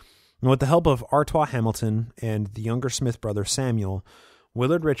 And with the help of Artois Hamilton and the younger Smith brother Samuel,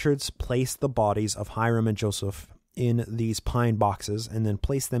 Willard Richards placed the bodies of Hiram and Joseph in these pine boxes and then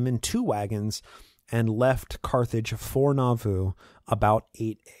placed them in 2 wagons and left Carthage for Nauvoo about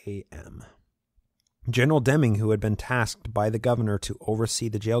 8 a.m. General Deming, who had been tasked by the governor to oversee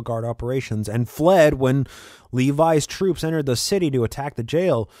the jail guard operations and fled when Levi's troops entered the city to attack the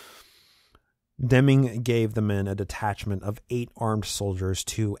jail, Deming gave the men a detachment of 8 armed soldiers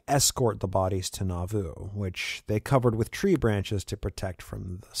to escort the bodies to Nauvoo, which they covered with tree branches to protect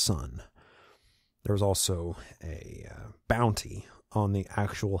from the sun. There was also a bounty on the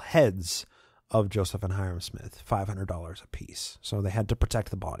actual heads of Joseph and Hiram Smith, $500 apiece, so they had to protect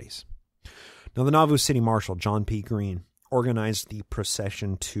the bodies. Now, the Nauvoo City Marshal, John P. Green, organized the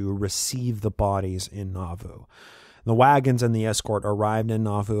procession to receive the bodies in Nauvoo. The wagons and the escort arrived in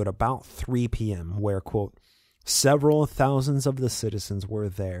Nauvoo at about 3 p.m., where, quote, several thousands of the citizens were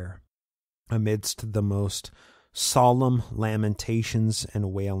there, amidst the most solemn lamentations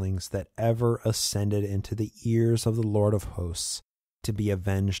and wailings that ever ascended into the ears of the Lord of hosts to be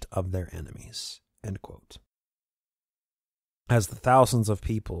avenged of their enemies, end quote. As the thousands of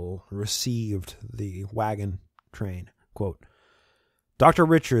people received the wagon train, quote, Dr.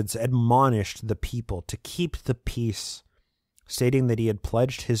 Richards admonished the people to keep the peace, stating that he had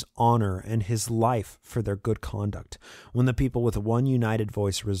pledged his honor and his life for their good conduct, when the people with one united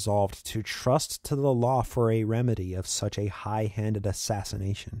voice resolved to trust to the law for a remedy of such a high-handed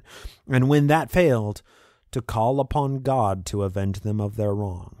assassination, and when that failed, to call upon God to avenge them of their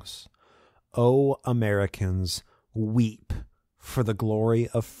wrongs. O Americans, weep, for the glory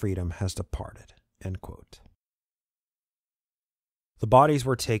of freedom has departed, end quote. The bodies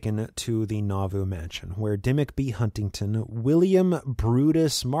were taken to the Nauvoo mansion, where Dimmock B. Huntington, William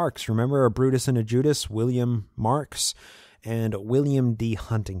Brutus Marks, remember a Brutus and a Judas, William Marks, and William D.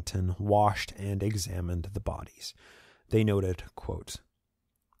 Huntington washed and examined the bodies. They noted, quote,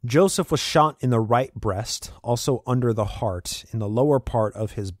 Joseph was shot in the right breast, also under the heart, in the lower part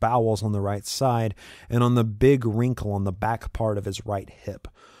of his bowels on the right side, and on the big wrinkle on the back part of his right hip.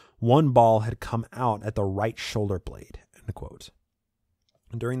 One ball had come out at the right shoulder blade, end quote.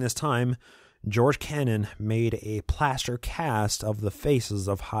 During this time, George Cannon made a plaster cast of the faces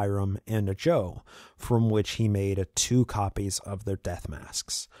of Hiram and Joe, from which he made 2 copies of their death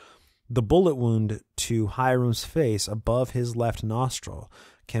masks. The bullet wound to Hiram's face above his left nostril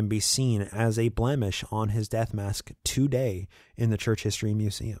can be seen as a blemish on his death mask today in the Church History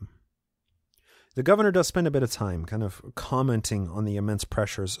Museum. The governor does spend a bit of time kind of commenting on the immense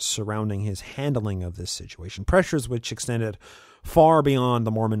pressures surrounding his handling of this situation, pressures which extended far beyond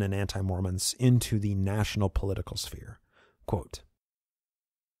the Mormon and anti-Mormons into the national political sphere. Quote,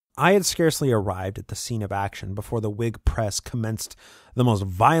 I had scarcely arrived at the scene of action before the Whig press commenced the most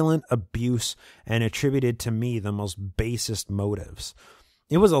violent abuse and attributed to me the most basest motives.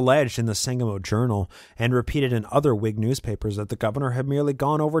 It was alleged in the Sangamo Journal and repeated in other Whig newspapers that the governor had merely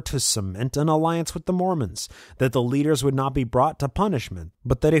gone over to cement an alliance with the Mormons, that the leaders would not be brought to punishment,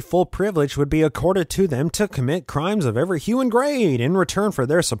 but that a full privilege would be accorded to them to commit crimes of every hue and grade in return for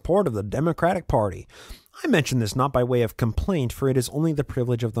their support of the Democratic Party. I mention this not by way of complaint, for it is only the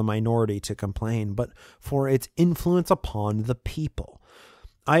privilege of the minority to complain, but for its influence upon the people.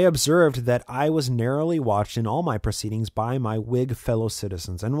 I observed that I was narrowly watched in all my proceedings by my Whig fellow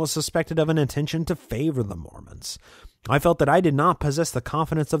citizens, and was suspected of an intention to favor the Mormons. I felt that I did not possess the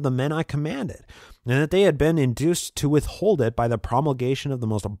confidence of the men I commanded, and that they had been induced to withhold it by the promulgation of the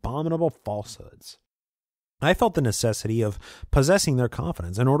most abominable falsehoods. I felt the necessity of possessing their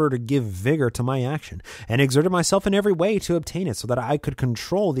confidence in order to give vigor to my action, and exerted myself in every way to obtain it so that I could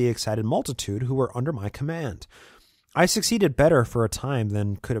control the excited multitude who were under my command. I succeeded better for a time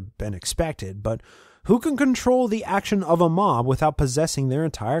than could have been expected, but who can control the action of a mob without possessing their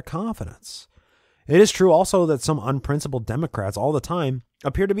entire confidence? It is true also that some unprincipled Democrats all the time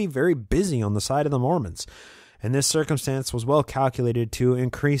appear to be very busy on the side of the Mormons, and this circumstance was well calculated to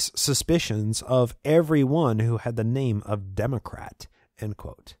increase suspicions of every one who had the name of Democrat, end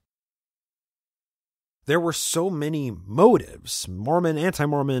quote. There were so many motives, Mormon,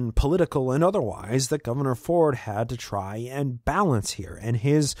 anti-Mormon, political, and otherwise, that Governor Ford had to try and balance here, and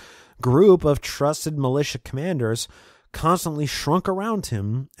his group of trusted militia commanders constantly shrunk around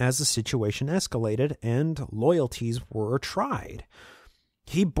him as the situation escalated and loyalties were tried.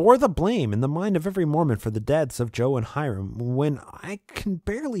 He bore the blame in the mind of every Mormon for the deaths of Joe and Hiram, when I can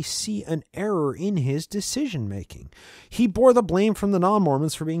barely see an error in his decision-making. He bore the blame from the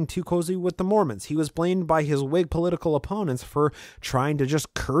non-Mormons for being too cozy with the Mormons. He was blamed by his Whig political opponents for trying to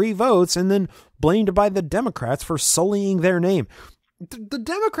just curry votes, and then blamed by the Democrats for sullying their name. The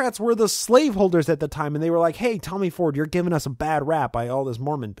Democrats were the slaveholders at the time, and they were like, hey, Tommy Ford, you're giving us a bad rap by all this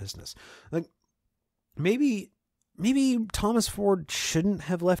Mormon business. Like, maybe Thomas Ford shouldn't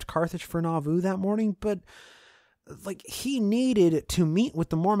have left Carthage for Nauvoo that morning, but like, he needed to meet with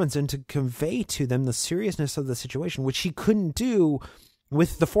the Mormons and to convey to them the seriousness of the situation, which he couldn't do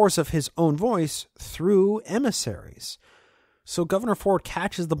with the force of his own voice through emissaries. So Governor Ford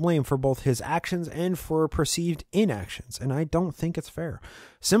catches the blame for both his actions and for perceived inactions, and I don't think it's fair.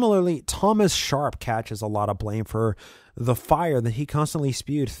 Similarly, Thomas Sharp catches a lot of blame for the fire that he constantly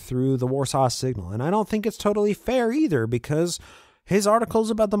spewed through the Warsaw Signal, and I don't think it's totally fair either, because his articles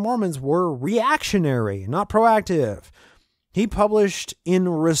about the Mormons were reactionary, not proactive. He published in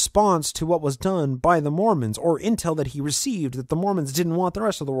response to what was done by the Mormons, or intel that he received that the Mormons didn't want the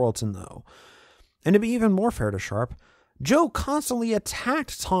rest of the world to know. And to be even more fair to Sharp, Joe constantly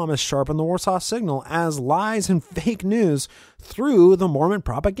attacked Thomas Sharp and the Warsaw Signal as lies and fake news through the Mormon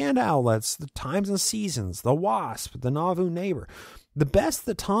propaganda outlets, the Times and Seasons, the Wasp, the Nauvoo Neighbor. The best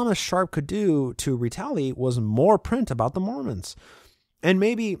that Thomas Sharp could do to retaliate was more print about the Mormons. And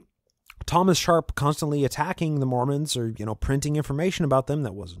maybe Thomas Sharp constantly attacking the Mormons or, printing information about them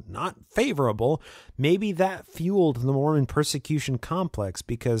that was not favorable, maybe that fueled the Mormon persecution complex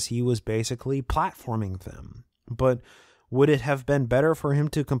because he was basically platforming them. But would it have been better for him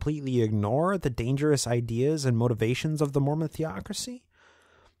to completely ignore the dangerous ideas and motivations of the Mormon theocracy?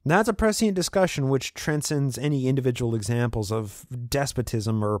 That's a prescient discussion which transcends any individual examples of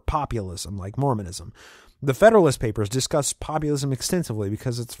despotism or populism like Mormonism. The Federalist Papers discuss populism extensively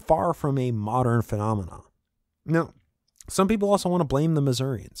because it's far from a modern phenomenon. Now, some people also want to blame the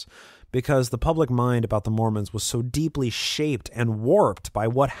Missourians because the public mind about the Mormons was so deeply shaped and warped by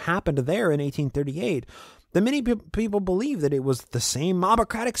what happened there in 1838 that many people believe that it was the same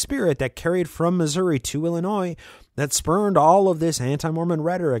mobocratic spirit that carried from Missouri to Illinois that spurned all of this anti-Mormon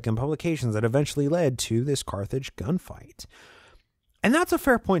rhetoric and publications that eventually led to this Carthage gunfight. And that's a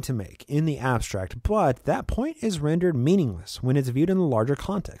fair point to make in the abstract, but that point is rendered meaningless when it's viewed in the larger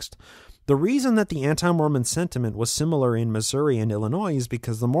context. The reason that the anti-Mormon sentiment was similar in Missouri and Illinois is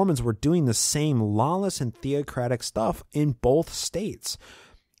because the Mormons were doing the same lawless and theocratic stuff in both states.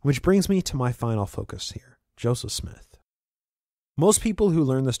 Which brings me to my final focus here. Joseph Smith. Most people who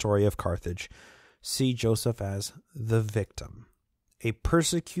learn the story of Carthage see Joseph as the victim, a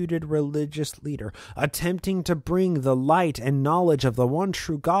persecuted religious leader attempting to bring the light and knowledge of the one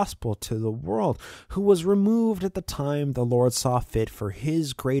true gospel to the world, who was removed at the time the Lord saw fit for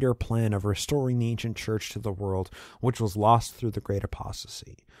his greater plan of restoring the ancient church to the world, which was lost through the great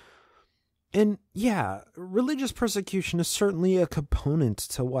apostasy. And yeah, religious persecution is certainly a component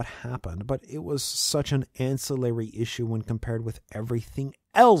to what happened, but it was such an ancillary issue when compared with everything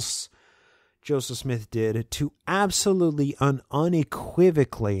else Joseph Smith did to absolutely and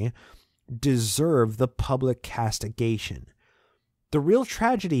unequivocally deserve the public castigation. The real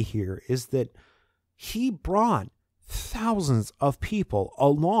tragedy here is that he brought thousands of people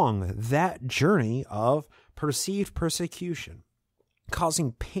along that journey of perceived persecution,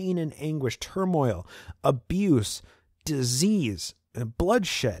 causing pain and anguish, turmoil, abuse, disease, and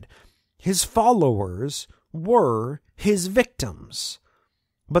bloodshed. His followers were his victims.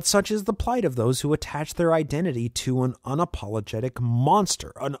 But such is the plight of those who attach their identity to an unapologetic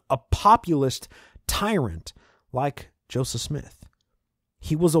monster, a populist tyrant like Joseph Smith.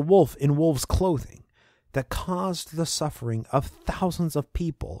 He was a wolf in wolf's clothing that caused the suffering of thousands of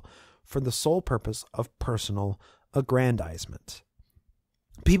people for the sole purpose of personal aggrandizement.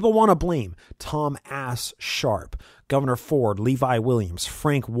 People want to blame Tom Ass Sharp, Governor Ford, Levi Williams,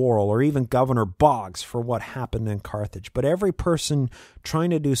 Frank Worrell, or even Governor Boggs for what happened in Carthage. But every person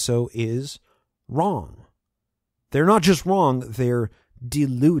trying to do so is wrong. They're not just wrong, they're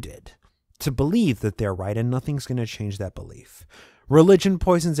deluded to believe that they're right, and nothing's going to change that belief. Religion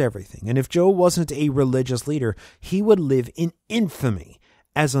poisons everything, and if Joe wasn't a religious leader, he would live in infamy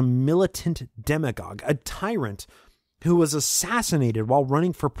as a militant demagogue, a tyrant who was assassinated while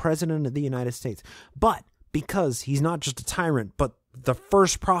running for president of the United States. But because he's not just a tyrant, but the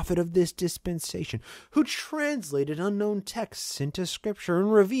first prophet of this dispensation, who translated unknown texts into Scripture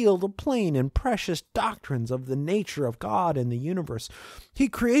and revealed the plain and precious doctrines of the nature of God and the universe. He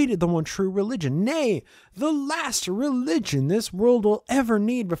created the one true religion, nay, the last religion this world will ever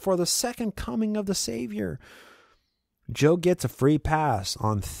need before the second coming of the Savior. Joe gets a free pass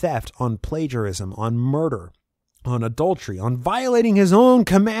on theft, on plagiarism, on murder, on adultery, on violating his own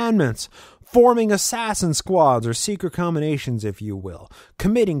commandments, forming assassin squads or secret combinations, if you will,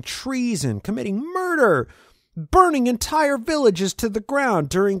 committing treason, committing murder, burning entire villages to the ground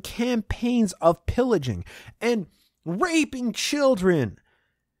during campaigns of pillaging, and raping children.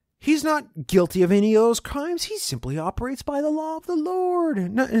 He's not guilty of any of those crimes. He simply operates by the law of the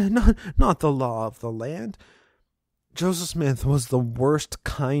Lord, not the law of the land. Joseph Smith was the worst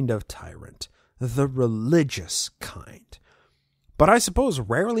kind of tyrant, the religious kind. But I suppose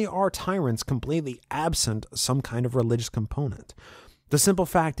rarely are tyrants completely absent some kind of religious component. The simple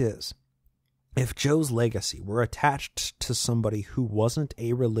fact is, if Joe's legacy were attached to somebody who wasn't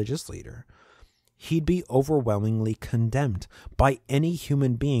a religious leader, he'd be overwhelmingly condemned by any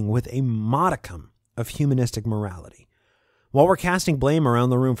human being with a modicum of humanistic morality. While we're casting blame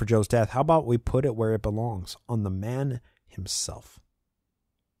around the room for Joe's death, how about we put it where it belongs, on the man himself?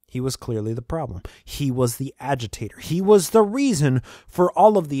 He was clearly the problem. He was the agitator. He was the reason for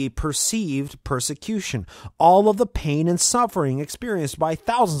all of the perceived persecution, all of the pain and suffering experienced by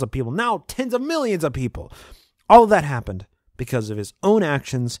thousands of people, now tens of millions of people. All of that happened because of his own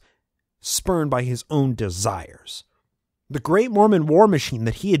actions, spurned by his own desires. The great Mormon war machine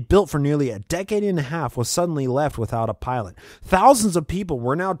that he had built for nearly a decade and a half was suddenly left without a pilot. Thousands of people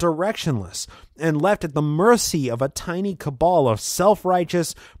were now directionless and left at the mercy of a tiny cabal of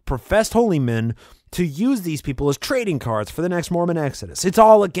self-righteous, professed holy men to use these people as trading cards for the next Mormon exodus. It's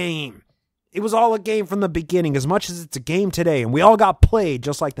all a game. It was all a game from the beginning, as much as it's a game today, and we all got played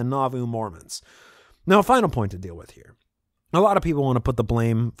just like the Nauvoo Mormons. Now, a final point to deal with here. A lot of people want to put the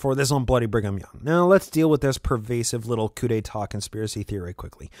blame for this on Bloody Brigham Young. Now, let's deal with this pervasive little coup d'etat conspiracy theory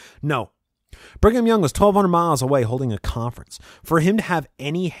quickly. No. Brigham Young was 1,200 miles away holding a conference. For him to have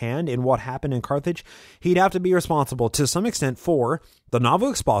any hand in what happened in Carthage, he'd have to be responsible to some extent for the Nauvoo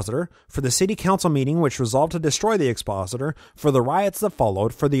Expositor, for the city council meeting which resolved to destroy the Expositor, for the riots that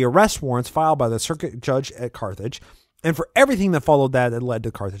followed, for the arrest warrants filed by the circuit judge at Carthage, and for everything that followed that led to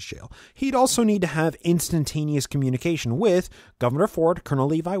Carthage Jail. He'd also need to have instantaneous communication with Governor Ford, Colonel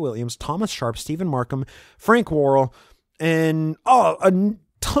Levi Williams, Thomas Sharp, Stephen Markham, Frank Worrell, and a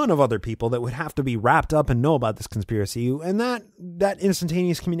ton of other people that would have to be wrapped up and know about this conspiracy, and that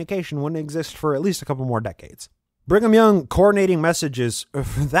instantaneous communication wouldn't exist for at least a couple more decades. Brigham Young coordinating messages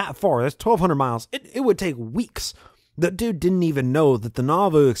that far, that's 1,200 miles, it would take weeks. The dude didn't even know that the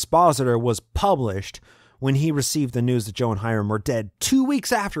Nauvoo Expositor was published when he received the news that Joe and Hiram were dead 2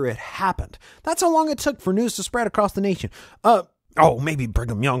 weeks after it happened. That's how long it took for news to spread across the nation. Maybe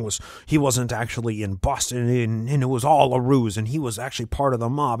Brigham Young wasn't actually in Boston, and it was all a ruse, and he was actually part of the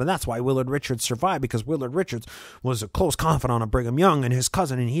mob, and that's why Willard Richards survived, because Willard Richards was a close confidant of Brigham Young and his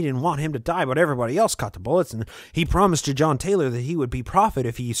cousin, and he didn't want him to die, but everybody else caught the bullets, and he promised to John Taylor that he would be prophet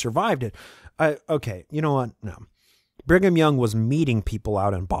if he survived it. Okay, you know what? No. Brigham Young was meeting people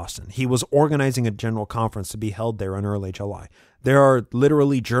out in Boston. He was organizing a general conference to be held there in early July. There are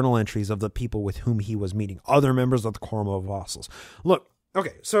literally journal entries of the people with whom he was meeting, other members of the Quorum of Apostles. Look,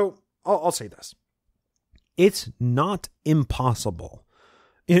 okay, so I'll say this. It's not impossible,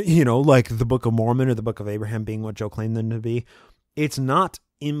 like the Book of Mormon or the Book of Abraham being what Joe claimed them to be. It's not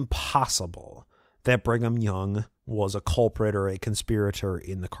impossible that Brigham Young was a culprit or a conspirator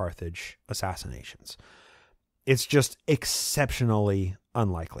in the Carthage assassinations. It's just exceptionally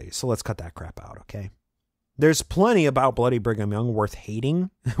unlikely. So let's cut that crap out, okay? There's plenty about Bloody Brigham Young worth hating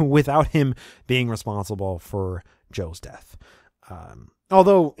without him being responsible for Joe's death.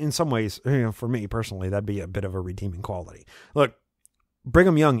 Although, in some ways, for me personally, that'd be a bit of a redeeming quality. Look,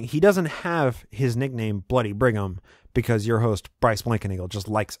 Brigham Young, he doesn't have his nickname Bloody Brigham because your host, Bryce Blankenagel, just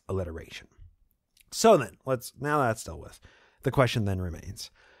likes alliteration. So then, now that's dealt with. The question then remains,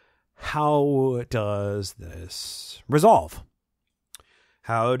 how does this resolve?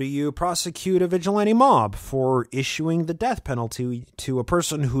 How do you prosecute a vigilante mob for issuing the death penalty to a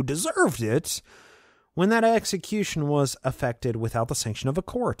person who deserved it when that execution was effected without the sanction of a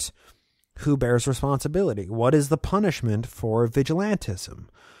court? Who bears responsibility? What is the punishment for vigilantism?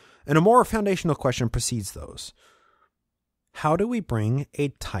 And a more foundational question precedes those. How do we bring a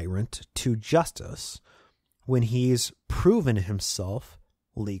tyrant to justice when he's proven himself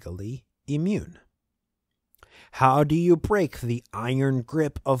legally immune? How do you break the iron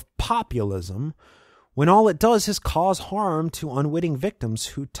grip of populism when all it does is cause harm to unwitting victims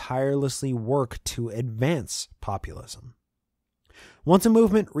who tirelessly work to advance populism. Once a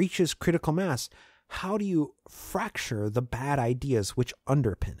movement reaches critical mass, how do you fracture the bad ideas which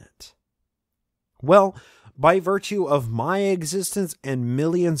underpin it? Well, by virtue of my existence and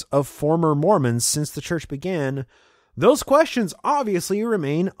millions of former Mormons since the church began, those questions obviously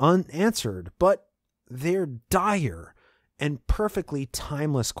remain unanswered, but they're dire and perfectly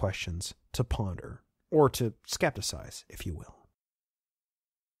timeless questions to ponder, or to skepticize, if you will.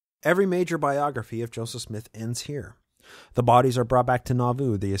 Every major biography of Joseph Smith ends here. The bodies are brought back to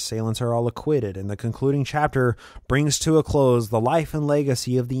Nauvoo, the assailants are all acquitted, and the concluding chapter brings to a close the life and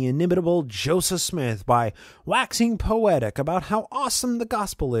legacy of the inimitable Joseph Smith by waxing poetic about how awesome the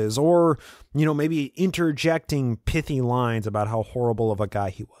gospel is, or, maybe interjecting pithy lines about how horrible of a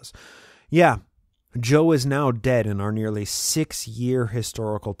guy he was. Yeah, Joe is now dead in our nearly 6-year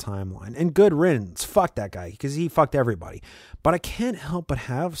historical timeline, and good riddance. Fuck that guy, because he fucked everybody. But I can't help but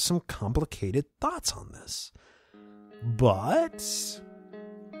have some complicated thoughts on this. But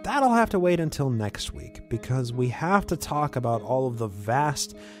that'll have to wait until next week, because we have to talk about all of the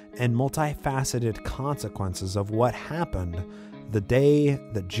vast and multifaceted consequences of what happened the day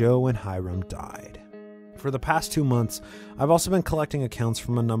that Joe and Hiram died. For the past 2 months, I've also been collecting accounts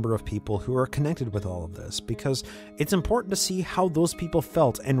from a number of people who are connected with all of this, because it's important to see how those people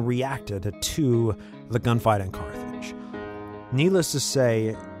felt and reacted to the gunfight in Carthage. Needless to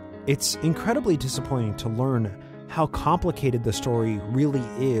say, it's incredibly disappointing to learn how complicated the story really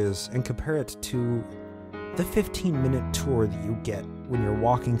is and compare it to the 15-minute tour that you get when you're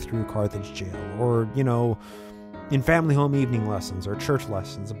walking through Carthage Jail, or, in family home evening lessons or church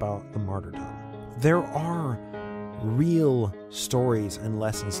lessons about the martyrdom. There are real stories and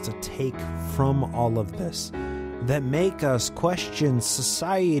lessons to take from all of this that make us question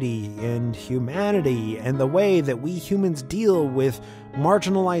society and humanity and the way that we humans deal with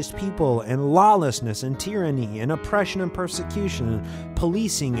marginalized people and lawlessness and tyranny and oppression and persecution and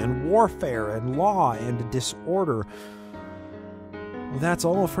policing and warfare and law and disorder. Well, that's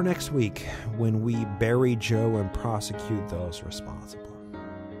all for next week when we bury Joe and prosecute those responsible.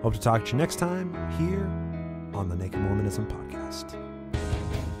 Hope to talk to you next time here on the Naked Mormonism Podcast.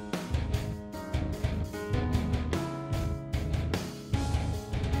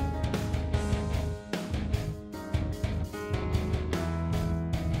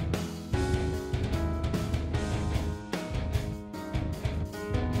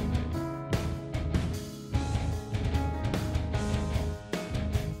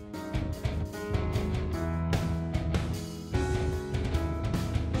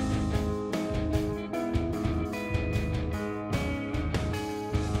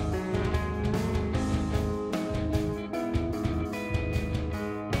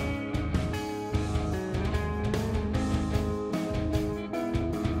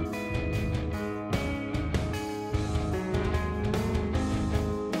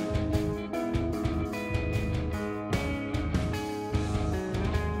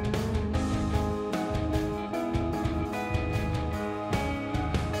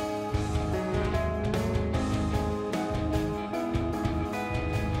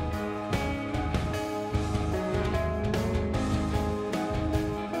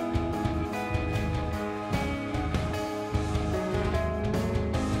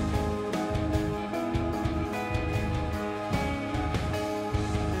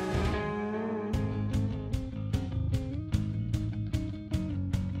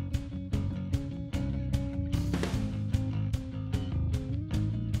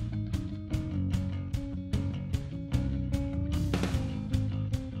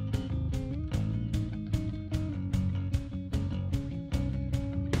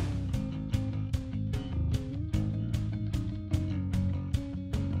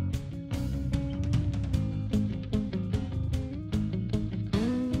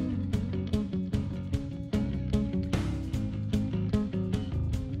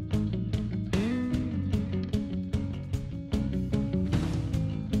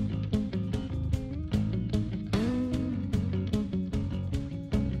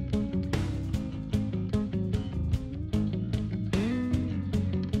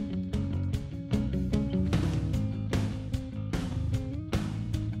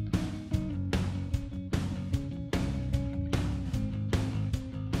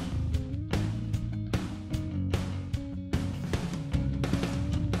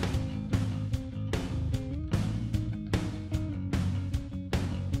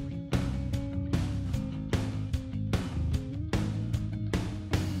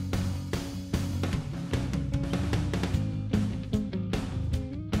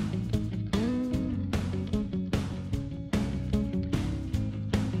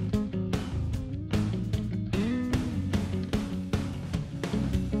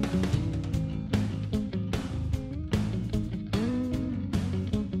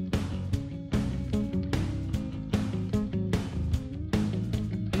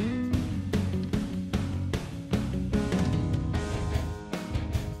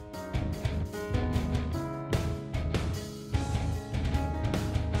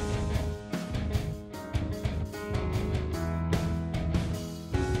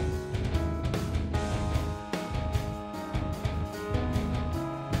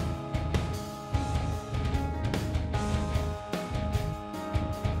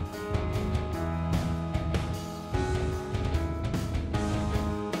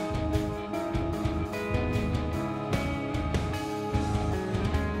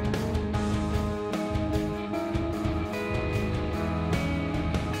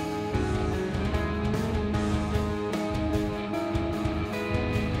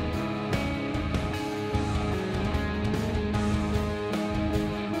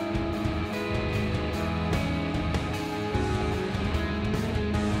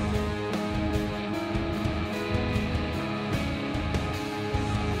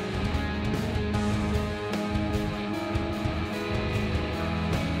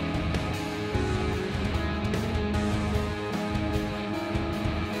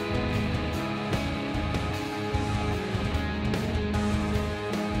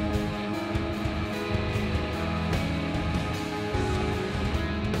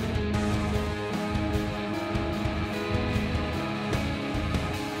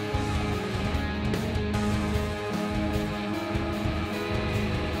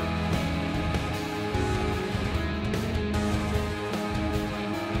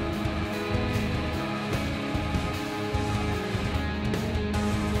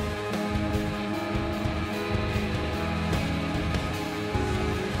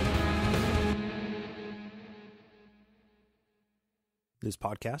 This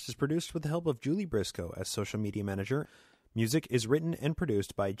podcast is produced with the help of Julie Briscoe as social media manager. Music is written and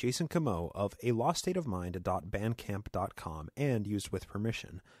produced by Jason Camo of aloststateofmind.bandcamp.com and used with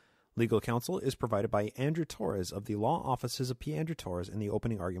permission. Legal counsel is provided by Andrew Torres of the Law Offices of P. Andrew Torres in the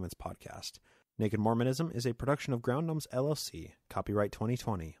Opening Arguments podcast. Naked Mormonism is a production of Ground Gnomes LLC. Copyright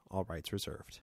 2020. All rights reserved.